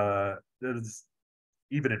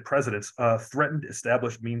even in presidents, threatened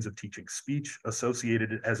established means of teaching speech,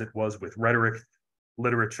 associated as it was with rhetoric,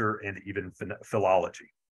 literature, and even philology.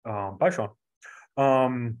 Bye, Sean.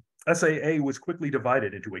 SAA was quickly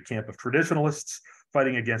divided into a camp of traditionalists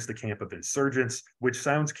fighting against a camp of insurgents, which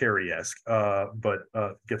sounds Carey-esque, but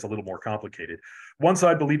gets a little more complicated. One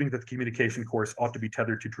side believing that the communication course ought to be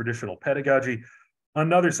tethered to traditional pedagogy,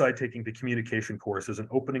 another side taking the communication course as an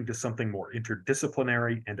opening to something more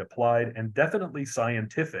interdisciplinary and applied and definitely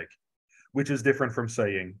scientific, which is different from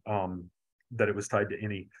saying that it was tied to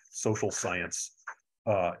any social science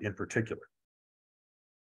in particular.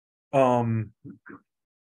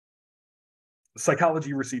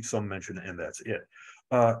 Psychology received some mention, and that's it.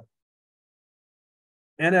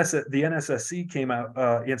 The NSSC came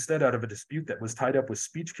out instead out of a dispute that was tied up with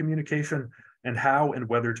speech communication and how and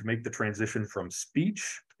whether to make the transition from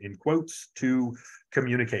speech, in quotes, to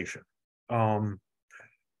communication.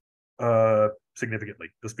 Significantly,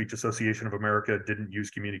 the Speech Association of America didn't use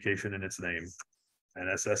communication in its name.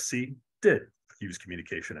 NSSC did use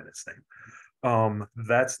communication in its name.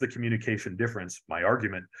 That's the communication difference, my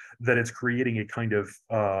argument, that it's creating a kind of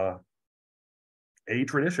a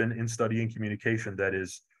tradition in studying communication that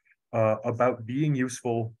is about being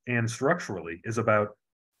useful and structurally is about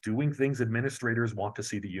doing things administrators want to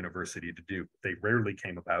see the university to do. They rarely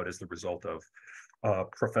came about as the result of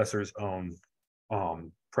professors' own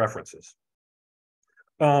preferences.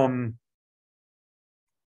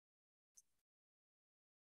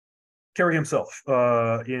 Carey himself,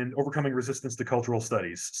 in Overcoming Resistance to Cultural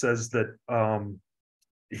Studies, says that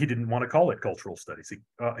he didn't want to call it cultural studies. He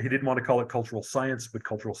didn't want to call it cultural science, but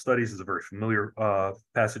cultural studies is a very familiar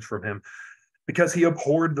passage from him, because he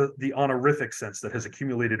abhorred the honorific sense that has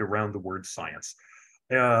accumulated around the word science.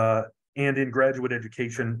 And in graduate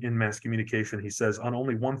education in mass communication, he says, on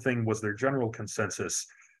only one thing was there general consensus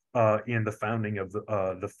in the founding of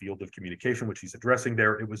the field of communication, which he's addressing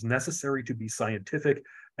there. It was necessary to be scientific,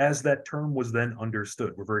 as that term was then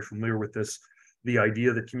understood. We're very familiar with this, the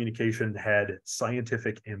idea that communication had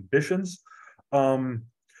scientific ambitions. I'm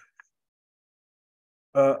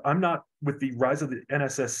not, with the rise of the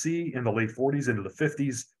NSSC in the late 40s into the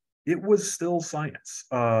 50s, it was still science.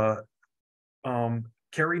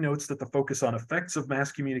 Carey notes that the focus on effects of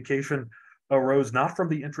mass communication arose not from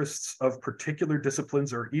the interests of particular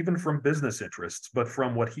disciplines or even from business interests, but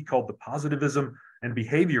from what he called the positivism and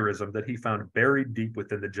behaviorism that he found buried deep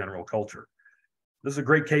within the general culture. This is a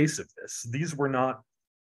great case of this. These were not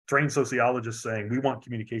trained sociologists saying, we want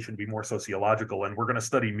communication to be more sociological and we're going to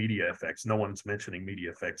study media effects. No one's mentioning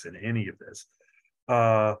media effects in any of this.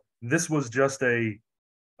 This was just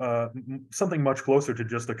something much closer to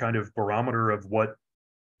just a kind of barometer of what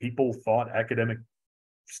people thought academic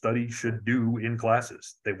study should do in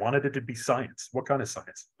classes. They wanted it to be science. What kind of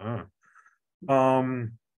science?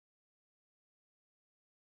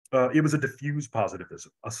 It was a diffuse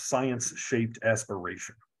positivism, a science-shaped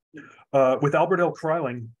aspiration. With Albert L.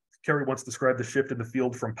 Kreiling, Carey once described the shift in the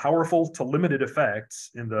field from powerful to limited effects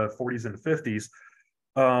in the 40s and 50s.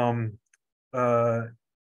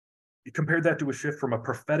 He compared that to a shift from a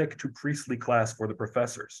prophetic to priestly class for the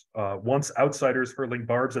professors. Once outsiders hurling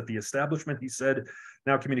barbs at the establishment, he said,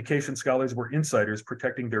 now communication scholars were insiders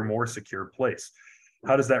protecting their more secure place.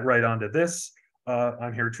 How does that write onto this?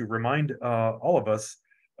 I'm here to remind all of us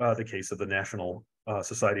the case of the National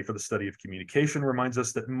Society for the Study of Communication reminds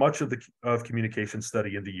us that much of communication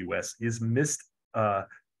study in the US is missed out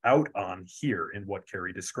on here in what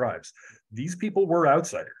Carey describes. These people were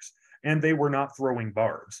outsiders and they were not throwing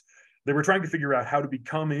barbs. They were trying to figure out how to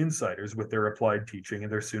become insiders with their applied teaching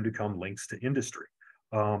and their soon-to-come links to industry.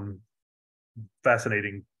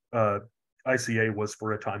 Fascinating. ICA was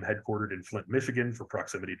for a time headquartered in Flint, Michigan for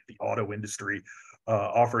proximity to the auto industry,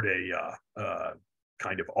 offered a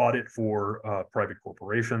kind of audit for private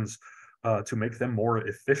corporations to make them more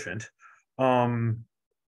efficient. And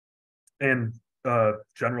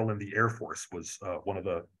General in the Air Force was one of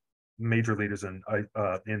the major leaders in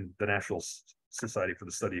the National Society for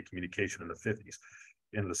the Study of Communication in the 50s,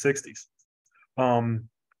 in the 60s.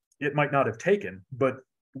 It might not have taken, but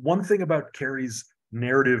one thing about Carey's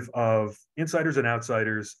narrative of insiders and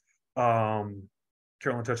outsiders, Carolyn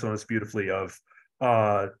touched on this beautifully, of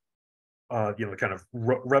kind of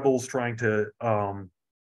rebels trying to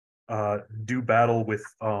do battle with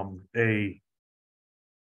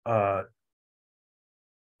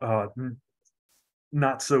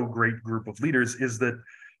not so great group of leaders, is that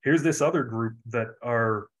here's this other group that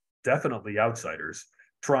are definitely outsiders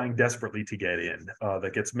trying desperately to get in,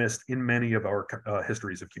 that gets missed in many of our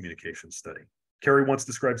histories of communication study. Carey once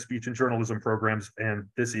described speech and journalism programs, and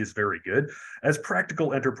this is very good, as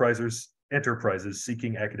practical enterprises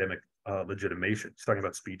seeking academic legitimation. He's talking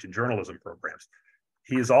about speech and journalism programs.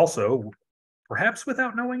 He is also, perhaps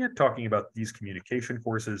without knowing it, talking about these communication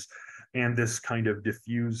courses and this kind of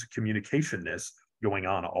diffuse communicationness going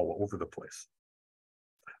on all over the place.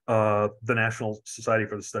 The National Society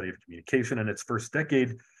for the Study of Communication in its first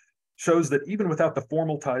decade shows that even without the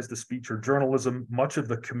formal ties to speech or journalism, much of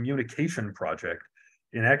the communication project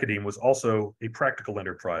in academia was also a practical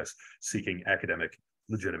enterprise seeking academic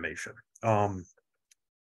legitimation.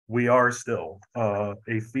 We are still a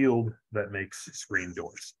field that makes screen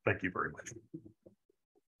doors. Thank you very much.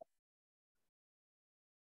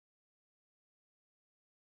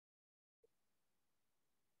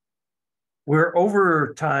 We're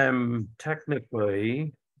over time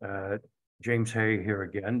technically, James Hay here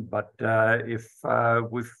again, but if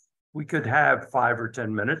we could have 5 or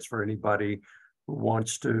 10 minutes for anybody who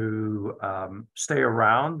wants to stay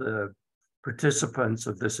around. The participants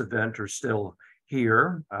of this event are still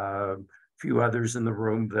here. A few others in the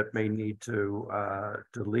room that may need to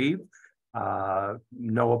leave.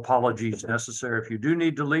 No apologies necessary if you do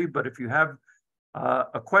need to leave, but if you have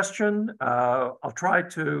a question, I'll try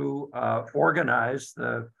to organize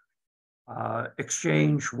the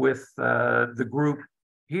exchange with the group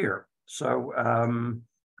here. So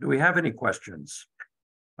do we have any questions?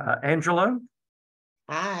 Angela?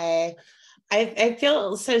 Hi. I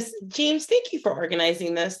feel so, James, thank you for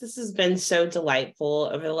organizing this. This has been so delightful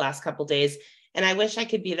over the last couple of days. And I wish I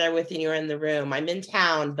could be there with you in the room. I'm in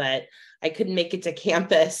town, but I couldn't make it to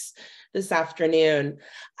campus this afternoon.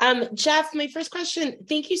 Jeff, my first question,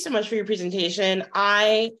 thank you so much for your presentation.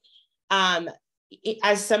 I,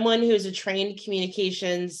 as someone who is a trained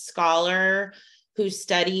communications scholar who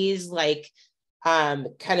studies like kind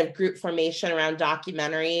of group formation around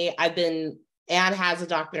documentary, and has a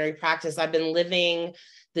documentary practice, I've been living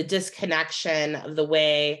the disconnection of the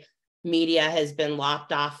way media has been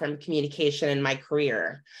lopped off from communication in my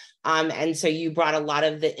career. And so you brought a lot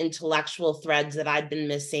of the intellectual threads that I'd been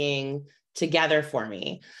missing together for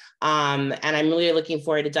me. And I'm really looking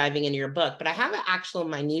forward to diving into your book, but I have an actual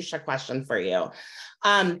minutia question for you.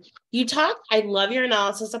 You talk, I love your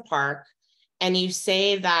analysis of Park, and you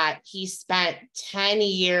say that he spent 10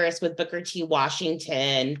 years with Booker T.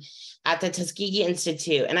 Washington at the Tuskegee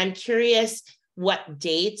Institute. And I'm curious what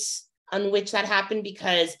dates on which that happened,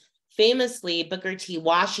 because famously, Booker T.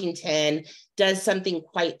 Washington does something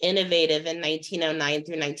quite innovative in 1909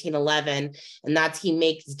 through 1911, and that's he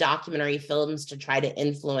makes documentary films to try to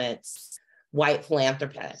influence white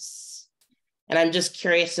philanthropists. And I'm just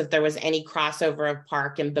curious if there was any crossover of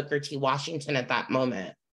Park and Booker T. Washington at that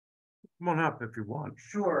moment. Come on up if you want.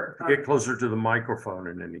 Sure. Get closer to the microphone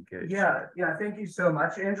in any case. Yeah, thank you so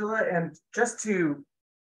much, Angela. And just to,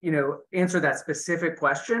 answer that specific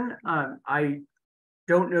question, I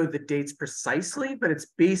don't know the dates precisely, but it's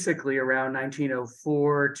basically around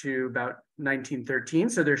 1904 to about 1913.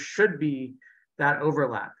 So there should be that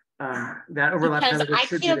overlap. Because I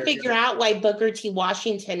can't figure out why Booker T.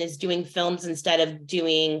 Washington is doing films instead of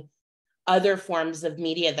doing other forms of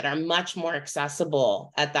media that are much more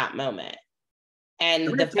accessible at that moment. And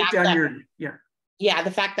the fact that,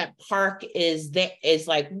 the fact that Park is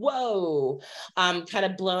like, whoa, kind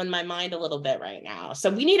of blowing my mind a little bit right now.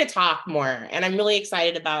 So we need to talk more. And I'm really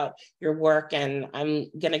excited about your work, and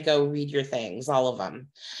I'm going to go read your things, all of them.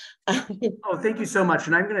 Oh, thank you so much.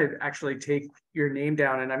 And I'm going to actually take your name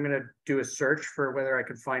down, and I'm going to do a search for whether I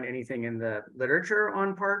could find anything in the literature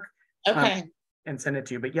on Park. Okay. And send it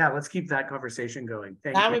to you. But yeah, let's keep that conversation going.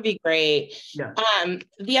 Thank you. That would be great. Yeah.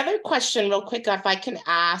 The other question real quick, if I can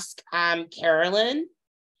ask Carolyn,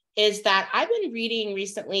 is that I've been reading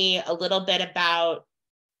recently a little bit about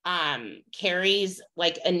Carey's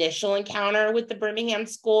like initial encounter with the Birmingham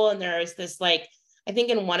School. And there is this I think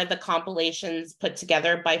in one of the compilations put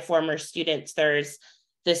together by former students, there's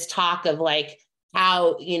this talk of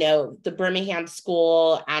how, the Birmingham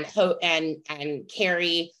School and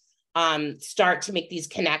Carey start to make these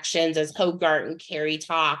connections as Hogarth and Carey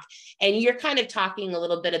talk. And you're kind of talking a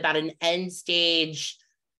little bit about an end stage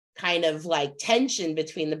kind of tension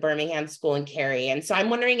between the Birmingham School and Carey. And so I'm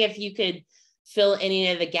wondering if you could fill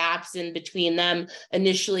any of the gaps in between them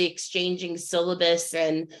initially exchanging syllabus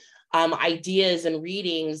and ideas and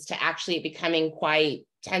readings to actually becoming quite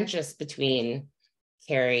tenuous between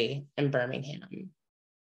Carey and Birmingham.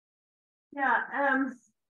 Yeah,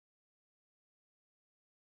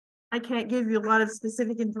 I can't give you a lot of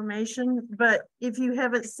specific information, but if you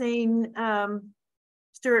haven't seen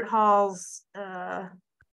Stuart Hall's,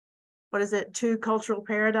 Two Cultural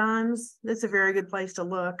Paradigms, that's a very good place to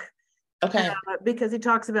look. Okay. Because he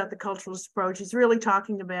talks about the culturalist approach. He's really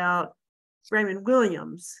talking about Raymond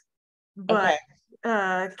Williams, but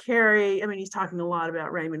Carey, he's talking a lot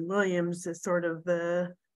about Raymond Williams as sort of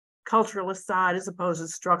the culturalist side as opposed to the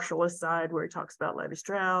structuralist side, where he talks about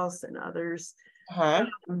Levi-Strauss and others.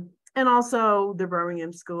 And also the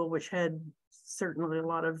Birmingham School, which had certainly a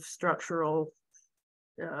lot of structural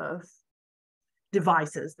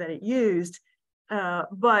devices that it used.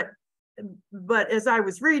 But as I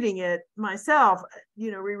was reading it myself,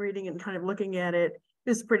 rereading it and kind of looking at it,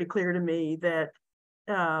 it's pretty clear to me that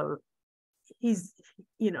he's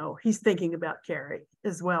thinking about Carey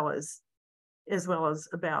as well as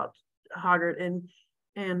about Hogarth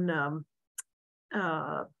and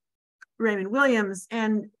Raymond Williams.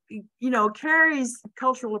 And Carey's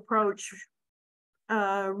cultural approach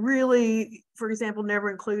really, for example, never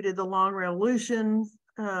included the Long Revolution,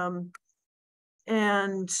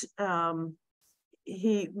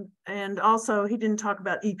 he didn't talk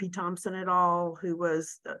about E.P. Thompson at all, who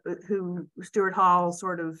Stuart Hall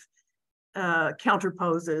sort of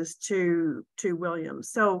counterposes to Williams.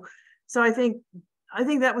 So I think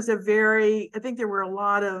that was I think there were a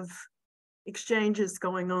lot of exchanges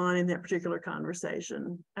going on in that particular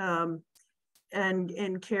conversation.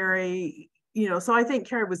 And Carey, so I think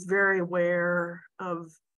Carey was very aware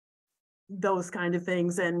of those kind of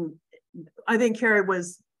things. And I think Carey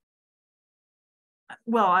was,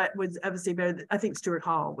 I think Stuart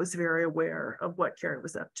Hall was very aware of what Carey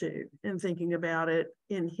was up to and thinking about it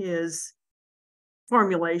in his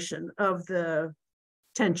formulation of the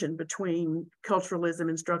tension between culturalism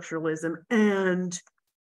and structuralism and,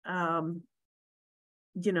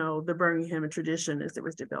 the Birmingham tradition as it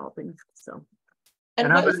was developing. So.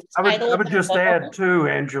 And I would just add too,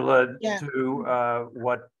 Angela, Yeah. to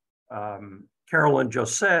what Carolyn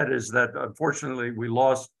just said, is that unfortunately we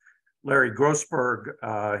lost Larry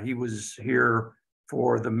Grossberg. He was here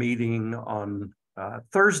for the meeting on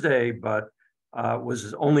Thursday, but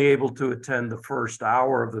was only able to attend the first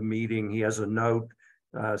hour of the meeting. He has a note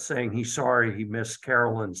saying he's sorry he missed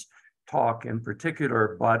Carolyn's talk in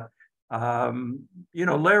particular, but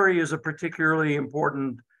Larry is a particularly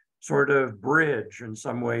important sort of bridge in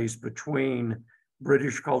some ways between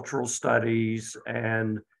British cultural studies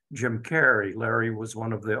and Jim Carey. Larry was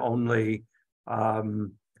one of the only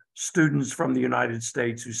students from the United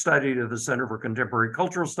States who studied at the Center for Contemporary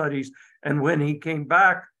Cultural Studies. And when he came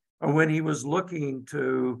back, or when he was looking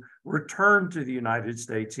to return to the United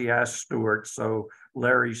States, he asked Stuart, so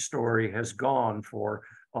Larry's story has gone for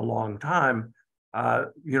a long time,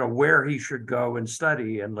 where he should go and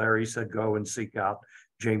study. And Larry said, go and seek out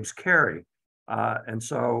James Carey. And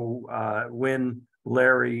so when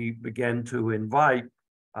Larry began to invite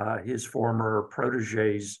his former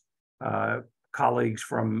proteges, colleagues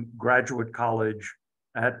from Graduate College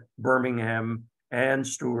at Birmingham and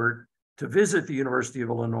Stuart, to visit the University of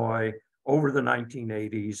Illinois over the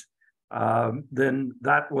 1980s, then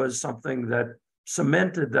that was something that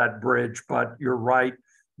cemented that bridge. But you're right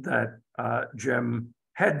that Jim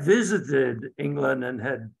had visited England and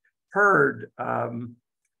had heard. I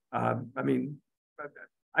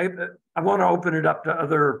want to open it up to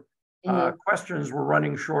other questions. We're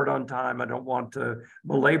running short on time. I don't want to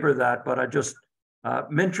belabor that, but I just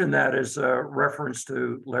mentioned that as a reference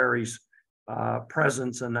to Larry's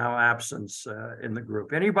presence and now absence in the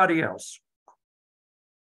group. Anybody else?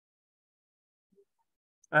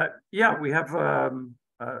 Yeah, we have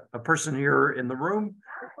a person here in the room.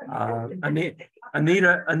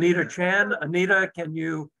 Anita Chan. Anita, can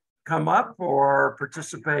you come up or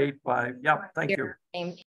participate by, yeah, thank you.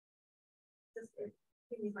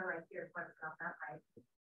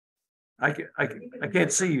 I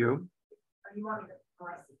can't see you. You want me to, oh,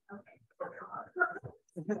 I see. Okay.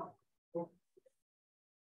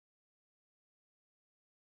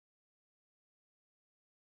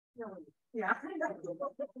 Yeah.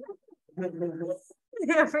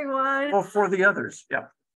 Everyone. Well, for the others, yeah.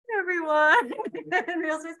 Everyone.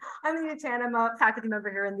 I'm Anita Chan. I'm a faculty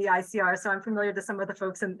member here in the ICR, so I'm familiar to some of the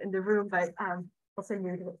folks in the room, but also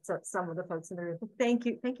new to some of the folks in the room. Thank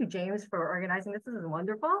you, James, for organizing this. This is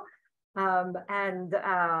wonderful. And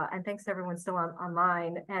thanks to everyone still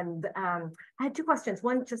online. And I had two questions.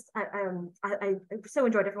 One, just I so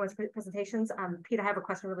enjoyed everyone's presentations. Pete, I have a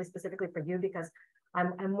question really specifically for you because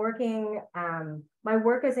I'm working. My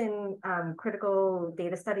work is in critical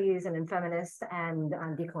data studies and in feminist and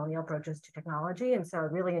decolonial approaches to technology, and so I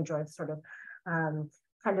really enjoyed sort of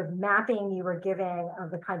kind of mapping you were giving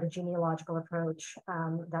of the kind of genealogical approach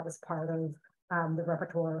that was part of the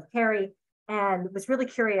repertoire of Carey. And was really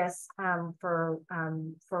curious for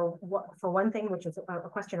one thing, which is a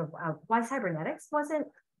question of why cybernetics wasn't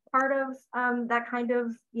part of that kind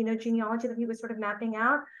of genealogy that he was sort of mapping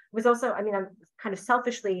out. It was also, I mean, I'm kind of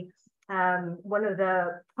selfishly one of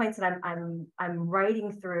the points that I'm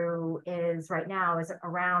writing through is right now is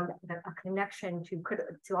around a connection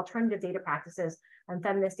to alternative data practices and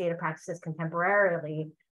feminist data practices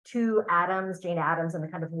contemporarily to Jane Addams, and the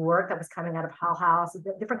kind of work that was coming out of Hull House,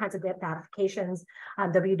 different kinds of datafications,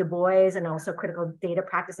 W. Du Bois, and also critical data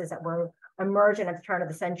practices that were emergent at the turn of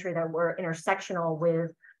the century that were intersectional with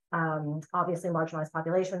obviously marginalized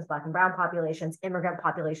populations, Black and Brown populations, immigrant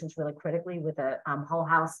populations, really critically with the Hull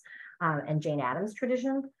House and Jane Addams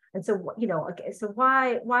tradition. And so, so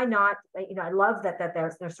why not? I love that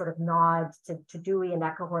there's sort of nods to Dewey and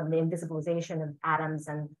that cohort and the invisibilization of Addams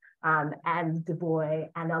and Du Bois,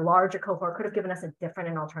 and a larger cohort could have given us a different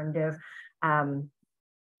and alternative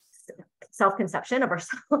self-conception of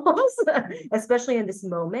ourselves, especially in this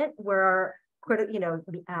moment where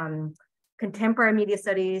contemporary media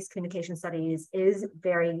studies, communication studies is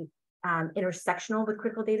very intersectional with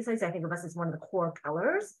critical data studies. I think of us as one of the core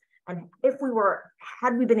pillars. And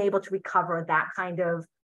had we been able to recover that kind of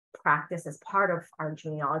practice as part of our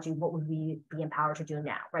genealogy, what would we be empowered to do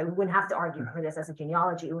now, right? We wouldn't have to argue for this as a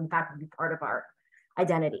genealogy. It would in fact be part of our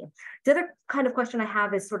identity. The other kind of question I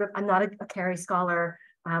have is sort of, I'm not a Carey scholar.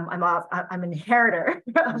 I'm an inheritor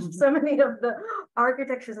of so many of the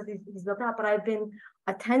architectures that he's built out, but I've been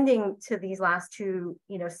attending to these last two,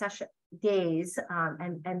 session days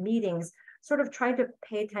and meetings, sort of trying to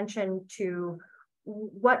pay attention to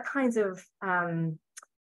what kinds of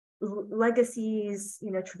legacies,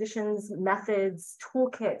 traditions, methods,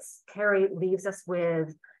 toolkits Carey leaves us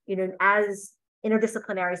with, as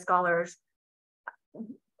interdisciplinary scholars.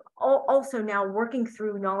 Also now working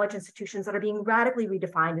through knowledge institutions that are being radically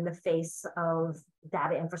redefined in the face of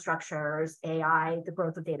data infrastructures, AI, the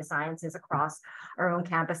growth of data sciences across our own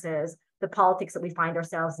campuses, the politics that we find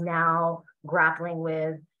ourselves now grappling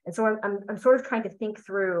with. And so I'm sort of trying to think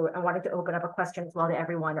through and wanting to open up a question as well to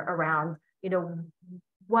everyone around,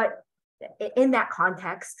 what, in that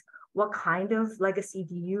context, what kind of legacy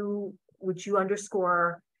would you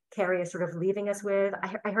underscore Carey is sort of leaving us with?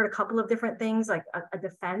 I heard a couple of different things, like a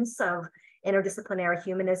defense of interdisciplinary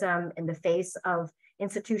humanism in the face of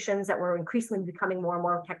institutions that were increasingly becoming more and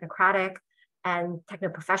more technocratic and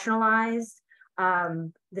techno-professionalized.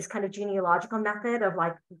 This kind of genealogical method of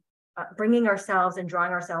bringing ourselves and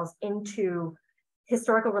drawing ourselves into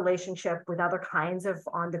historical relationship with other kinds of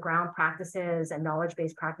on-the-ground practices and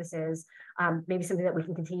knowledge-based practices, maybe something that we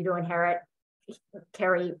can continue to inherit.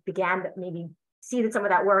 Carey maybe seeded some of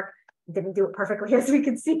that work, didn't do it perfectly, as we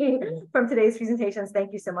can see from today's presentations.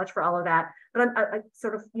 Thank you so much for all of that. But I'm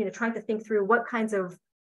sort of, trying to think through what kinds of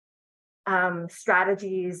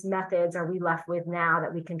strategies, methods are we left with now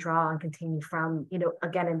that we can draw and continue from,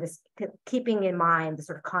 again, in this, keeping in mind the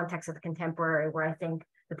sort of context of the contemporary, where I think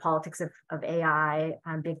the politics of AI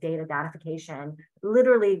and big data datafication,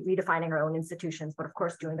 literally redefining our own institutions, but of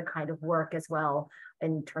course doing the kind of work as well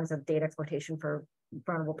in terms of data exploitation for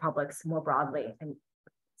vulnerable publics more broadly. And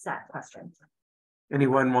it's that question.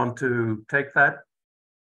 Anyone want to take that?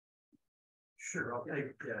 Sure, I'll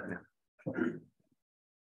take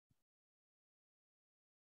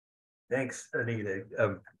Thanks, Anita.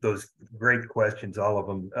 Those great questions, all of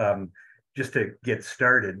them. Just to get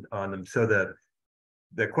started on them. So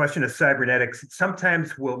the question of cybernetics,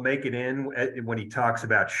 sometimes we'll make it in when he talks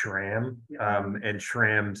about Schramm and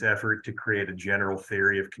Schramm's effort to create a general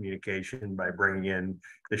theory of communication by bringing in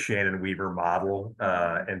the Shannon-Weaver model.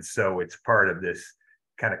 And so it's part of this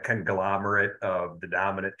kind of conglomerate of the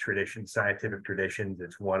dominant tradition, scientific traditions.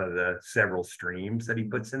 It's one of the several streams that he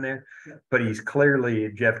puts in there. Yeah. But he's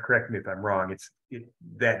clearly, Jeff, correct me if I'm wrong,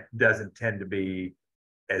 that doesn't tend to be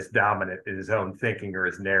as dominant in his own thinking or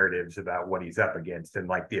his narratives about what he's up against. And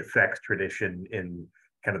like the effects tradition in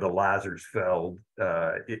kind of the Lazarsfeld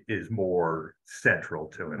is more central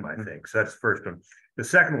to him, I think. So that's the first one. The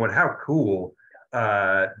second one, how cool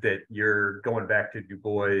that you're going back to Du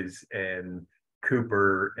Bois and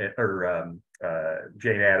Cooper or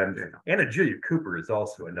Jane Addams. Anna Julia Cooper is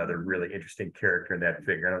also another really interesting character in that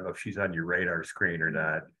figure. I don't know if she's on your radar screen or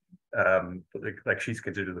not. Like she's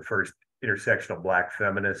considered the first intersectional Black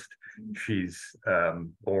feminist. She's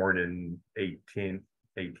born in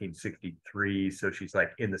 1863, so she's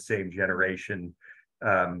like in the same generation.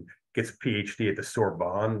 Gets a PhD at the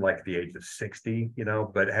Sorbonne, like at the age of 60,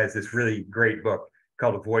 but has this really great book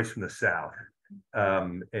called A Voice from the South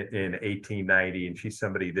in 1890. And she's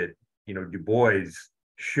somebody that, Du Bois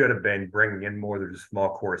should have been bringing in more. There's a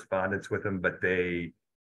small correspondence with him, but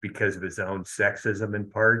because of his own sexism in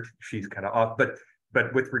part, she's kind of off.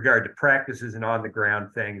 But with regard to practices and on the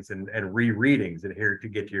ground things and rereadings, and here to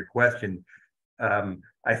get to your question,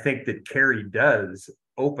 I think that Carey does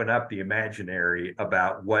open up the imaginary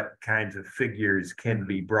about what kinds of figures can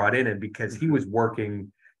be brought in. And because he was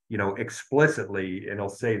working, explicitly, and I'll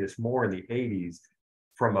say this more in the 80s,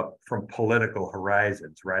 from political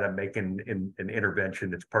horizons, right? I'm making an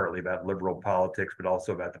intervention that's partly about liberal politics, but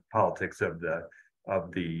also about the politics of the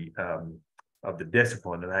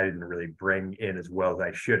discipline. And I didn't really bring in as well as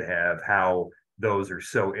I should have how those are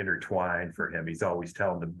so intertwined for him. He's always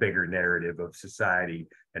telling the bigger narrative of society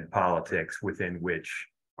and politics within which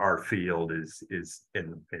our field is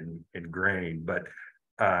ingrained. But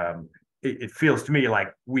it feels to me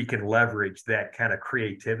like we can leverage that kind of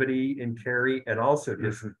creativity in Carey, and also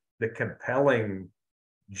just the compelling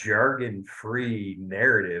jargon-free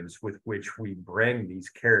narratives with which we bring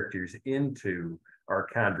these characters into our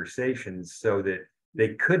conversations so that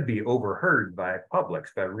they could be overheard by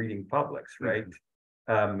publics, by reading publics, right?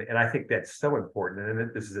 And I think that's so important.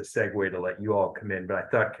 And this is a segue to let you all come in, but I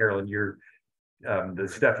thought, Carolyn, the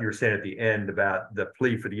stuff you were saying at the end about the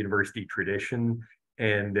plea for the university tradition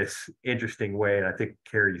and this interesting way, and I think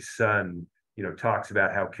Carey's son, talks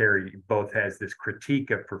about how Carey both has this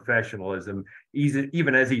critique of professionalism,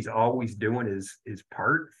 even as he's always doing his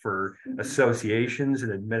part for associations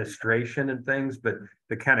and administration and things, but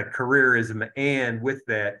the kind of careerism, and with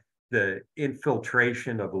that, the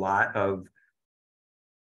infiltration of a lot of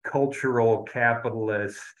cultural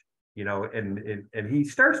capitalist, and he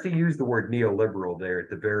starts to use the word neoliberal there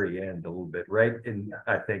at the very end a little bit, right? And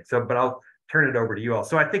I think so, but I'll turn it over to you all.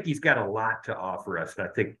 So I think he's got a lot to offer us, and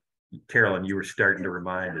I think, Carolyn, you were starting to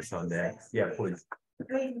remind us on that. Yeah, please.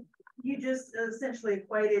 I mean, you just essentially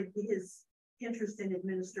equated his interest in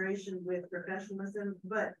administration with professionalism,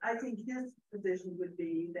 but I think his position would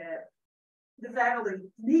be that the faculty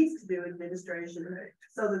needs to do administration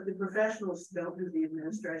so that the professionals don't do the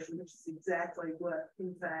administration, which is exactly what,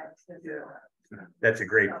 in fact, they do. That's a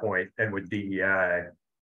great point. And with DEI,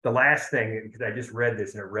 the last thing, because I just read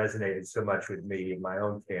this and it resonated so much with me in my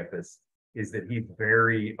own campus, is that he's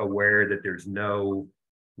very aware that there's no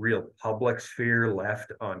real public sphere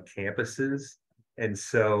left on campuses. And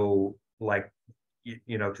so, like, to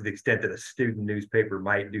the extent that a student newspaper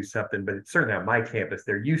might do something, but it's certainly on my campus,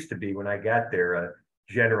 there used to be, when I got there, a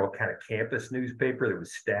general kind of campus newspaper that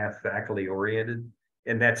was staff, faculty oriented.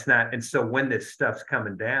 And that's not, and so when this stuff's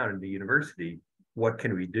coming down in the university, what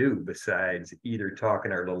can we do besides either talk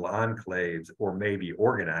in our little enclaves or maybe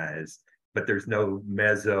organize? But there's no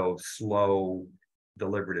slow,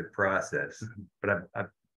 deliberative process. But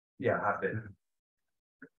I've been.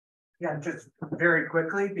 Yeah, just very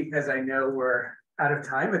quickly, because I know we're out of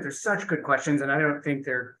time, but there's such good questions, and I don't think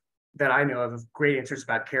that I know of great answers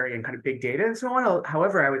about Carey and kind of big data and so on.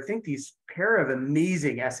 However, I would think these pair of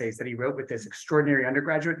amazing essays that he wrote with this extraordinary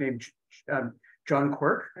undergraduate named John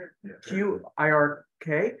Quirk, Quirk,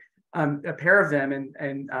 a pair of them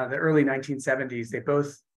in the early 1970s, they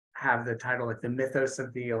both have the title like the mythos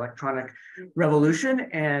of the electronic revolution,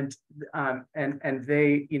 and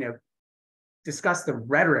they discuss the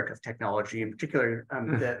rhetoric of technology, in particular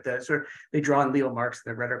the sort of, they draw on Leo Marx,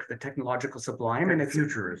 the rhetoric of the technological sublime, and it's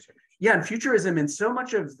Futurism. Yeah, and futurism, and so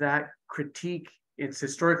much of that critique, it's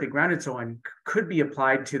historically grounded so on, could be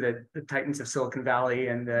applied to the titans of Silicon Valley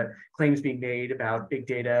and the claims being made about big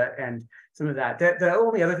data and some of that. The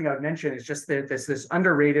only other thing I would mention is just that this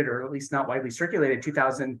underrated, or at least not widely circulated,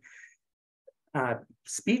 2000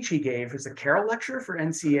 speech he gave. It was a Carroll lecture for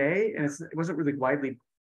NCA, and it wasn't really widely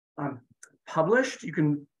published. You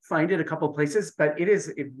can find it a couple of places, but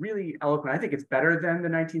it really eloquent. I think it's better than the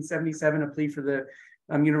 1977 A Plea for the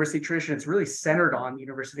University Tradition. It's really centered on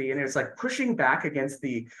university, and it's like pushing back against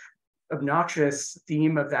the obnoxious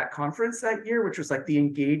theme of that conference that year, which was like the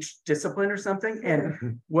engaged discipline or something,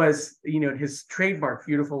 and was, his trademark,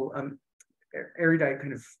 beautiful, erudite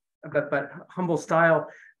kind of, but humble style,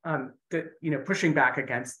 that, pushing back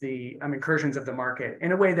against the incursions of the market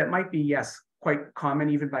in a way that might be, yes, quite common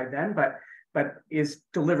even by then, but is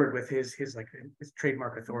delivered with his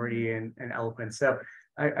trademark authority and eloquence. So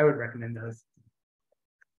I would recommend those.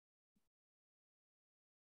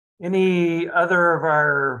 Any other of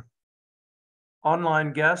our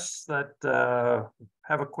online guests that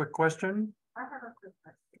have a quick question? I have a quick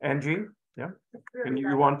question. Angie, yeah, Really and you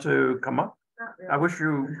not- want to come up? not really. I wish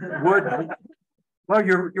you would. Well,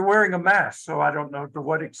 you're wearing a mask, so I don't know to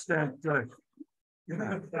what extent. You're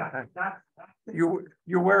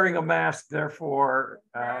wearing a mask, therefore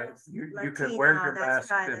you can wear your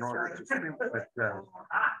mask in order to speak.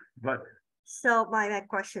 But So my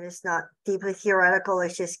question is not deeply theoretical,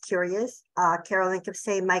 it's just curious. Carolyn kept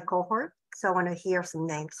saying my cohort, so I want to hear some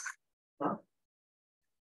names.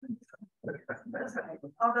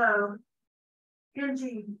 Although,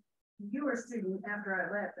 Angie, you were a student after I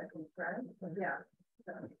left, I think, right? Yeah.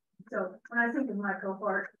 So when I think of my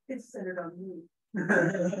cohort, it's centered on me.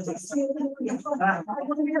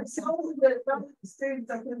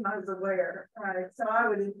 Students of whom I was aware, right? So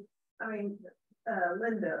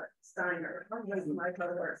Linda Steiner was my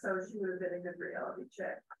cohort, so she would have been a good reality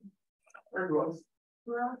check. Who else?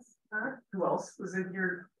 Who else? Huh? Who else was in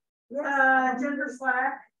your? Jennifer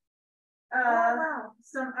Slack. Wow.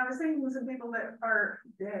 Some, I was thinking of some people that are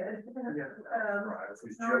dead.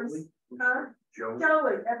 Jolie? Huh? Jolie?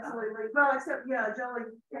 Jolie, absolutely. Well, except, Jolie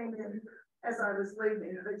came in as I was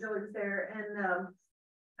leaving, but Jolie was there, and,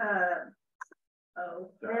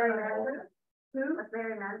 Mary Mander? Who? Was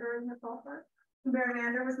Mary Mander in the cohort? Mary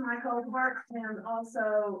Mander was my cohort, and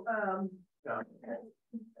also,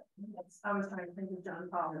 I was trying to think of John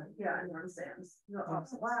Paul, yeah, and Ron Sands. Wow.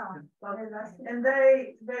 And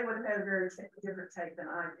they would have had a very different take than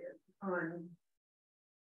I did on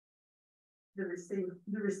the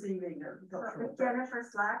receiving of cultural. Jennifer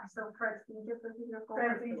Slack, so Fred Egypt was your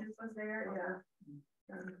Fred Egypt was there,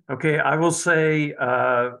 yeah. Okay, I will say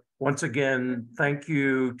once again, thank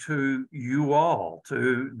you to you all,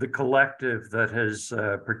 to the collective that has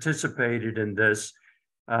participated in this.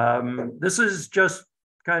 This is just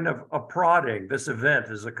kind of a prodding. This event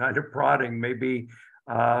is a kind of prodding. Maybe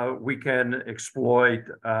we can exploit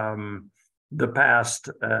the past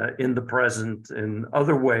in the present in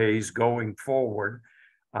other ways going forward,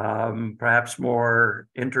 perhaps more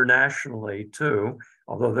internationally too,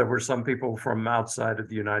 although there were some people from outside of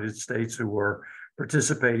the United States who were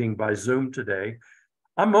participating by Zoom today.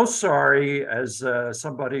 I'm most sorry, as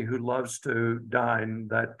somebody who loves to dine,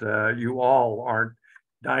 that you all aren't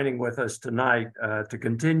dining with us tonight to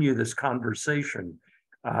continue this conversation,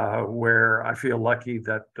 where I feel lucky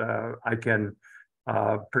that I can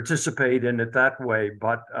participate in it that way.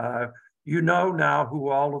 But you know now who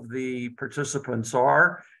all of the participants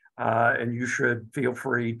are, and you should feel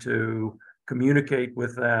free to communicate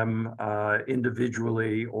with them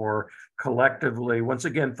individually or collectively. Once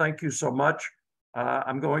again, thank you so much.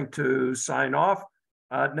 I'm going to sign off.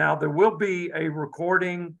 Now, there will be a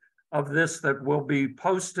recording of this that will be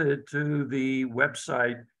posted to the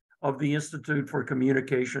website of the Institute for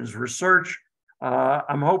Communications Research.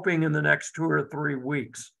 I'm hoping in the next 2 or 3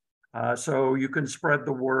 weeks. So you can spread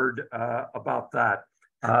the word about that.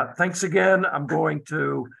 Thanks again. I'm going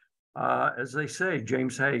to, as they say,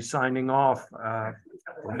 James Hay signing off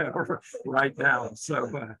right now.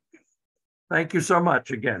 So thank you so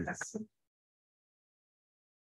much again.